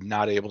 just he was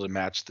not able to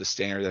match the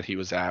standard that he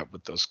was at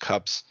with those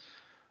cups.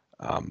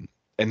 And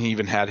he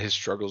even had his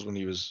struggles when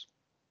he was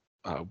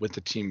with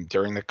the team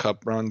during the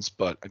cup runs.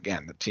 But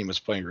again, the team was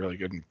playing really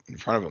good in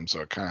front of him,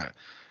 so it kind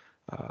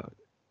of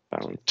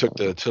took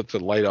the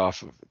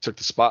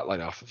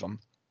spotlight off of him.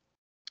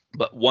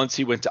 But once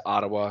he went to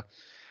Ottawa,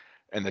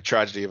 and the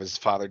tragedy of his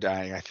father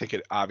dying, I think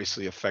it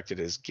obviously affected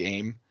his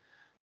game.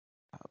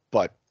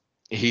 But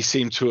he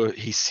seems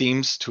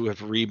to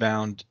have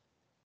rebounded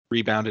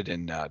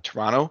in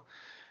Toronto.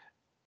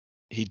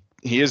 He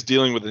is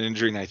dealing with an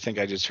injury, and I think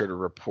I just heard a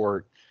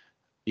report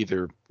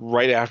either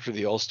right after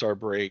the All-Star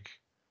break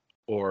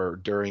or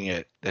during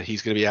it that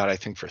he's going to be out, I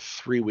think, for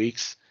 3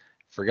 weeks.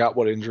 Forgot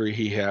what injury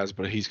he has,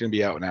 but he's going to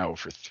be out now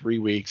for 3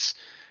 weeks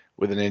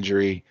with an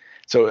injury.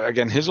 So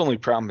again, his only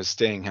problem is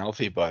staying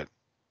healthy, but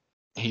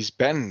he's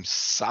been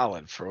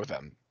solid for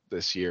them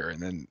this year.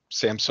 And then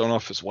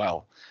Samsonov as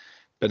well,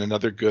 been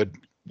another good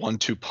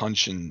 1-2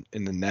 punch in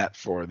the net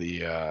for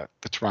the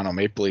Toronto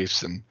Maple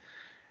Leafs. And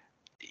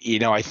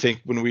I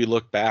think when we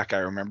look back, I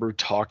remember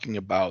talking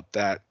about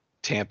that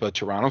Tampa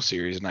Toronto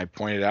series, and I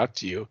pointed out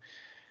to you,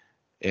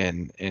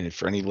 and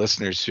for any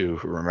listeners who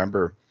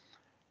remember,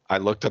 I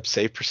looked up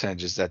save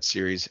percentages that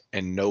series,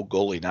 and no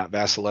goalie, not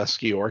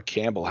Vasilevsky or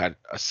Campbell, had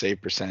a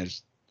save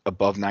percentage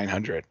above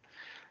 900.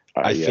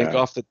 I think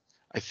off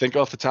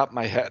the top of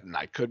my head, and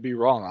I could be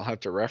wrong, I'll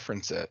have to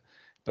reference it,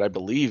 but I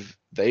believe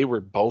they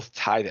were both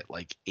tied at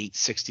like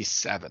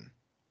 867.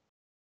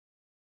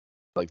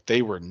 Like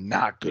they were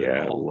not good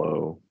at all.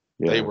 Low.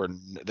 Yeah.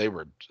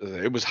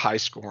 It was high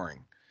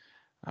scoring.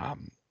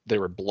 They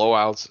were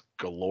blowouts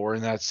galore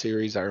in that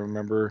series. I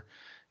remember,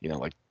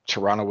 like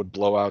Toronto would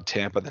blow out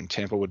Tampa, then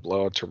Tampa would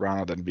blow out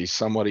Toronto, then be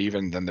somewhat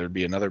even, then there'd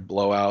be another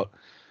blowout.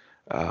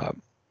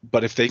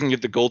 But if they can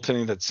get the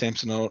goaltending that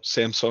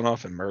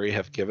Samsonov and Murray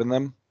have given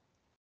them,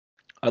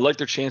 I like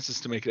their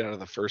chances to make it out of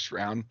the first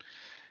round.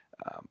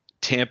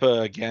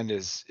 Tampa, again,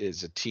 is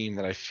a team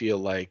that I feel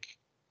like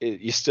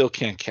you still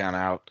can't count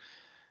out.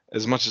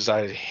 As much as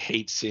I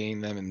hate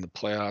seeing them in the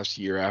playoffs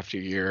year after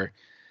year,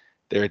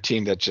 they're a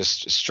team that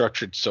just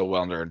structured so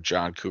well under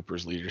John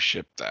Cooper's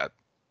leadership that,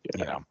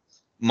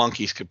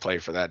 monkeys could play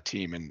for that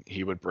team and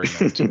he would bring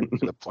them to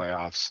the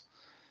playoffs.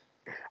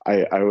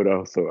 I would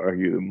also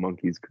argue the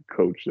monkeys could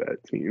coach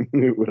that team.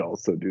 It would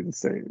also do the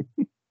same.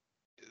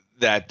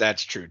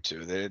 That's true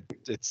too.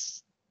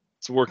 It's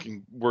a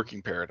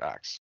working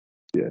paradox.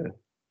 Yeah.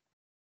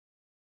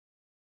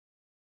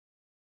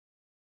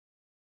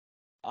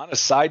 On a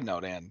side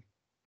note, Ann,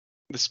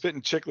 the Spit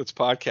and Chicklets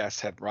podcast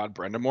had Rod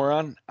Brendamore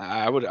on.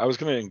 I was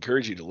going to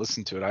encourage you to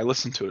listen to it. I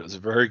listened to it. It was a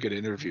very good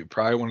interview.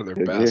 Probably one of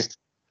their best.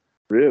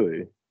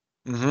 Really?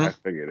 Mm-hmm. I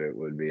figured it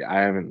would be.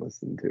 I haven't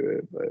listened to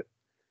it, but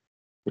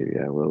maybe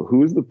I will. Who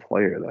was the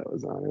player that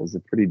was on? It was a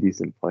pretty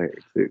decent player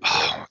too.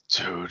 Oh,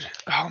 dude.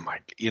 Oh my.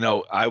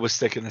 I was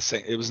thinking the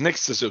same. It was Nick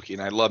Suzuki,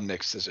 and I love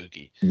Nick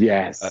Suzuki.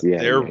 Yes.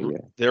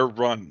 Their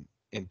run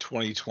in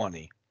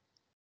 2020.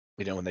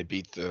 When they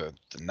beat the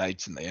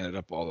Knights and they ended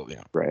up all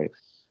right.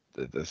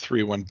 The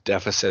 3-1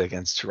 deficit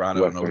against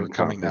Toronto and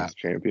overcoming that.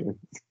 Champions.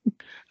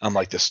 I'm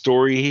like, the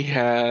story he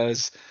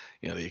has,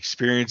 the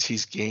experience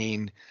he's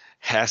gained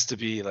has to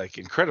be like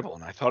incredible.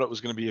 And I thought it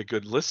was going to be a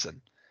good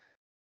listen.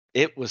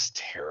 It was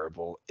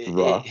terrible.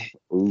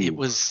 It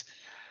was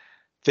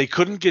they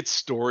couldn't get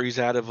stories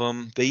out of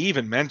him. They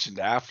even mentioned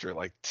after,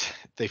 like,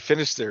 they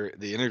finished the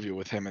interview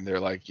with him, and they're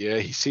like, yeah,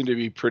 he seemed to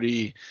be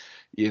pretty,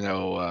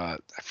 I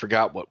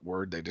forgot what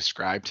word they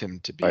described him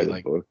to be, By the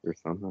like, book or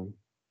something.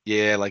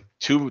 yeah, like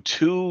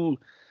too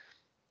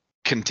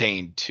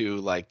contained, too,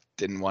 like,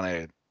 didn't want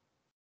to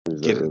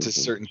get into Reserved and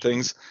certain shit.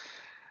 things.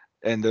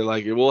 And they're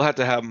like, we'll have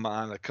to have him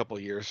on a couple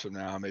years from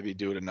now, maybe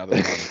do it another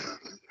one. Give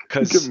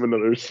Because him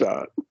another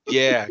shot.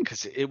 yeah,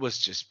 because it was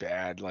just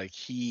bad. Like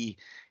he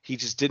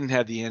just didn't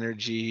have the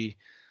energy.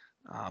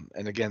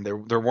 And again, there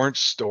weren't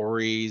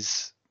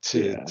stories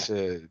Yeah.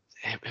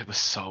 it was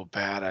so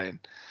bad.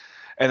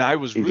 And I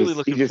was really He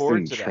looking just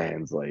forward didn't to that.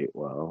 translate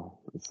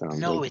well. It sounds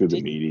No, like it through the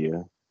didn't.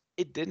 media.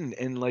 It didn't.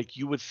 And like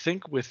you would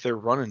think with their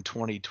run in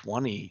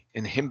 2020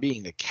 and him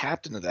being the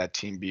captain of that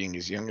team, being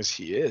as young as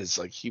he is,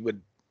 like he would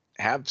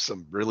have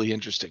some really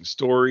interesting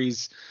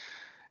stories.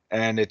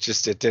 And it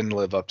didn't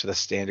live up to the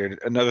standard.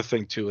 Another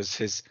thing too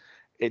is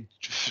it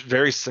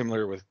very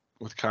similar with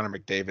Connor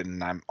McDavid,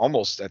 and I'm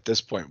almost at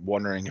this point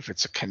wondering if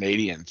it's a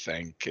Canadian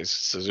thing because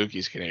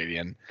Suzuki's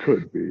Canadian.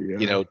 Could be,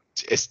 yeah.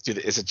 Is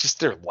it just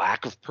their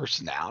lack of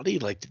personality?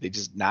 Like, do they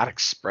just not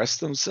express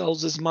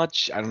themselves as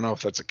much? I don't know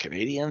if that's a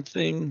Canadian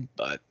thing,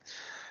 but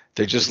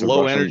they're just It's a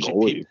low Russian energy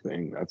goalie people.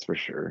 thing, that's for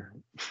sure.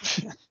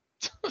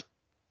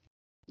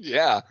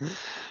 Yeah,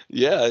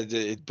 yeah,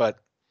 but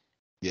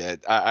yeah,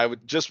 I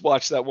would just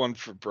watch that one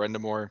for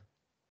Brendamore,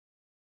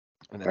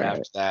 and then All after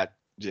right.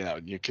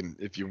 that, you can,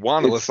 if you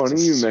want to It's listen to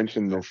funny you Suzuki,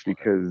 mentioned go this for it.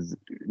 because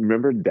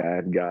remember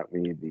Dad got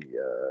me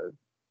the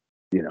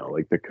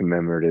like the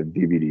commemorative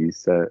DVD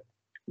set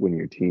when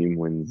your team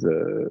wins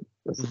a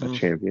Mhm.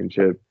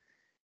 championship.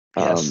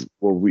 Yes.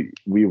 Well,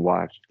 we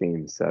watched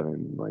Game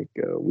 7 like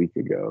a week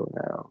ago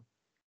now,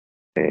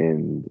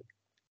 and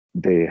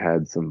they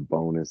had some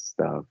bonus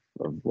stuff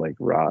of like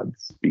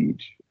Rod's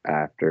speech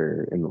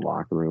after in the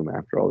locker room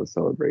after all the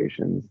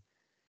celebrations,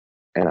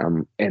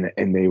 and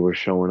they were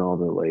showing all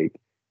the like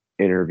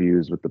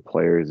interviews with the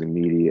players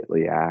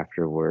immediately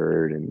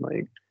afterward, and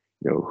like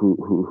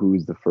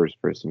who's the first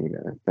person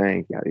you're gonna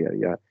thank, yada yada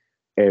yada.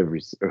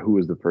 Who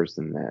was the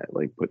person that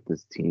like put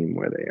this team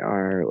where they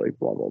are, like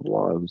blah blah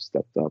blah, who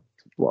stepped up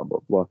to blah blah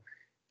blah.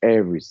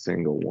 Every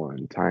single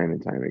one, time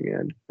and time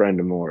again.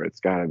 Brendamore, it's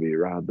got to be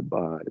Rod the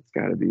Bud. It's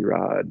got to be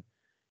Rod.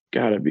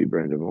 Got to be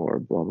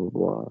Brendamore. Blah blah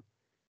blah.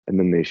 And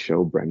then they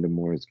show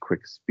Brendamore's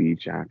quick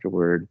speech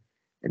afterward,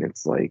 and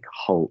it's like,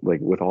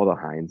 like with all the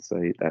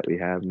hindsight that we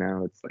have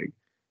now, it's like,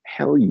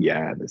 hell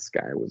yeah, this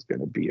guy was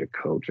going to be a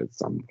coach at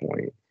some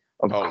point.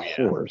 Of Oh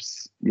yeah.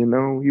 course, he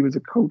was a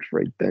coach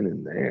right then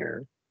and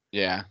there.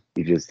 Yeah.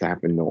 He just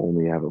happened to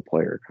only have a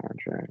player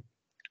contract.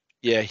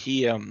 Yeah.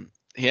 He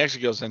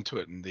actually goes into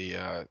it in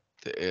the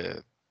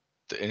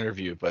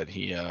interview, but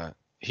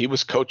he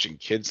was coaching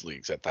kids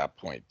leagues at that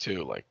point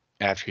too. Like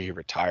after he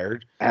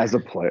retired. As a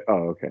player,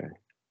 oh, okay.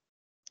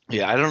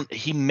 Yeah,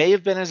 he may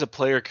have been as a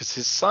player because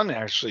his son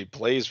actually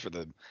plays for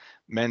the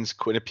men's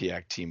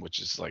Quinnipiac team, which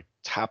is like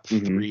top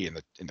Mhm. 3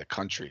 in the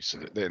country. So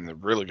they're in a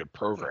really good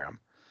program.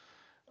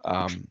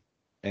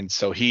 And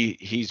so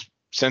he's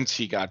since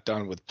he got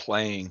done with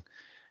playing,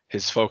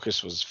 his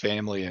focus was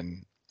family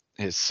and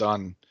his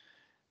son.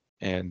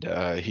 And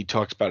he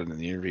talks about it in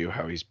the interview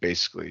how he's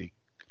basically,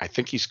 I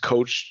think he's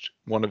coached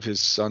one of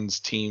his son's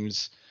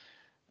teams,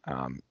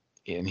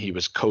 and he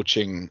was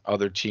coaching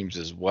other teams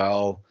as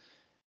well.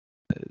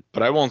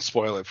 But I won't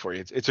spoil it for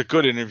you. It's a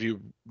good interview.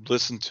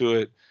 Listen to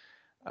it.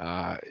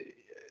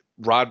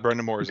 Rod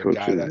Brendamore is a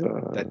guy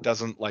that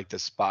doesn't like the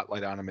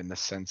spotlight on him in the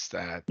sense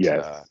that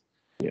yes,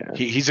 yeah,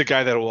 he's a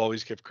guy that will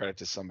always give credit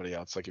to somebody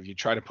else. Like if you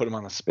try to put him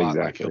on the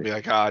spotlight, exactly. he'll be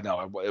like, "Ah, no,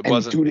 it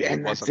wasn't dude, me.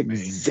 and It that's wasn't me."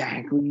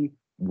 exactly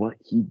what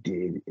he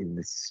did in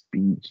the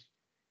speech.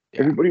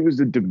 Yeah. Everybody was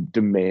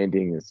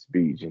demanding a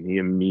speech, and he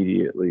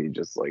immediately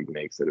just like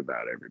makes it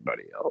about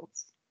everybody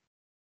else.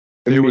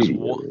 There was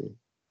one,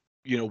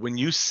 when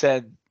you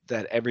said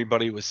that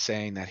everybody was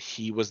saying that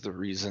he was the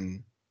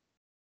reason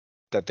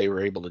that they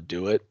were able to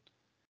do it.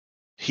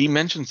 He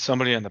mentioned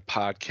somebody on the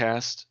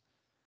podcast.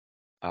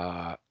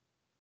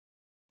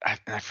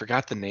 I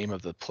forgot the name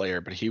of the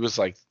player, but he was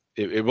like,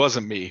 it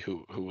wasn't me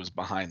who was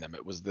behind them.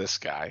 It was this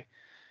guy.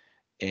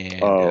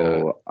 And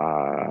I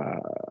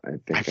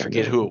think I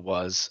forget who it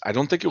was. I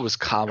don't think it was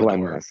Glenn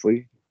Commodore.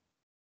 Leslie.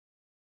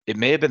 It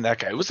may have been that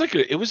guy. It was like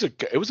it was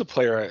a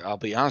player. I'll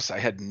be honest, I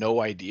had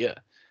no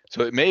idea.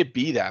 So it may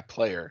be that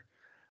player.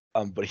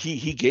 But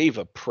he gave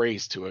a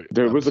praise to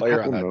There was a player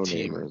couple on that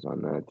team. no-namers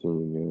on that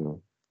team,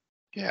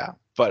 yeah. Yeah,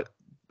 but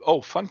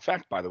fun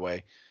fact by the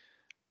way,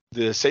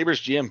 the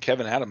Sabres GM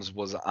Kevin Adams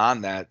was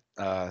on that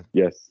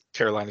Yes.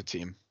 Carolina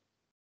team.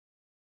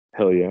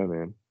 Hell yeah,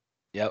 man.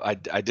 Yeah, I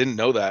didn't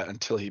know that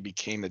until he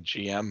became the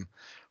GM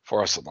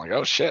for us. I'm like,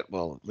 oh shit.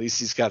 Well, at least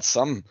he's got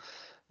some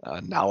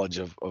knowledge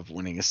of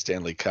winning a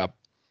Stanley Cup.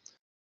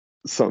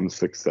 Some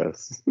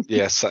success.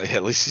 Yes,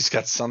 at least he's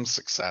got some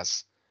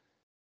success.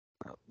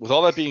 With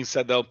all that being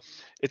said, though,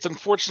 it's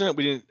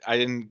unfortunate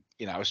I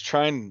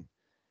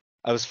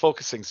was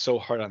focusing so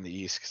hard on the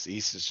East because the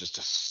East is just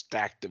a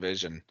stacked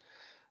division.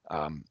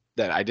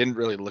 that I didn't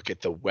really look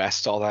at the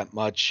West all that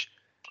much.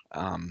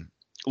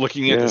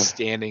 Looking at the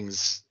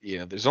standings,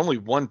 there's only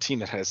one team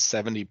that has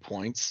 70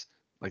 points,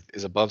 like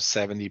is above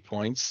 70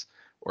 points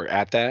or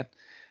at that.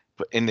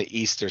 But in the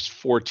East, there's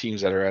 4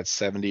 teams that are at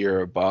 70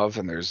 or above,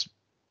 and there's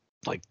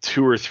like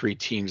 2 or 3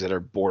 teams that are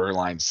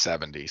borderline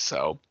 70.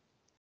 So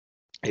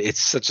it's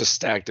such a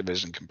stacked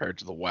division compared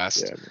to the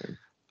West.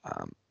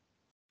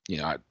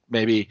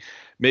 Maybe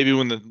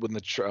when the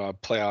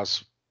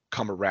playoffs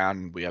come around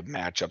and we have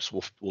matchups,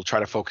 we'll try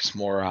to focus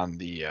more on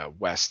the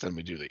West than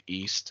we do the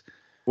East.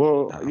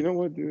 Well, you know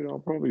what, dude? I'll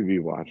probably be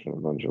watching a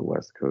bunch of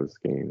West Coast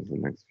games the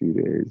next few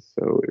days.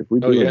 So if we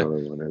do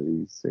another one of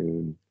these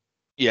soon,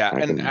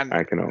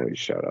 I can always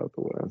shout out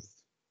the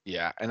West.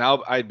 Yeah, and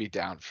I'd be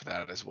down for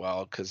that as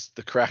well, because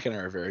the Kraken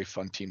are a very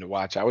fun team to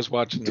watch. I was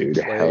watching them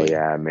play. Hell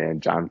yeah,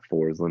 man! John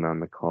Forsland on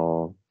the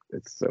call.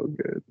 It's so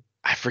good.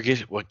 I forget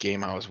what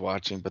game I was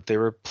watching, but they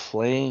were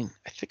playing.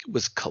 I think it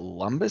was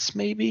Columbus,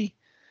 maybe.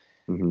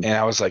 And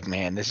I was like,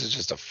 man, this is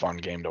just a fun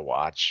game to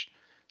watch.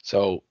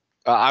 So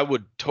I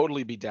would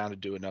totally be down to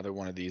do another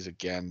one of these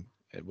again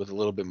with a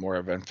little bit more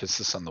of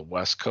emphasis on the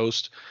West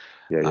Coast.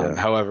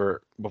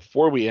 However,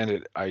 before we end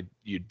it,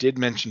 you did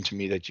mention to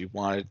me that you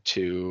wanted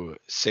to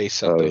say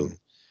something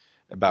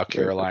about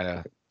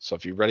Carolina. So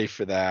if you're ready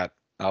for that,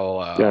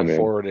 I'll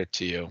forward it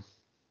to you.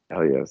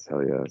 Hell yes.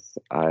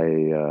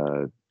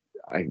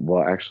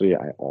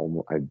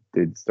 I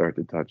did start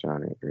to touch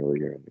on it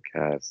earlier in the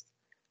cast.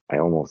 I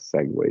almost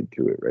segued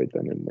to it right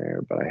then and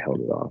there, but I held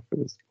it off for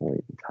this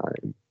point in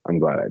time. I'm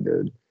glad I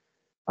did.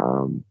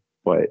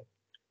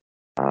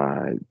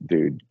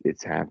 Dude,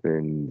 it's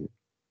happened.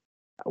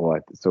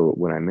 So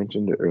when I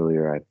mentioned it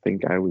earlier, I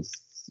think I was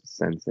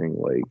sensing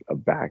like a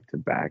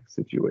back-to-back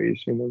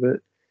situation of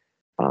it.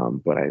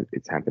 But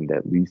it's happened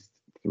at least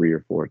 3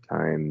 or 4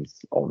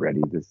 times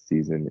already this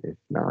season, if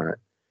not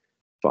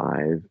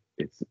 5.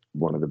 It's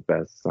one of the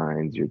best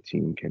signs your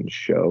team can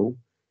show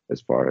as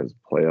far as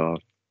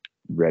playoff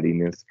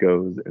readiness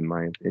goes, in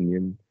my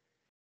opinion.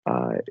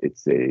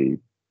 It's a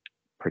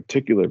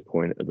particular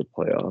point of the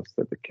playoffs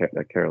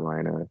that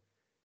Carolina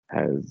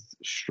has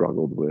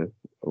struggled with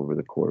over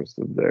the course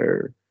of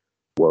their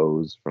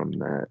woes from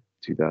that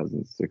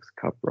 2006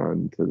 Cup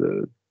run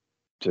to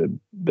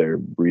their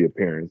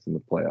reappearance in the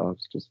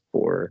playoffs just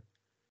 4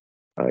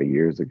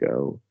 years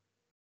ago.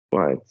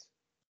 But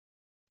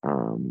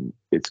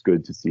it's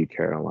good to see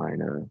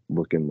Carolina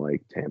looking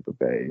like Tampa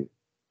Bay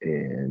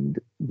and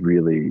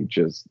really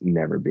just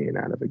never being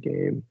out of a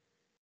game.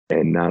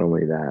 And not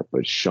only that,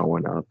 but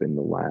showing up in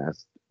the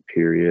last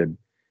period,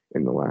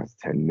 in the last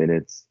 10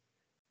 minutes,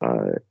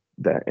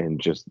 and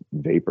just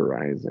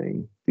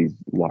vaporizing these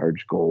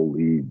large goal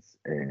leads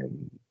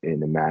and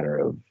in a matter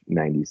of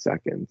 90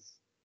 seconds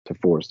to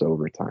force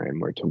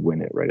overtime or to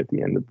win it right at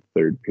the end of the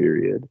 3rd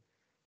period.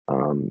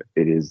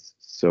 It is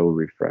so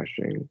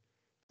refreshing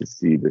to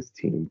see this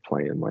team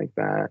playing like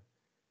that.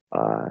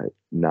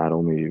 Not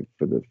only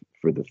for the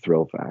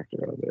thrill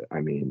factor of it. I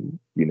mean,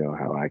 you know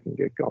how I can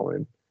get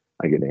going.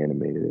 I get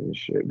animated and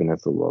shit.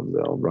 Vanessa loves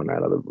it. I'll run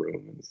out of the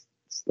room and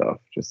stuff,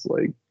 just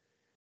like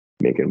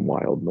making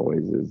wild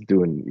noises,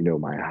 doing,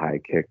 my high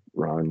kick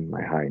run,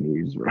 my high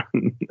knees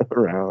run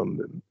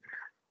around and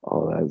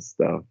all that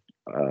stuff.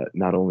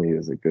 Not only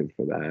is it good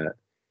for that,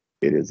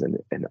 it is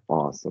an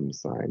awesome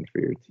sign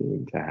for your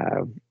team to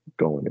have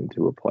going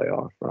into a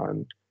playoff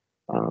run,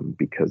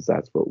 because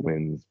that's what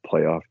wins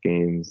playoff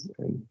games,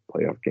 and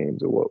playoff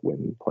games are what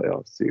win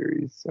playoff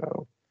series.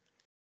 So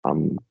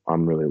I'm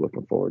really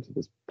looking forward to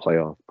this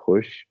playoff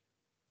push,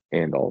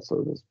 and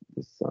also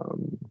this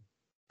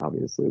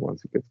obviously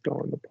once it gets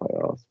going, the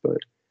playoffs. But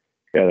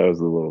yeah, that was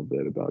a little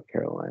bit about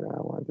Carolina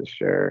I wanted to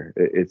share.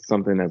 It's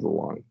something as a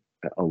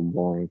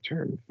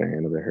long-term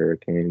fan of the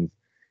Hurricanes.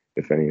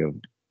 If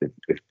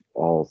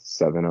all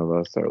 7 of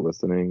us are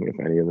listening, if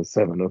any of the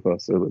 7 of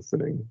us are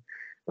listening,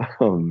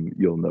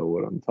 you'll know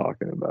what I'm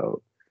talking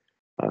about.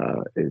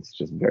 It's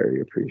just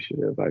very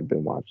appreciative. I've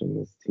been watching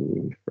this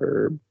team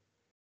for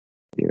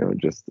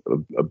just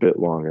a bit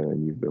longer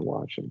than you've been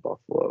watching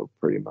Buffalo,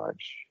 pretty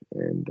much.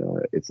 And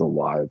it's a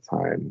lot of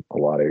time, a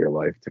lot of your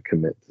life to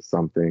commit to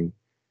something.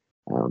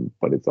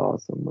 But it's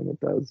awesome when it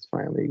does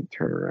finally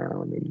turn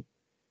around and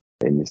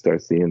you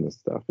start seeing this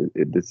stuff.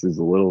 This is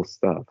little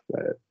stuff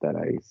that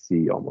I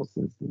see almost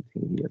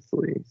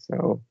instantaneously.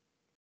 So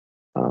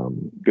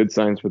good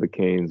signs for the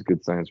Canes,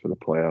 good signs for the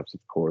playoffs,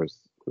 of course,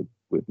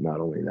 with not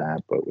only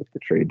that, but with the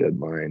trade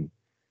deadline.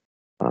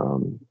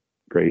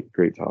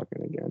 Great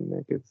talking again,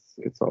 Nick.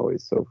 It's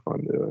always so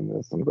fun doing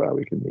this. I'm glad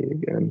we can meet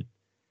again,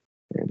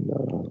 and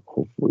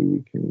hopefully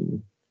we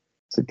can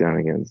sit down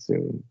again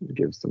soon and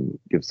give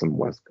some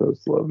West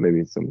Coast love,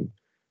 maybe some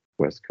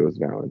West Coast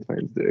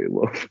Valentine's Day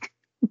love.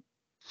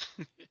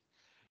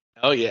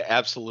 Oh yeah,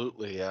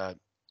 absolutely.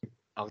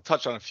 I'll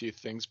touch on a few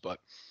things,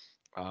 but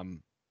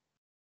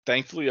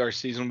thankfully our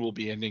season will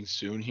be ending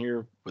soon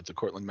here with the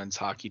Cortland men's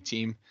hockey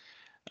team.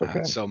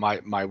 Okay. So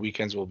my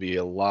weekends will be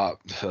they'll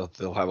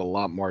have a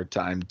lot more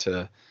time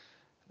to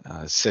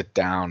sit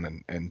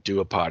down and do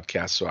a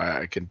podcast. So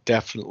I can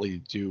definitely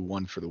do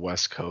one for the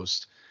West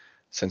Coast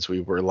since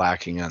we were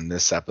lacking on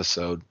this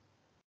episode.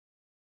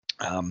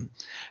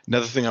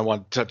 Another thing I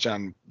want to touch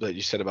on that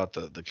you said about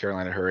the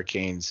Carolina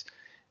Hurricanes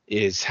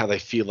is how they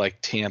feel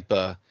like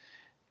Tampa.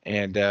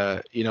 And,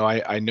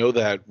 I know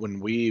that when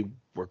we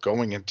were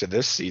going into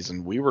this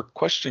season, we were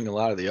questioning a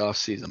lot of the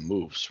offseason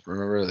moves.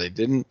 Remember, they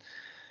didn't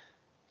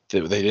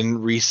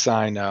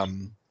re-sign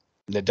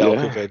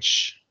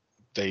Nedeljkovic.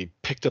 They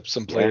picked up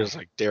some players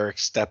like Derek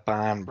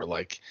Stepan. We're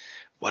like,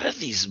 what are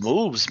these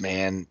moves,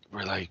 man?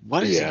 We're like,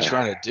 what is he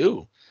trying to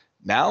do?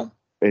 Now,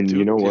 and dude,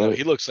 you know what?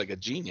 He looks like a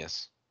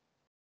genius.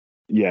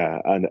 Yeah,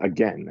 and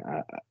again,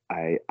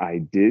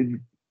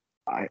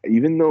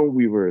 even though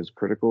we were as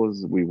critical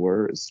as we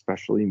were,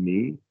 especially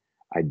me,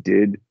 I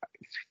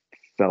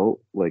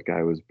felt like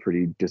I was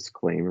pretty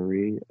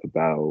disclaimery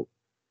about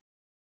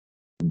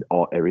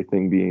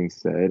everything being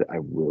said. I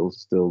will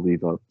still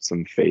leave up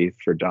some faith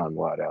for Don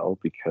Waddell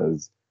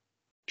because,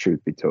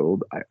 truth be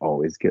told, I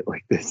always get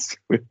like this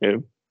with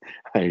him.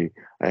 I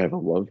have a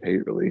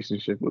love-hate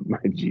relationship with my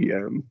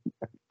GM.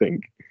 I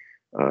think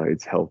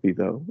it's healthy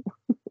though,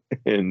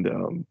 and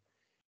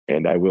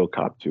I will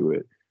cop to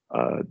it.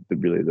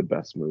 Really the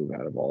best move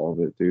out of all of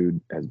it,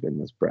 dude, has been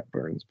this Brett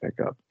Burns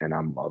pickup, and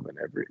I'm loving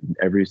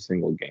every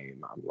single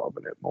game. I'm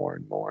loving it more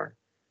and more.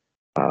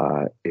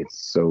 It's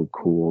so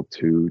cool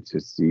too to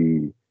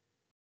see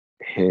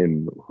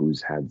him,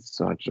 who's had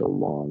such a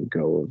long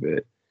go of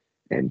it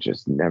and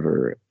just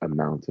never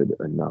amounted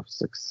enough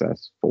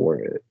success for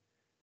it.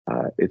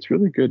 It's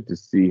really good to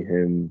see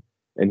him,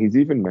 and he's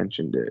even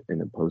mentioned it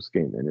in a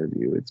post-game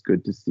interview. It's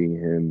good to see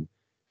him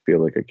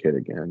feel like a kid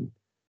again.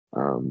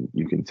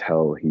 You can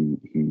tell he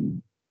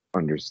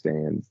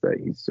understands that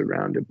he's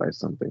surrounded by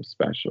something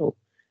special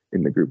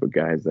in the group of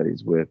guys that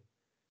he's with.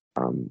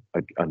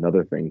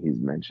 Another thing he's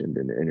mentioned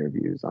in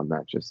interviews, I'm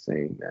not just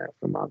saying that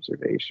from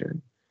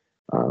observation.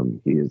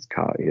 He has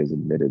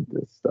admitted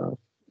this stuff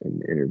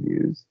in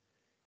interviews,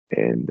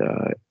 and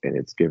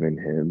it's given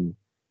him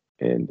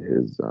and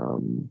his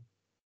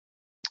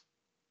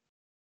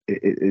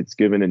it's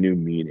given a new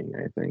meaning,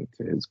 I think,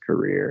 to his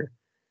career,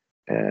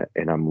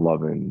 and I'm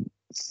loving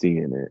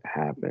seeing it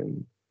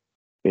happen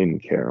in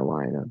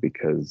Carolina,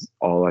 because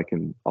all I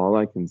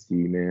can see,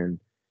 man,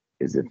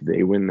 is if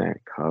they win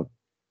that cup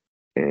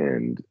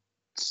and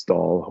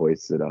Stahl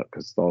hoists it up,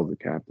 because Stahl's the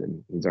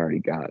captain. He's already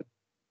got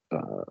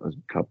a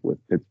cup with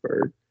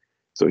Pittsburgh,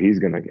 so he's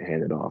gonna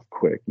hand it off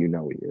quick. You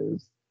know he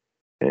is,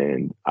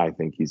 and I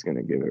think he's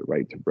gonna give it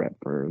right to Brett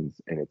Burns,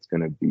 and it's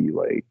gonna be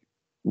like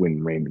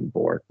when Raymond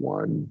Bourque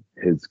won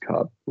his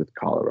cup with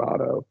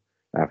Colorado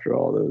after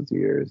all those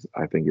years.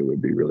 I think it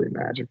would be really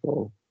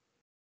magical.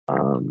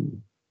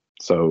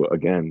 So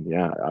again,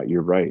 yeah,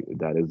 you're right.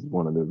 That is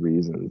one of the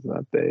reasons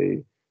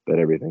that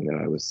everything that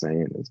I was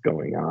saying is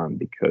going on,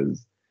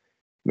 because,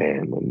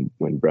 man,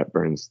 when Brett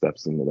Burns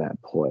steps into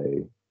that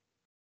play,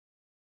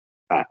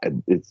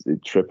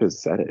 Tripp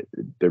has said it.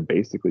 They're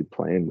basically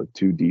playing with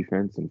 2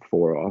 defense and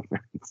 4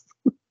 offense,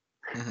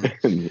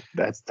 and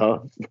that's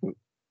tough.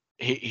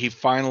 He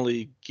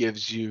finally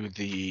gives you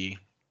the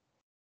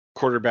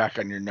quarterback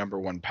on your number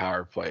 1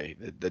 power play,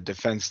 the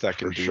defense that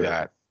can do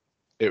that.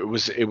 It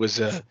was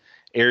a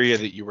area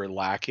that you were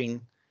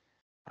lacking.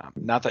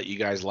 Not that you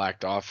guys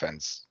lacked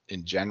offense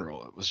in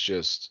general. It was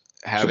just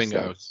having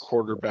a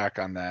quarterback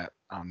on that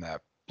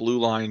blue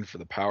line for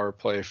the power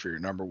play for your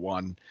number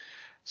 1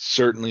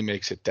 certainly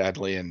makes it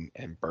deadly, and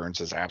Burns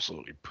has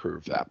absolutely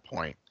proved that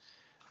point.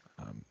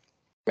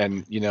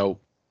 And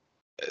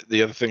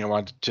the other thing I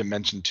wanted to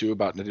mention too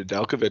about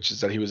Nedeljkovic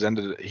is that he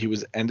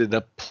was ended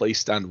up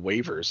placed on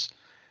waivers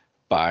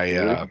by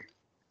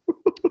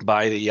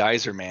the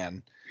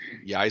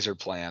Yzer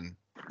plan,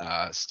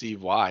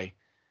 Steve Y.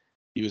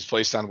 He was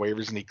placed on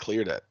waivers and he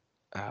cleared it.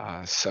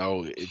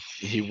 So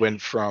he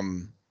went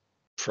from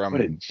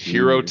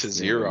hero to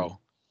zero. Man.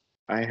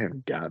 I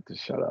have got to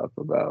shut up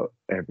about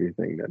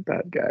everything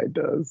that guy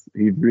does.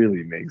 He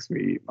really makes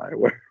me eat my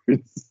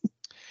words.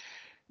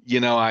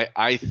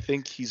 I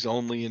think he's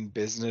only in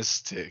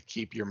business to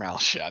keep your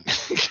mouth shut.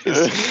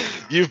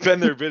 You've been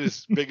their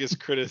biggest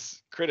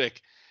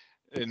critic,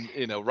 and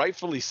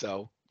rightfully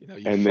so.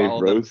 And they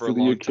rose to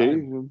the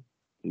occasion.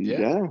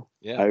 Yeah,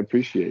 I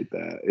appreciate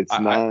that. It's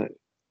not.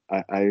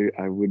 I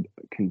would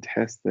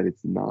contest that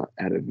it's not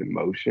out of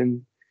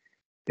emotion.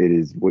 It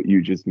is what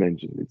you just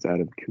mentioned. It's out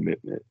of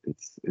commitment.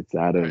 It's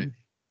out of. Right.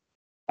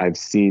 I've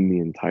seen the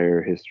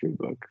entire history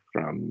book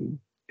from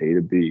A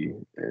to B,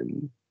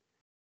 and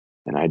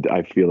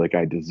I feel like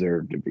I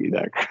deserve to be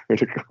that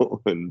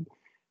critical, and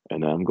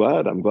I'm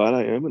glad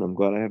I am, and I'm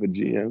glad I have a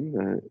GM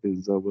that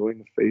is willing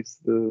to face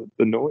the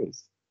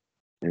noise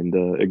and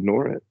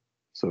ignore it.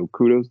 So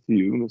kudos to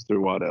you, Mr.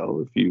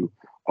 Waddell, if you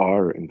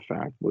are in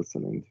fact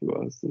listening to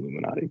us.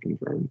 Illuminati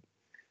confirmed.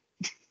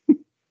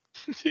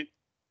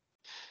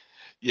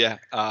 Yeah,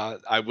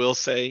 I will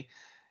say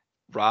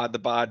Rod the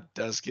Bod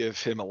does give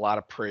him a lot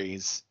of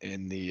praise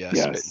in the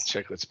Spit and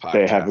Chicklets podcast.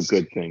 They have a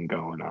good thing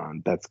going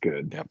on. That's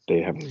good. Yep.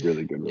 They have a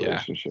really good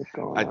relationship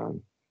going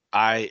on.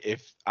 I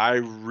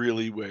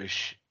really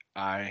wish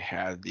I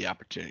had the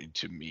opportunity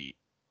to meet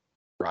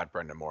Rod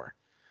Brendamore.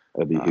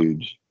 That'd be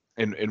huge.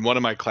 In one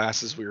of my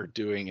classes, we were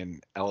doing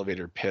an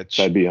elevator pitch.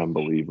 That'd be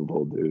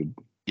unbelievable, dude.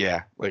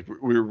 Yeah, like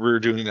we were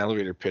doing an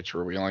elevator pitch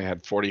where we only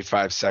had 30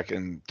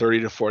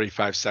 to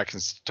 45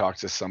 seconds to talk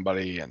to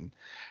somebody and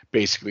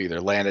basically either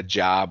land a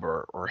job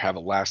or have a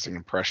lasting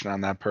impression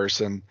on that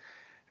person.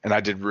 And I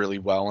did really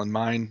well in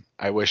mine.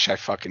 I wish I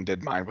fucking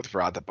did mine with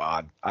Rod the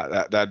Bod.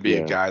 That'd be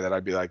a guy that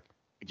I'd be like,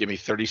 give me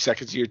 30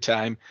 seconds of your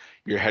time.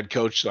 You're head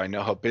coach, so I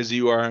know how busy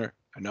you are.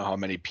 I know how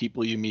many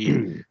people you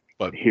meet.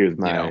 But here's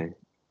my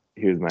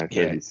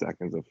 30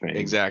 seconds of fame.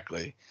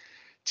 Exactly.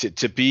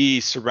 To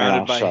be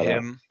surrounded by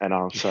him, and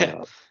I'll shut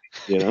up.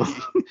 You know.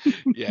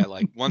 Yeah,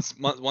 like once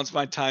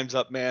my time's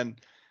up, man,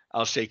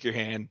 I'll shake your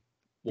hand.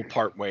 We'll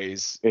part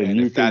ways. And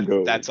you can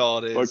go. That's all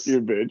it is. Fuck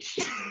your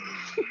bitch.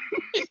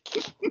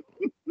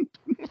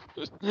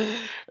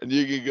 And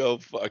you can go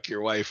fuck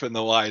your wife in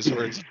the wise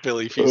words of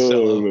Billy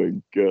Fusillo. Oh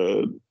my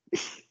god.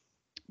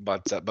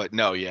 But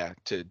no, yeah.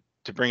 To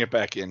bring it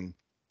back in,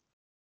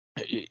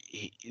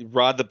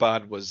 Rod the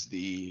Bod was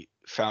the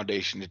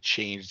foundation to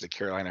change the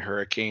Carolina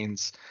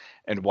Hurricanes,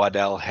 and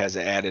Waddell has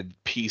added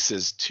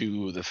pieces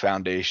to the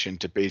foundation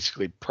to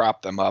basically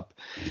prop them up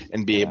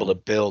and be able to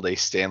build a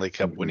Stanley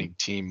Cup winning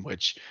team,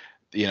 which,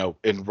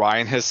 and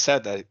Ryan has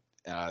said that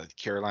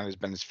Carolina has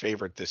been his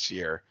favorite this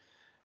year.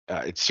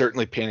 It's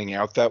certainly panning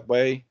out that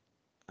way.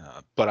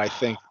 But I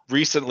think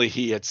recently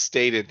he had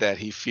stated that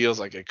he feels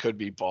like it could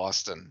be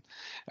Boston.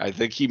 I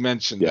think he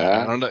mentioned that.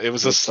 I don't know. It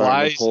was a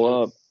slide.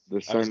 They're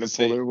starting to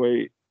pull their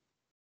weight.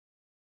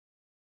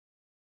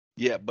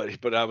 Yeah,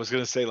 but I was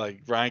gonna say,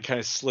 like, Ryan kind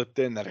of slipped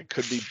in that it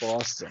could be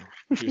Boston.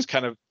 He was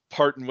kind of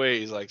parting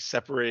ways, like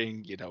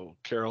separating,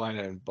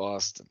 Carolina and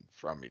Boston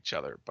from each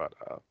other. But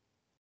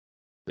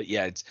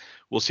yeah,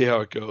 we'll see how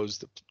it goes.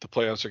 The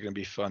playoffs are gonna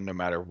be fun no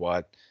matter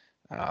what.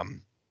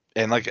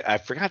 And like I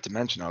forgot to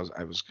mention,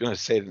 I was gonna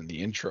say it in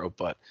the intro,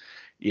 but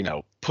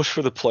push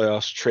for the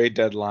playoffs, trade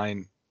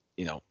deadline,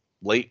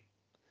 late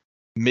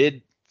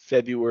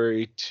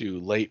mid-February to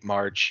late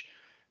March,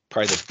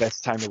 probably the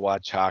best time to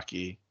watch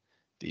hockey.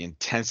 The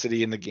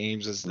intensity in the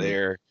games is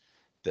there.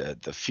 The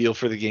feel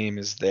for the game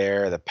is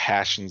there. The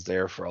passion's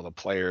there for all the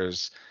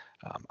players.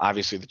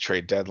 Obviously, the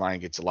trade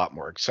deadline gets a lot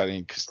more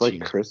exciting because it's like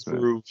Christmas.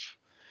 Improve.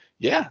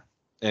 Yeah,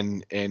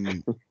 and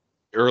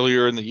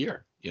earlier in the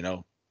year,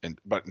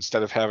 but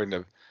instead of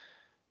having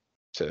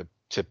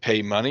to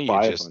pay money,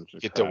 you just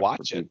get to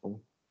watch it.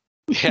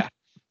 Yeah.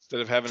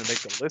 Instead of having to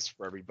make a list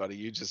for everybody,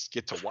 you just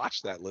get to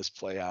watch that list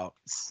play out.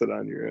 Sit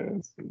on your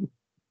ass.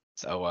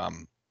 So,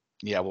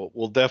 yeah,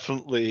 we'll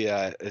definitely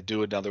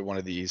do another one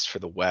of these for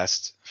the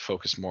West.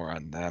 Focus more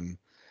on them.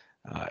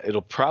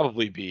 It'll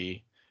probably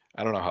be,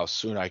 I don't know how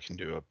soon I can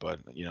do it, but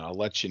I'll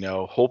let you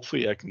know.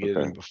 Hopefully, I can get it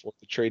in before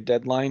the trade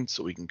deadline,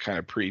 so we can kind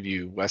of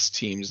preview West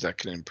teams that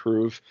can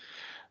improve.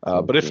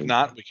 But if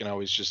not, we can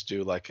always just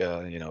do like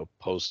a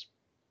post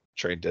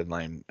trade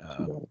deadline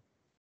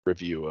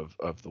review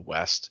of the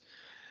West.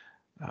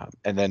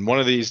 And then one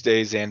of these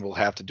days, and we'll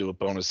have to do a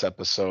bonus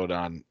episode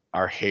on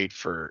our hate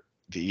for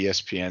the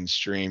ESPN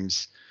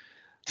streams.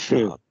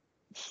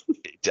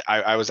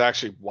 I was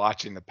actually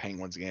watching the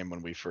Penguins game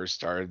when we first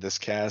started this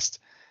cast,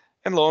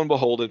 and lo and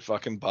behold, it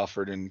fucking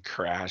buffered and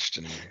crashed.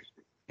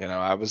 And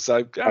I was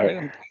like, all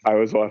right. I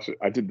was watching.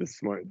 I did the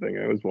smart thing.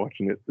 I was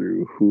watching it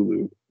through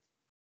Hulu.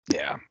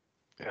 Yeah.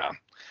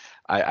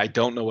 I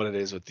don't know what it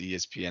is with the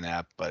ESPN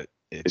app, but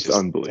it's just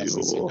unbelievable.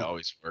 Doesn't seem to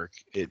always work.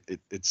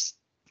 It's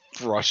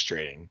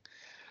frustrating.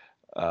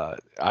 I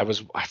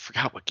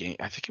forgot what game.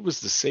 I think it was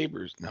the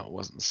Sabres. No, it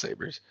wasn't the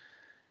Sabres.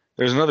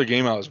 There's another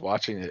game I was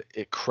watching.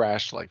 It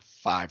crashed like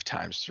 5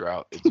 times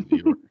throughout its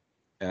viewer,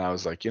 and I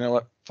was like, you know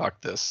what?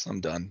 Fuck this.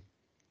 I'm done.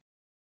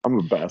 I'm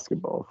a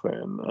basketball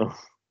fan though.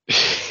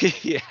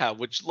 Yeah,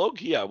 which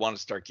low-key I want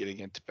to start getting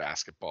into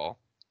basketball.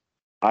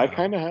 I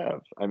kind of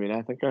have. I mean,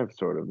 I think I've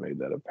sort of made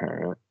that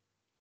apparent.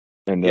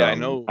 And yeah, I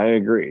know. I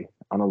agree.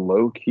 On a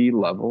low-key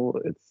level,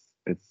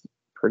 it's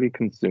pretty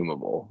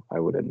consumable, I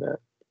would admit.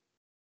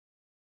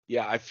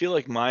 Yeah, I feel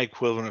like my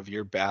equivalent of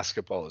your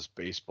basketball is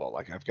baseball.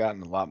 Like I've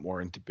gotten a lot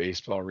more into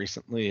baseball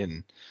recently,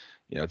 and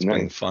it's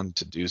been fun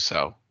to do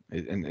so.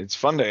 And it's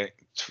fun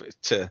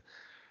to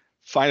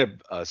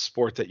find a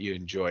sport that you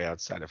enjoy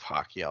outside of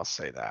hockey. I'll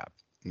say that.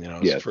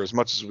 For as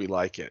much as we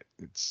like it,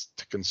 it's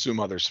to consume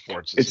other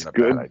sports isn't a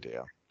bad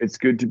idea. It's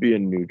good to be a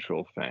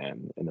neutral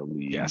fan in a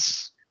league.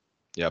 Yes.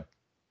 Yep.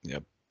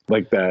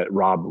 Like that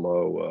Rob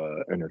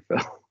Lowe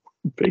NFL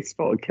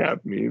baseball cap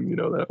meme. You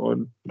know that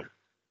one?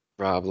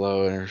 Rob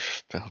Lowe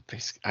NFL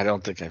baseball. I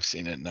don't think I've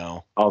seen it.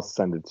 No. I'll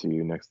send it to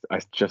you next. I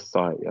just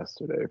saw it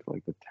yesterday for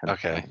like the 10th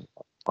Okay. time.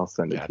 I'll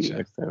send it to you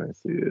next time I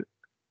see it.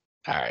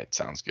 All right.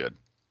 Sounds good.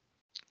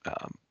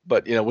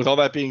 But with all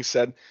that being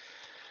said,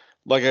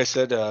 like I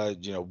said,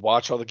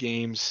 watch all the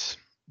games.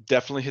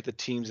 Definitely hit the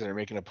teams that are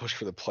making a push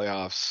for the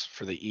playoffs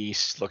for the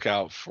East. Look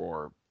out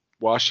for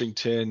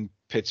Washington,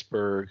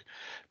 Pittsburgh,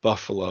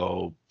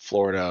 Buffalo,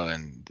 Florida,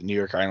 and the New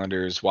York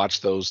Islanders.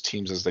 Watch those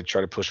teams as they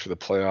try to push for the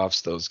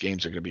playoffs. Those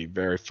games are going to be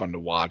very fun to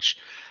watch.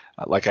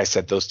 Like I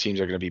said, those teams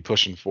are going to be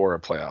pushing for a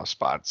playoff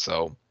spot.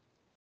 So,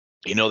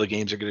 the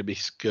games are going to be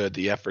good.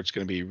 The effort's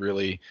going to be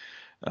really,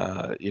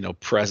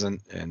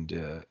 present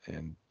and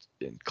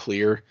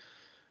clear.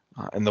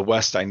 In the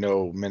West, I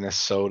know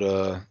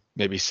Minnesota,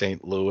 maybe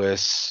St.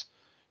 Louis,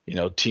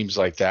 teams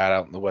like that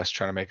out in the West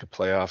trying to make a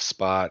playoff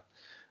spot.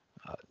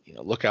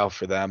 Look out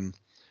for them.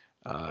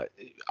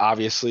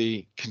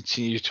 Obviously,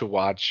 continue to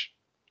watch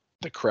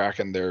the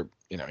Kraken. They're,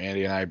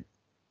 Andy and I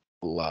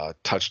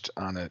touched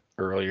on it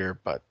earlier,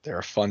 but they're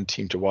a fun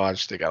team to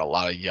watch. They got a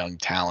lot of young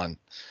talent.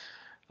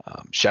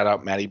 Shout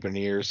out Matty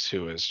Beniers,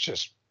 who is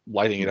just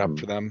lighting it up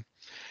for them.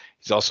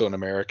 He's also an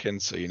American,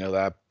 so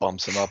that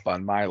bumps him up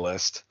on my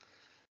list.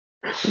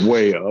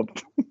 Way up.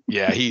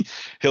 Yeah,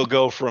 he'll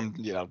go from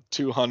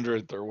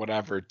 200th or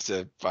whatever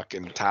to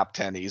fucking top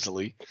 10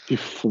 easily. He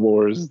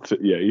floors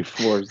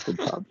the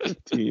top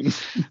 15.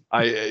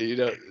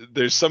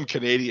 There's some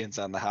Canadians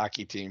on the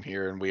hockey team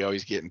here, and we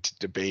always get into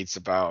debates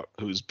about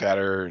who's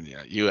better,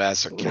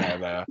 U.S. or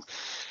Canada.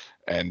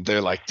 And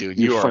they're like, dude,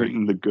 you're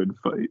fighting the good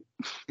fight.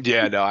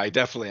 Yeah, no, I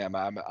definitely am.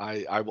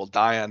 I will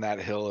die on that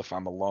hill if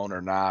I'm alone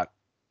or not.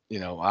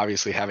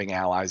 Obviously having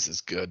allies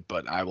is good,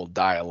 but I will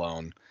die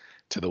alone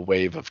to the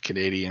wave of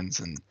Canadians.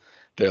 And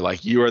they're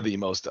like, you are the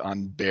most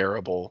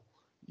unbearable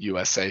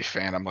USA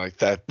fan. I'm like,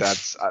 that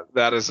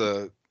is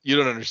you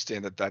don't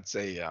understand that that's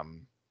a,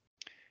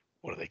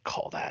 what do they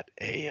call that?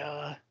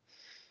 A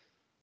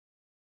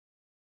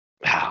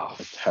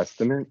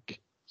testament?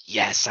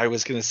 Yes, I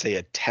was gonna say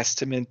a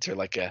testament or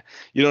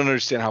you don't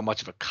understand how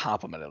much of a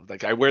compliment of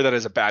I wear that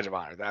as a badge of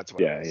honor. That's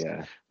what it is.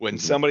 Yeah. When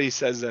somebody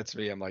says that to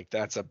me, I'm like,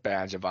 that's a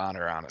badge of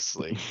honor,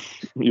 honestly.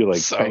 You're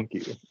like, thank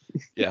you.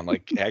 Yeah, I'm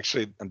like,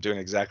 actually, I'm doing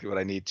exactly what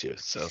I need to.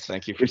 So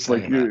thank you for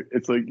saying that.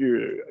 It's like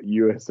you're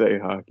USA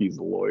Hockey's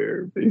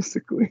lawyer,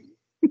 basically.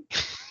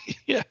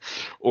 Yeah,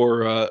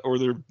 or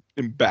their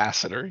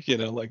ambassador,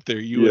 like their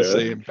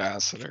USA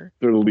ambassador.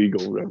 Their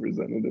legal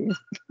representative.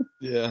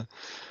 Yeah.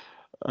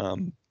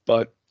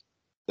 But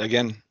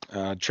again,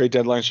 trade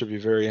deadline should be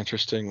very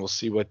interesting. We'll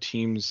see what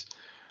teams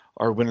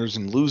are winners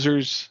and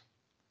losers.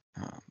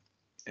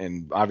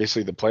 And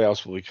obviously the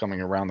playoffs will be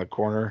coming around the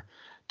corner.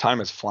 Time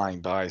is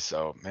flying by.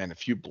 So, man,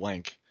 if you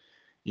blink,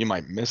 you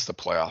might miss the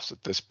playoffs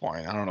at this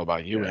point. I don't know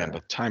about you, Ian,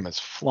 but time is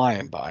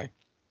flying by.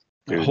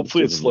 Dude,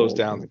 hopefully it slows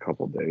down in a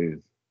couple days.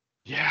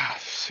 Yeah,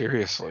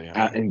 seriously.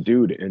 And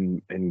dude,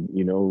 and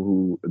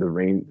who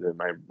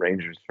my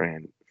Rangers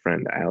friend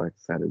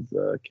Alex had his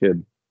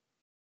kid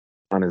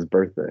on his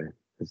birthday,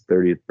 his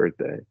 30th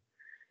birthday.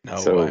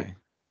 No way.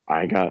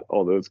 I got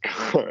all those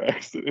car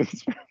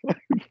accidents for my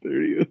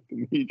 30th,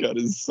 and he got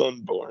his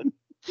son born.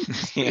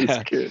 Yeah.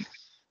 His kid.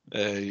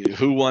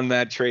 Who won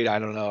that trade? I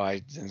don't know.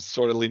 I'm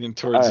sort of leaning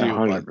towards you.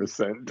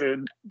 100%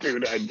 did.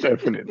 Dude, I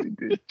definitely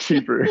did.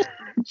 Cheaper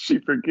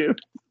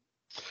gift.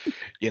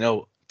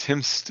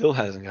 Tim still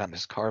hasn't gotten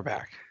his car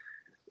back.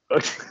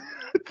 I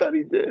thought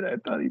he did. I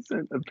thought he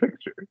sent a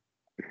picture.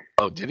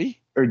 Oh, did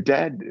he? Or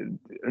Dad did.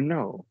 Or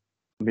no.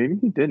 Maybe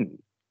he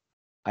didn't.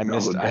 I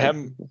missed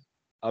it.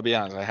 I'll be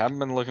honest, I haven't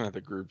been looking at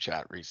the group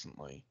chat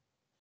recently.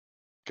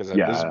 Because this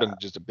has been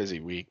just a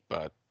busy week,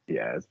 but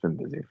yeah, it's been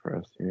busy for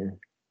us here.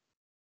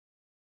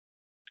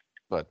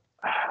 But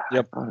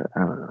yep. I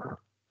don't know.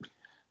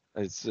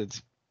 It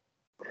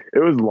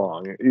was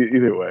long.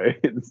 Either way,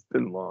 it's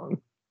been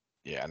long.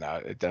 Yeah, no,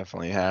 it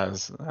definitely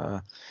has.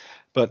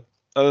 But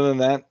other than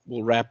that,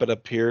 we'll wrap it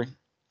up here.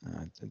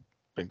 It's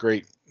been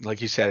great.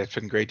 Like you said, it's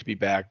been great to be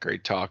back.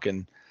 Great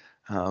talking.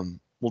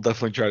 We'll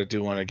definitely try to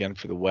do one again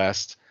for the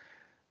West.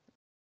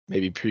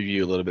 Maybe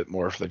preview a little bit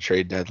more for the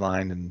trade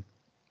deadline, and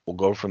we'll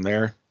go from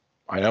there.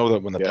 I know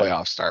that when the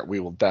playoffs start, we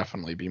will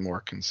definitely be more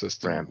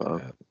consistent. Ramp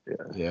up.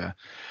 Yeah.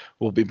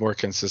 We'll be more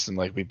consistent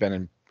like we've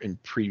been in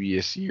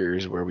previous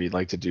years where we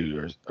like to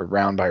do a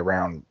round by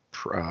round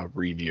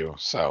review.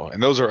 So,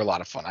 and those are a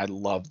lot of fun. I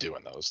love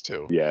doing those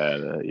too.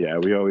 Yeah.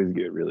 We always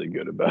get really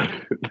good about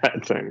it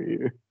that time of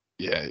year.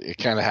 Yeah, you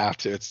kind of have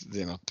to. It's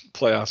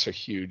playoffs are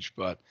huge,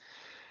 but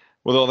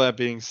with all that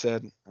being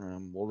said,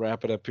 we'll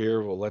wrap it up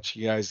here. We'll let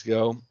you guys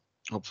go.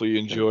 Hopefully you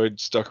enjoyed,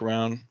 stuck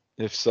around.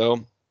 If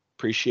so,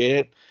 appreciate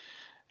it.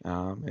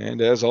 And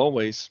as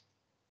always,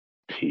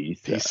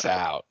 peace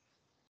out.